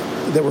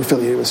that were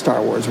affiliated with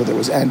Star Wars, whether it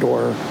was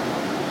Andor,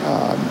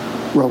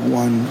 Rogue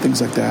One, things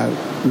like that.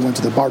 We went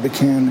to the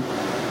Barbican,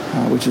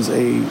 which is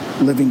a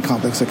living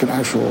complex, like an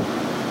actual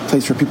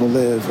place where people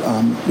live.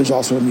 There's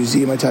also a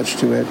museum attached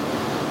to it.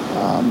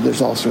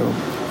 There's also,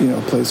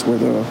 a place where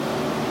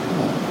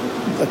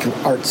like an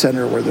art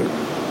center where the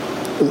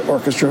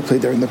orchestra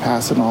played there in the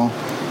past and all.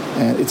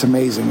 And it's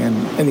amazing. And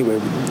anyway,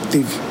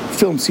 they've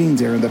filmed scenes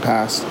there in the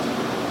past.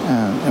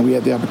 And we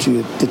had the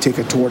opportunity to take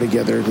a tour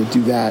together to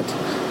do that.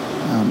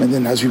 And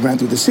then as we ran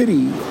through the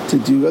city to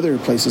do other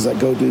places, like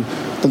go to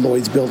the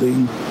Lloyd's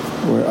building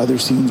where other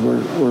scenes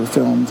were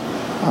filmed,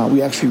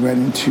 we actually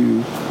ran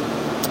into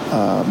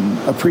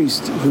a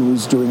priest who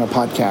was doing a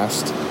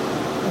podcast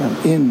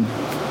in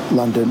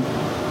London,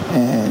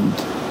 and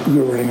we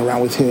were running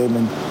around with him,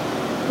 and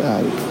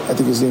I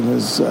think his name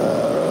was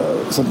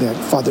something like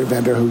Father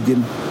Van der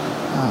Hoogen,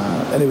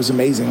 and it was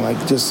amazing, like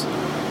just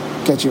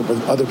catching up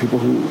with other people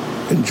who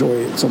enjoy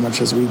it so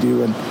much as we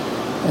do,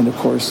 and of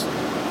course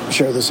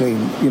share the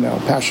same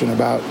passion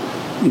about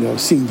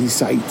seeing these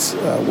sites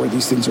where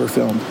these things were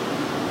filmed.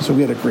 So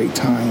we had a great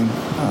time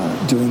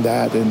doing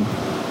that, and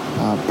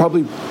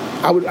probably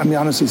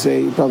honestly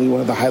say probably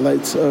one of the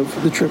highlights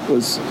of the trip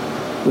was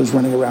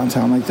running around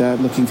town like that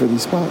looking for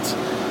these spots.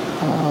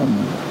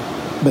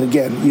 But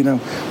again,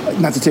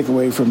 not to take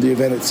away from the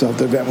event itself,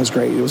 the event was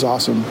great. It was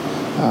awesome.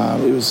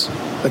 It was,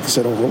 like I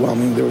said,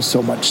 overwhelming. There was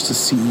so much to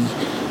see,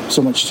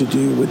 so much to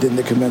do within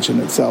the convention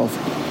itself.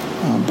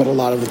 But a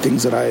lot of the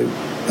things that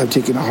I've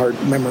taken to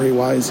heart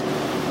memory-wise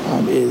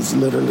is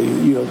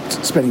literally,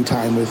 spending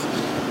time with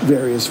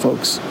various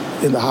folks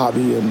in the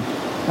hobby and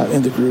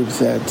in the group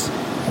that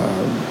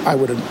I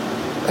would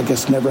have, I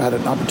guess, never had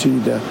an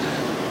opportunity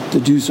to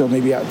do so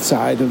maybe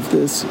outside of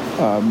this.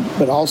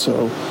 But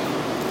also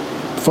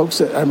folks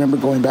that I remember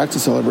going back to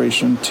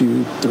Celebration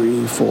 2,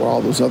 3, 4,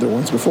 all those other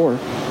ones before,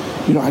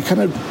 I kind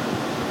of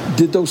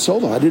did those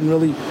solo. I didn't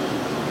really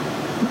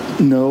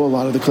know a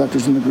lot of the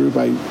collectors in the group.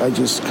 I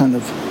just kind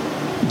of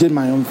did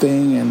my own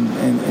thing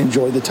and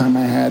enjoyed the time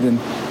I had. And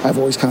I've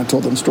always kind of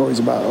told them stories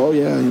about,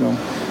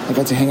 I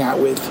got to hang out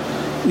with,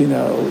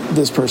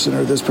 this person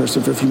or this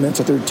person for a few minutes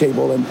at their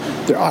table, and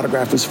their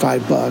autograph was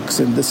 $5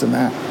 and this and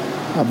that.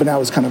 But now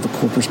it's kind of a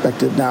cool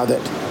perspective now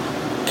that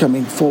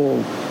coming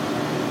full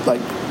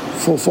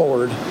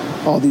forward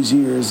all these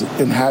years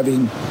and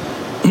having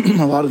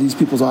a lot of these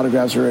people's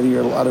autographs already,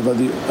 or a lot of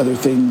other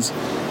things,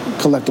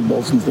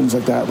 collectibles and things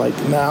like that. Like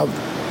now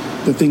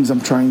the things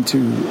I'm trying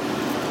to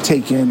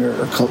take in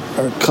or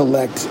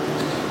collect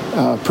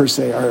per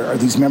se are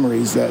these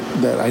memories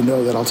that I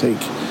know that I'll take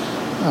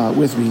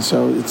with me.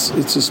 So it's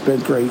just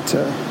been great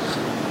to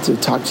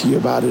talk to you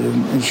about it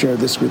and share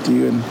this with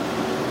you, and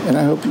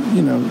I hope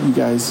you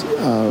guys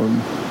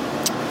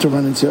to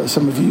run into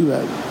some of you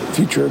at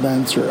future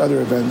events or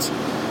other events,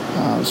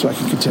 so I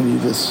can continue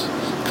this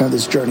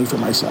journey for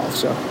myself.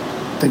 So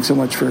thanks so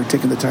much for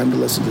taking the time to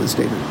listen to this,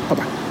 David.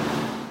 Bye-bye.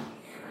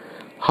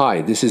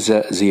 Hi, this is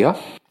Zia.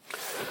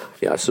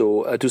 Yeah,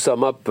 so to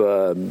sum up,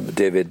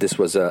 David, this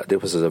was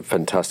a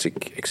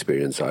fantastic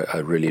experience. I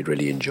really,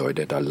 really enjoyed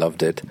it. I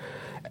loved it,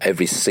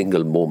 every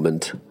single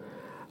moment.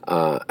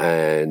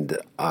 And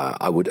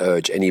I would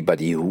urge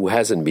anybody who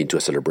hasn't been to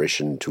a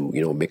celebration to,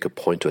 make a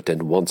point to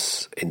attend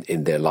once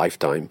in their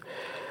lifetime.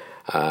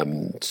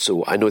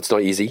 So I know it's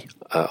not easy.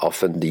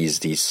 Often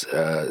these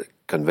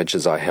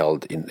conventions are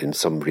held in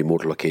some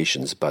remote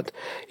locations, but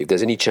if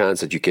there's any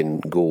chance that you can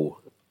go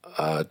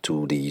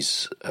to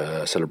these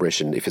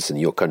celebration, if it's in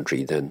your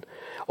country, then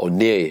or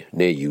near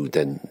you,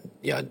 then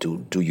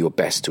do your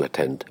best to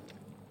attend.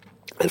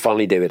 And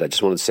finally, David, I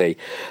just want to say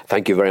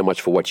thank you very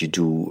much for what you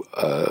do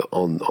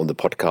on the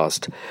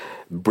podcast,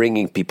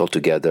 bringing people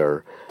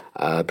together,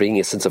 bringing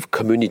a sense of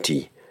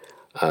community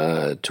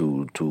for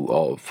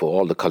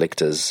all the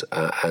collectors,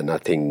 and I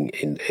think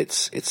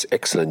it's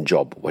excellent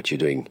job what you're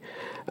doing.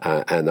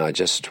 And I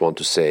just want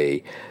to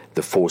say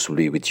the force will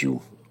be with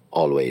you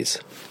always.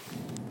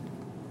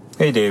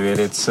 Hey, David,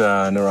 it's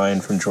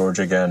Narayan from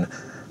Georgia again.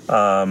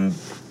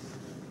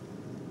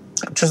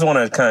 Just want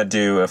to kind of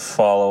do a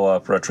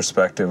follow-up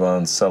retrospective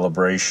on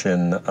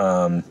Celebration.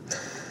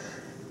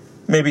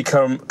 Maybe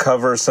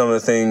cover some of the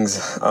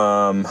things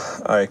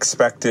I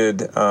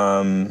expected,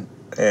 and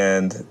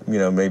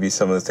maybe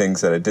some of the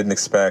things that I didn't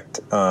expect.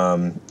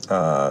 Kind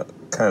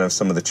of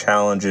some of the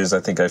challenges I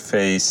think I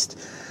faced,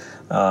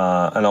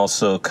 and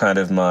also kind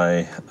of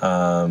my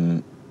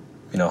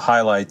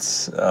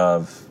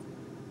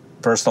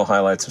personal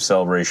highlights of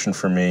Celebration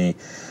for me,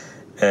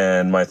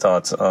 and my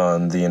thoughts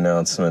on the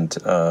announcement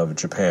of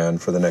Japan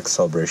for the next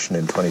celebration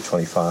in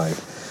 2025.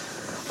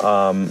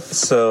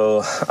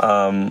 So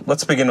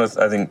let's begin with,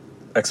 I think,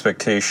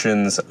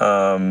 expectations.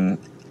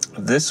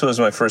 This was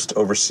my first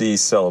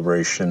overseas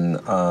celebration,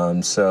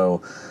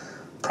 so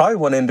probably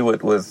went into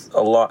it with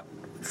a lot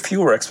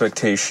fewer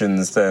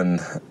expectations than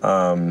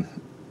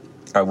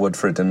I would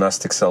for a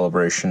domestic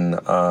celebration.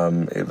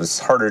 It was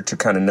harder to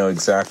kind of know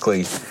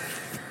exactly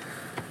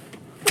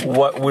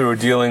what we were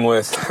dealing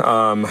with,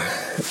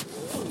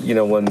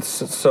 when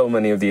so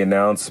many of the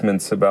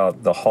announcements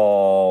about the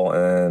hall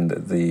and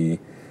the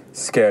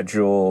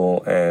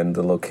schedule and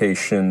the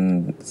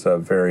locations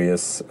of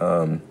various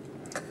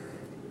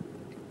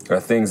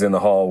things in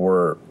the hall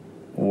were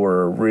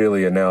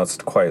really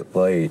announced quite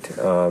late,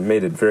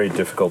 made it very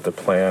difficult to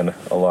plan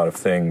a lot of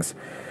things.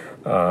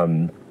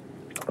 And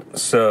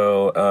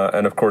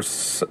of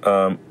course,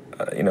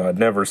 I'd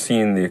never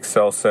seen the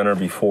Excel Center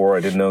before. I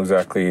didn't know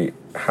exactly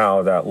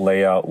how that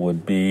layout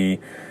would be.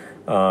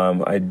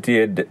 I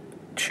did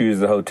choose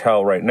the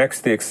hotel right next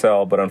to the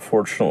Excel, but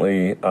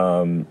unfortunately,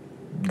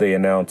 they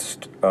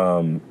announced,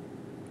 a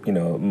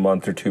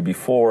month or two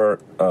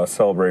before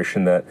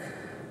Celebration that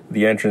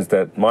the entrance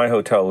that my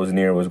hotel was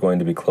near was going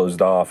to be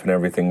closed off, and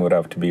everything would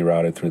have to be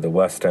routed through the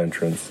west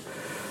entrance,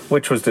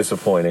 which was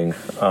disappointing,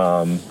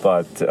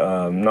 but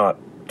not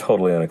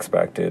totally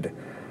unexpected.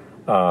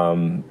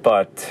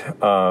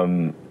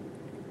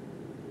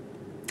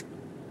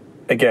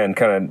 again,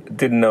 kind of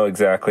didn't know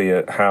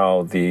exactly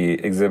how the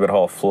exhibit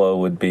hall flow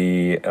would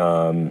be,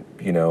 and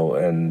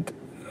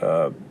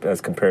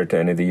as compared to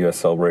any of the U.S.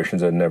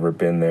 celebrations, I'd never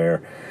been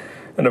there.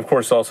 And, of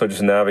course, also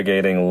just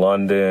navigating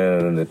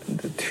London and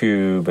the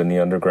tube and the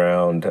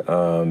underground,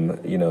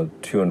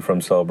 to and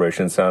from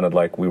Celebration. It sounded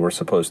like we were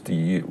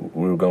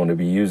going to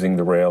be using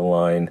the rail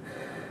line,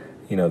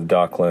 the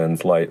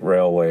Docklands Light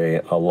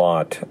Railway a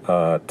lot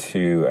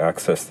to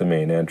access the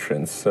main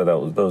entrance. So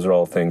those are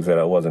all things that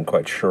I wasn't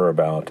quite sure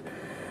about.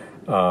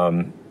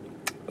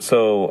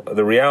 So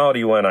the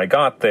reality when I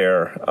got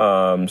there,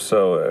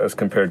 so as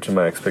compared to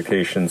my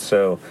expectations,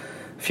 so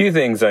a few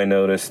things I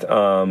noticed.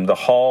 The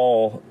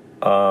hall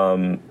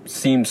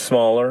seemed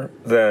smaller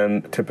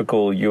than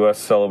typical U.S.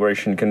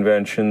 celebration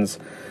conventions.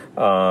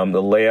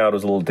 The layout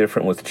was a little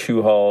different with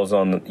two halls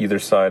on either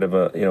side of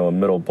a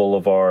middle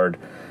boulevard,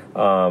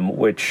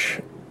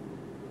 which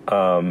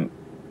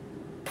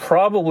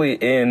probably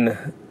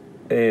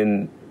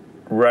in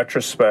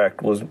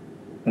retrospect was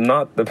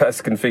not the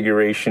best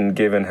configuration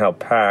given how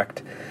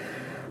packed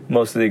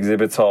most of the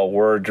exhibits hall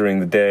were during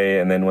the day,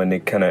 and then when they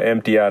kind of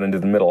empty out into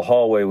the middle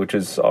hallway, which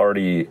is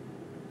already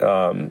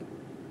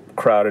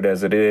crowded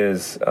as it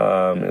is, it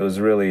was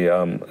really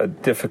a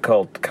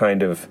difficult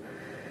kind of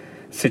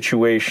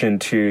situation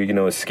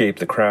to escape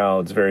the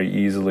crowds very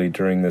easily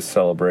during this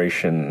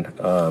celebration,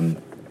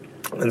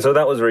 and so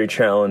that was very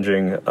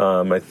challenging.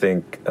 I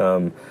think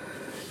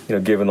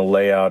given the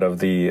layout of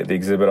the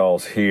exhibit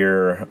halls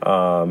here,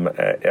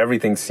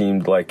 everything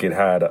seemed like it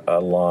had a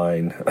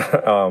line.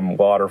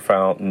 Water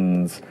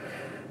fountains,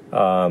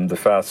 the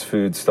fast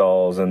food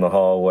stalls in the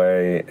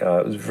hallway.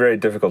 It was very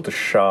difficult to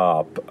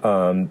shop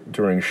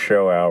during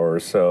show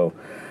hours. So,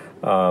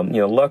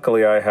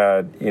 luckily I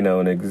had,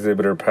 an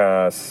exhibitor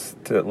pass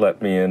to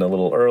let me in a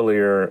little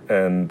earlier,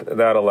 and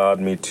that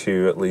allowed me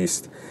to at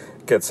least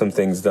get some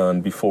things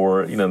done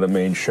before, the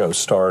main show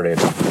started.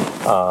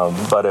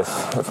 But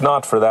if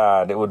not for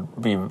that, it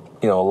would be,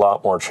 a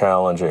lot more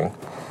challenging.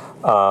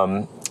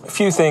 A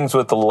few things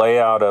with the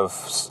layout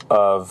of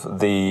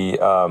the,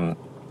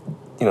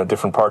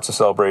 different parts of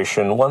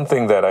Celebration. One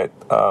thing that I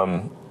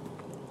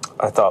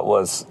thought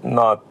was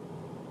not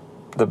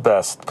the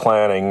best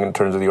planning in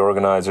terms of the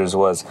organizers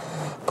was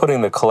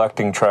putting the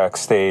collecting track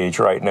stage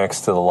right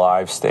next to the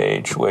live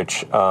stage,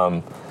 which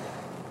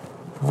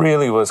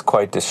really was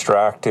quite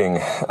distracting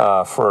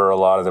for a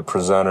lot of the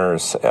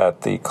presenters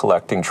at the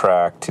collecting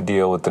track to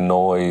deal with the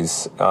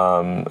noise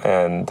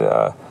and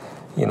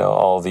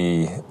all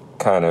the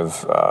kind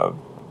of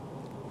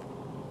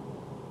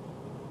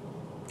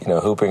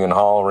hooping and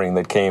hollering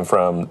that came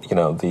from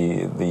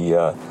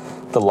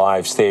the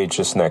live stage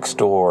just next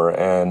door,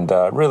 and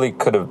really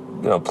could have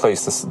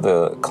placed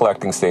the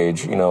collecting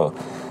stage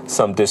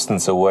some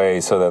distance away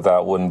so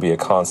that wouldn't be a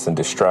constant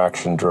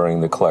distraction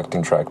during the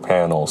collecting track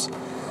panels.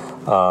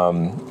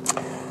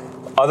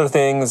 Other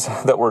things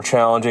that were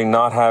challenging,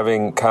 not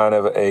having kind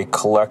of a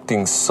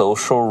collecting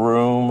social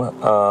room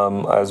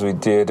as we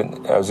do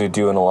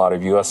in a lot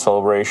of U.S.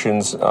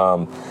 celebrations.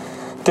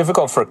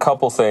 Difficult for a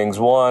couple things.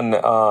 One,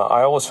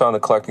 I always found the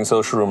collecting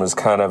social room as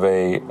kind of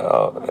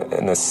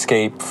an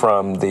escape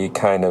from the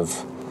kind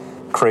of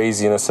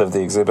craziness of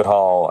the exhibit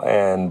hall,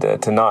 and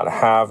to not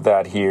have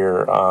that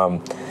here,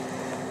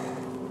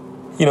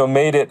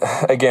 made it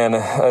again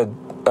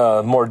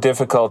more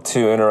difficult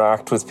to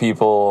interact with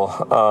people,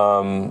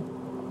 on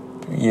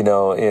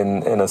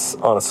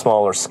a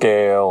smaller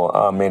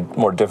scale, made it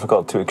more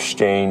difficult to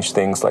exchange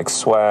things like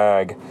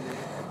swag,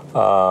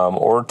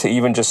 or to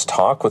even just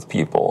talk with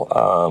people.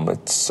 And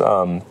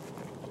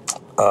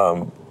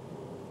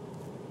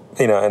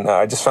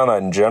I just found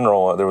that in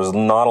general, there was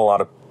not a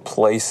lot of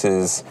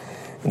places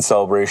in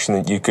Celebration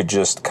that you could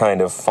just kind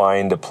of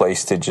find a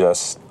place to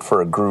just, for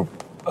a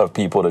group of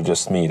people to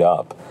just meet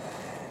up.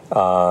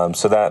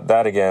 So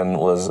that again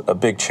was a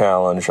big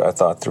challenge, I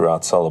thought,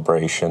 throughout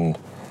Celebration.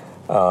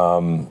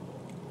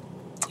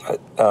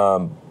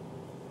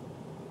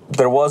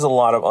 There was a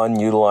lot of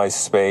unutilized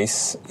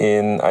space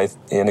in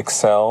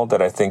Excel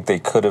that I think they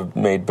could have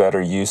made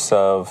better use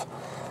of.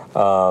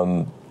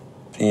 I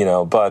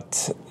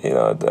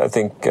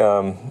think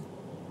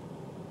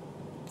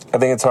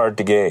it's hard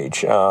to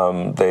gauge.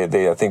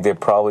 I think they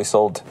probably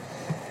sold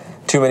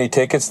too many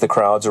tickets. The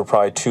crowds were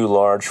probably too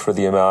large for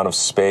the amount of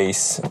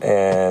space,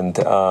 and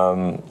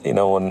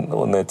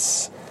when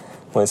it's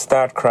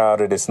that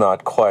crowded, it's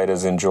not quite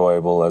as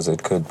enjoyable as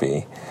it could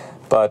be.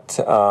 But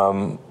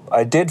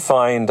I did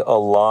find a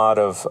lot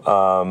of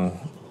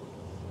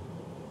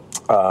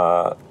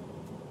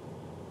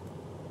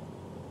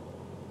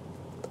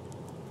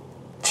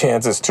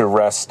chances to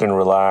rest and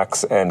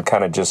relax and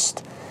kind of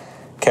just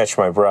catch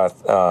my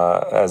breath,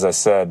 as I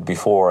said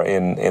before,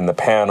 in the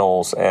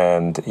panels,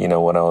 and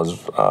when I was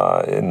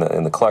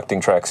in the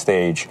collecting track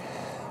stage,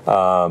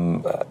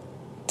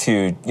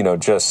 to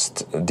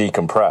just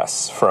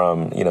decompress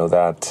from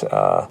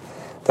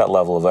that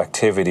level of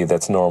activity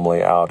that's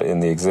normally out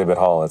in the exhibit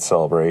hall at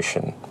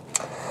Celebration.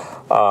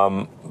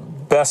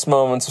 best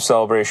moments of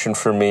Celebration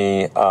for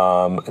me,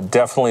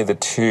 definitely the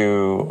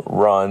two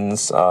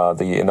runs,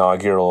 the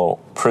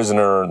inaugural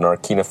Prisoner,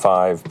 Narkina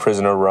 5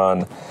 Prisoner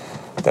run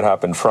that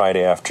happened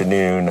Friday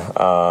afternoon.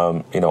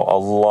 A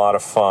lot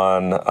of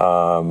fun,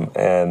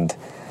 and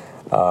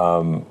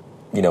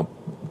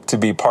to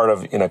be part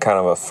of, kind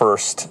of a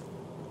first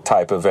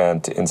type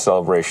event in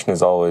Celebration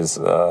is always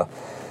a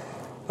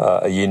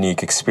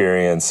unique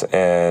experience,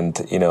 and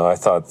I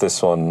thought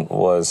this one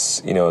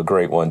was a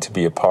great one to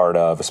be a part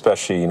of,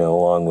 especially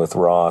along with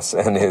Ross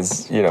and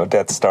his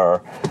Death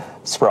Star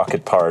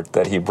sprocket part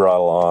that he brought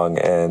along,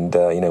 and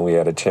we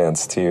had a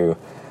chance to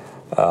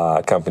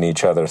accompany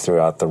each other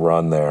throughout the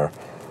run there.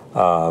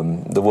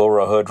 The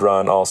Wilra Hood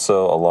run,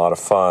 also a lot of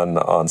fun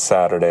on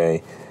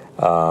Saturday,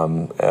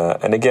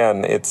 and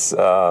again, it's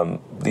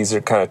these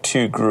are kind of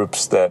two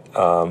groups that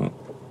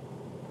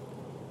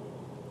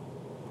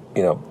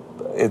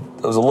it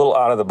was a little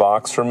out of the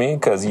box for me,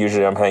 because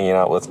usually I'm hanging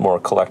out with more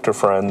collector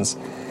friends.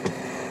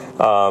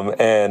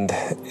 And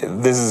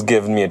this has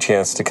given me a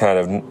chance to kind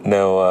of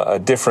know a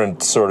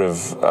different sort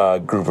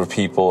of group of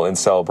people in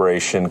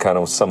Celebration, kind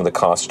of some of the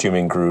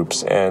costuming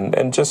groups,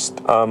 and just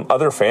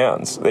other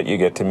fans that you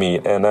get to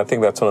meet. And I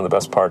think that's one of the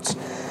best parts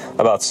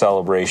about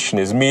Celebration,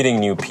 is meeting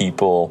new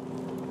people,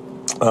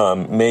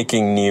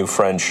 making new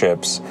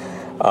friendships.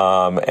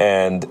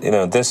 And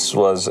this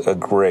was a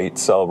great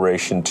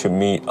celebration to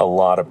meet a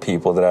lot of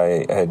people that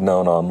I had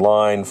known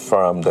online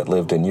that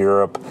lived in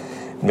Europe,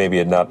 maybe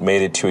had not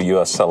made it to a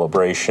U.S.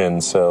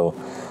 celebration. So,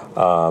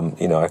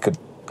 I could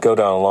go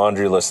down a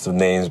laundry list of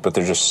names, but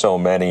there's just so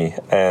many.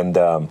 And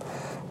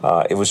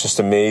it was just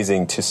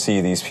amazing to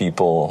see these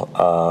people,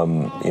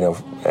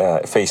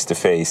 face to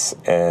face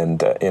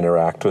and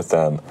interact with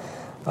them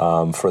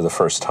for the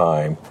first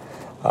time.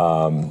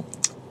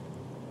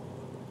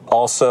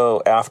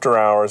 Also, after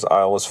hours, I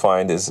always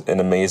find, is an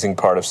amazing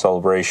part of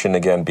Celebration,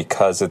 again,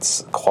 because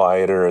it's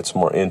quieter, it's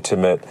more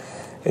intimate,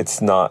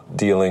 it's not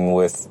dealing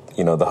with,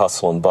 the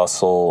hustle and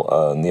bustle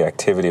and the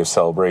activity of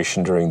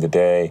Celebration during the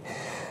day.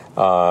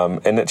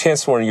 And a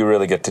chance where you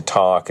really get to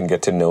talk and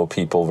get to know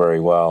people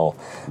very well.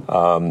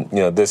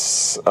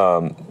 This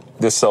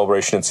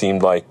Celebration, it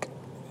seemed like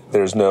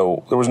there was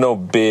no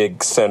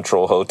big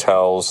central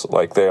hotels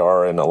like they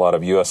are in a lot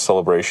of U.S.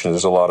 celebrations.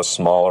 There's a lot of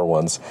smaller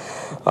ones,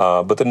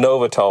 but the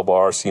Novotel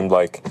bar seemed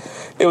like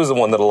it was the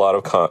one that a lot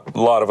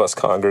of us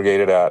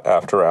congregated at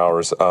after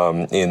hours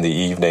in the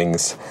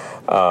evenings.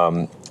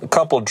 A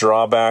couple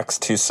drawbacks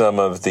to some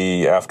of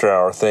the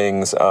after-hour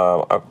things.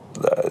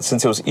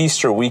 Since it was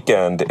Easter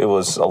weekend, it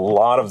was a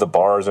lot of the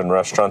bars and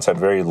restaurants had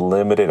very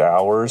limited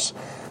hours.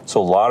 So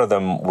a lot of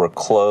them were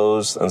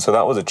closed, and so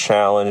that was a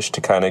challenge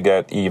to kind of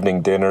get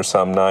evening dinner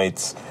some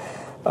nights.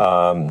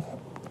 Some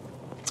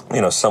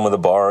of the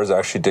bars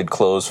actually did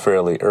close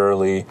fairly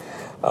early.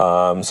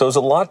 So it was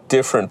a lot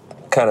different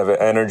kind of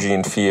energy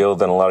and feel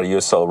than a lot of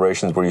U.S.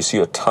 celebrations, where you see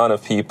a ton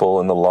of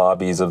people in the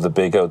lobbies of the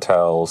big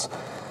hotels,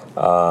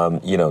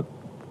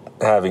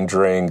 having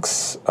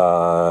drinks,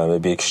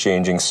 maybe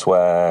exchanging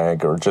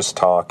swag, or just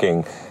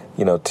talking,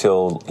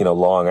 till,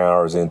 long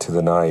hours into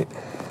the night.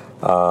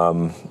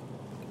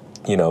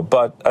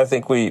 But I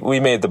think we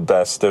made the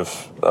best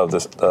of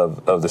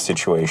the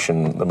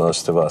situation, the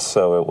most of us.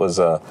 So it was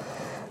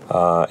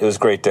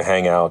great to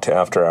hang out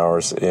after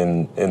hours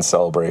in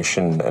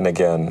Celebration. And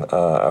again,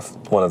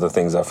 one of the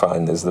things I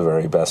find is the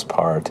very best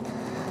part.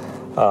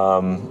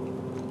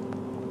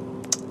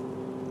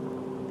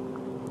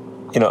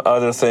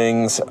 Other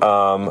things,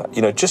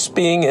 just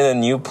being in a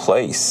new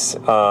place,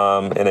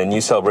 in a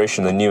new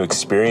celebration, a new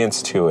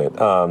experience to it.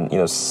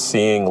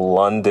 Seeing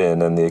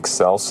London and the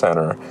Excel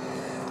Center.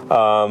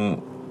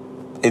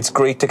 It's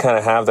great to kind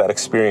of have that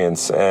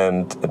experience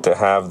and to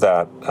have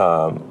that,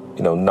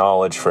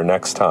 knowledge for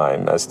next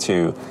time as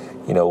to,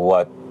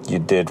 what you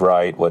did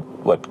right, what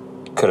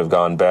could have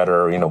gone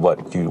better,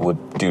 what you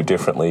would do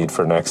differently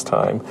for next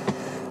time.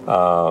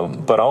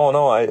 But all in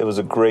all, it was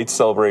a great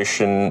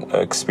celebration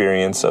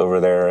experience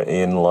over there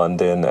in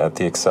London at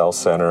the Excel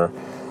Center.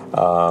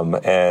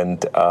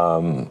 And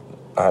I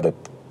had a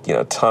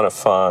ton of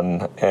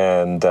fun,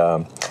 and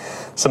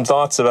some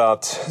thoughts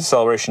about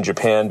Celebration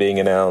Japan being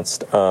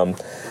announced. My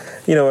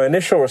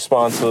initial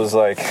response was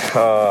like,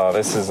 oh,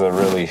 that's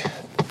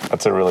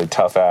a really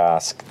tough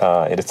ask.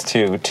 It's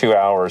 2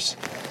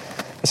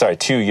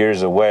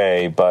 years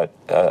away, but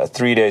a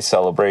 3-day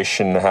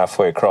celebration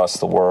halfway across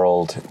the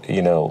world,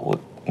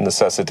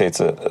 necessitates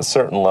a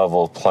certain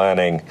level of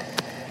planning.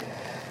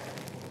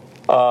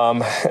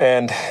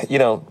 And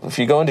if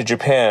you go into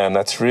Japan,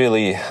 that's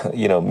really,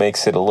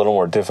 makes it a little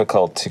more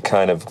difficult to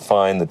kind of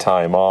find the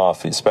time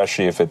off,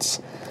 especially if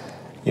it's,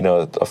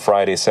 a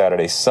Friday,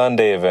 Saturday,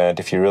 Sunday event.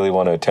 If you really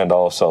want to attend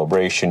all of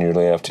Celebration, you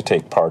really have to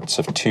take parts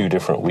of 2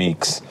 different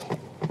weeks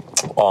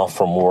off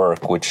from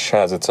work, which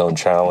has its own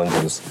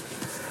challenges.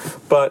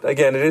 But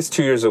again, it is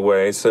 2 years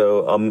away,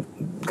 so I'm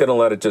going to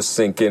let it just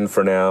sink in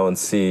for now and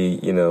see,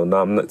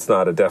 it's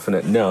not a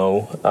definite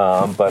no,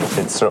 but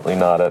it's certainly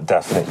not a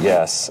definite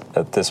yes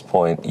at this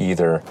point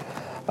either.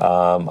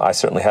 I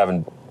certainly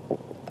haven't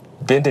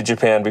been to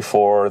Japan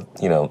before,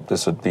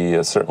 this would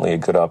be certainly a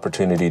good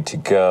opportunity to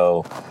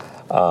go.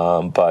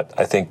 But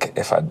I think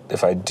if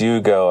I do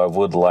go, I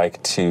would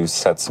like to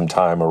set some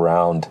time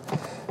around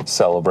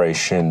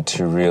Celebration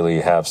to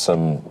really have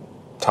some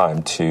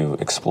time to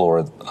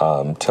explore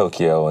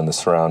Tokyo and the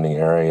surrounding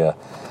area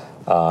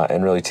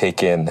and really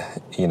take in,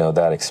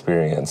 that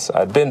experience.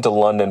 I'd been to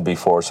London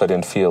before, so I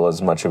didn't feel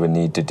as much of a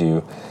need to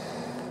do,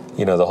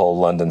 the whole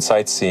London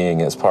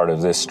sightseeing as part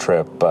of this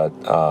trip. But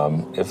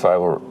if I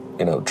were,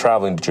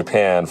 traveling to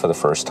Japan for the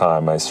first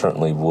time, I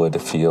certainly would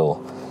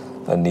feel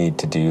a need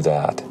to do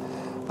that.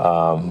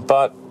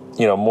 But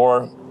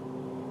more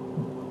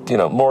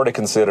to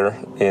consider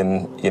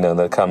in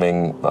the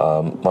coming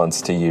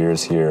months to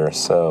years here.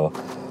 So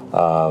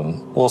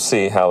we'll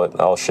see how it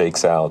all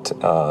shakes out.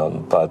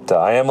 But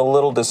I am a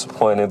little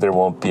disappointed there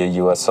won't be a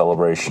U.S.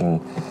 celebration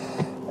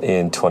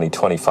in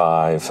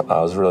 2025.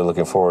 I was really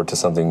looking forward to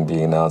something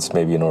being announced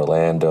maybe in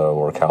Orlando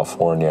or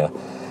California.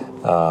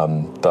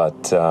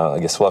 But I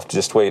guess we'll have to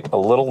just wait a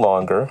little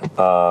longer,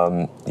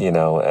 and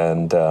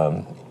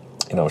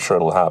I'm sure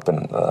it'll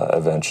happen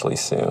eventually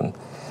soon.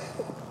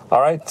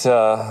 All right,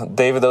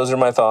 David, those are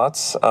my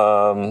thoughts.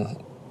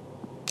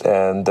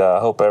 And I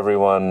hope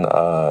everyone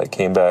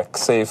came back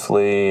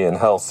safely and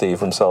healthy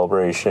from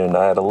Celebration.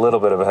 I had a little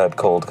bit of a head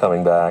cold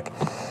coming back,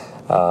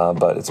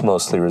 but it's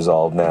mostly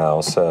resolved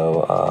now.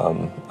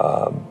 So,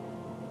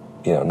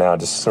 now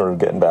just sort of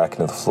getting back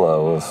into the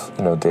flow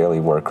of, daily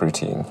work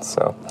routine.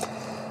 So,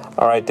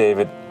 all right,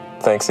 David,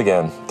 thanks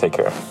again. Take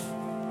care.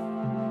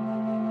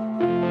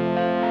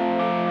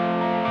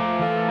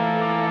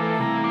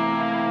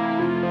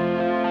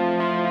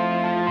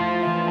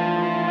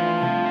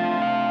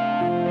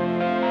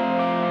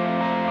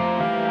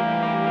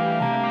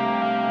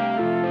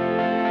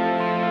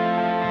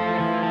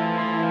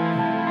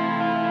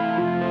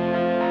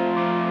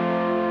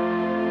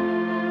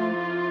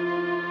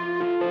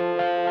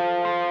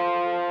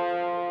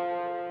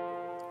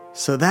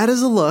 So that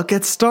is a look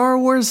at Star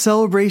Wars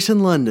Celebration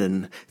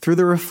London through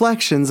the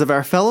reflections of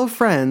our fellow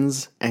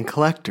friends and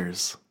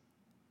collectors.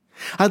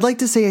 I'd like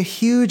to say a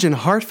huge and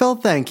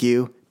heartfelt thank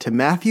you to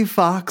Matthew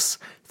Fox,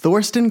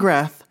 Thorsten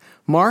Greth,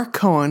 Mark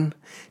Cohen,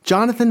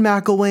 Jonathan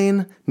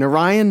McElwain,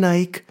 Narayan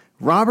Naik,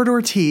 Robert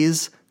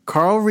Ortiz,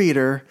 Carl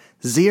Reeder,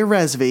 Zia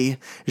Resvi,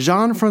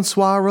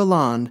 Jean-Francois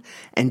Roland,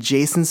 and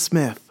Jason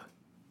Smith.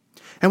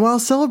 And while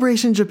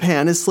Celebration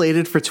Japan is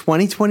slated for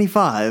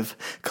 2025,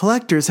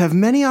 collectors have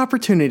many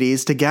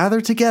opportunities to gather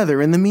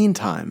together in the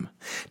meantime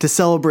to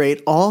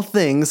celebrate all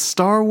things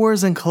Star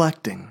Wars and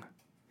collecting.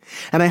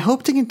 And I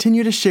hope to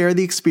continue to share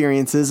the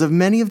experiences of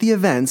many of the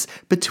events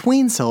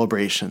between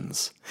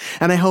celebrations.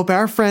 And I hope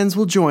our friends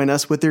will join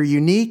us with their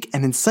unique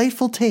and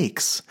insightful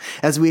takes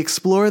as we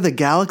explore the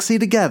galaxy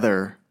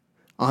together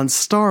on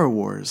Star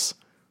Wars,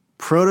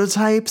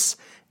 prototypes,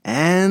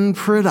 and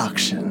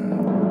production.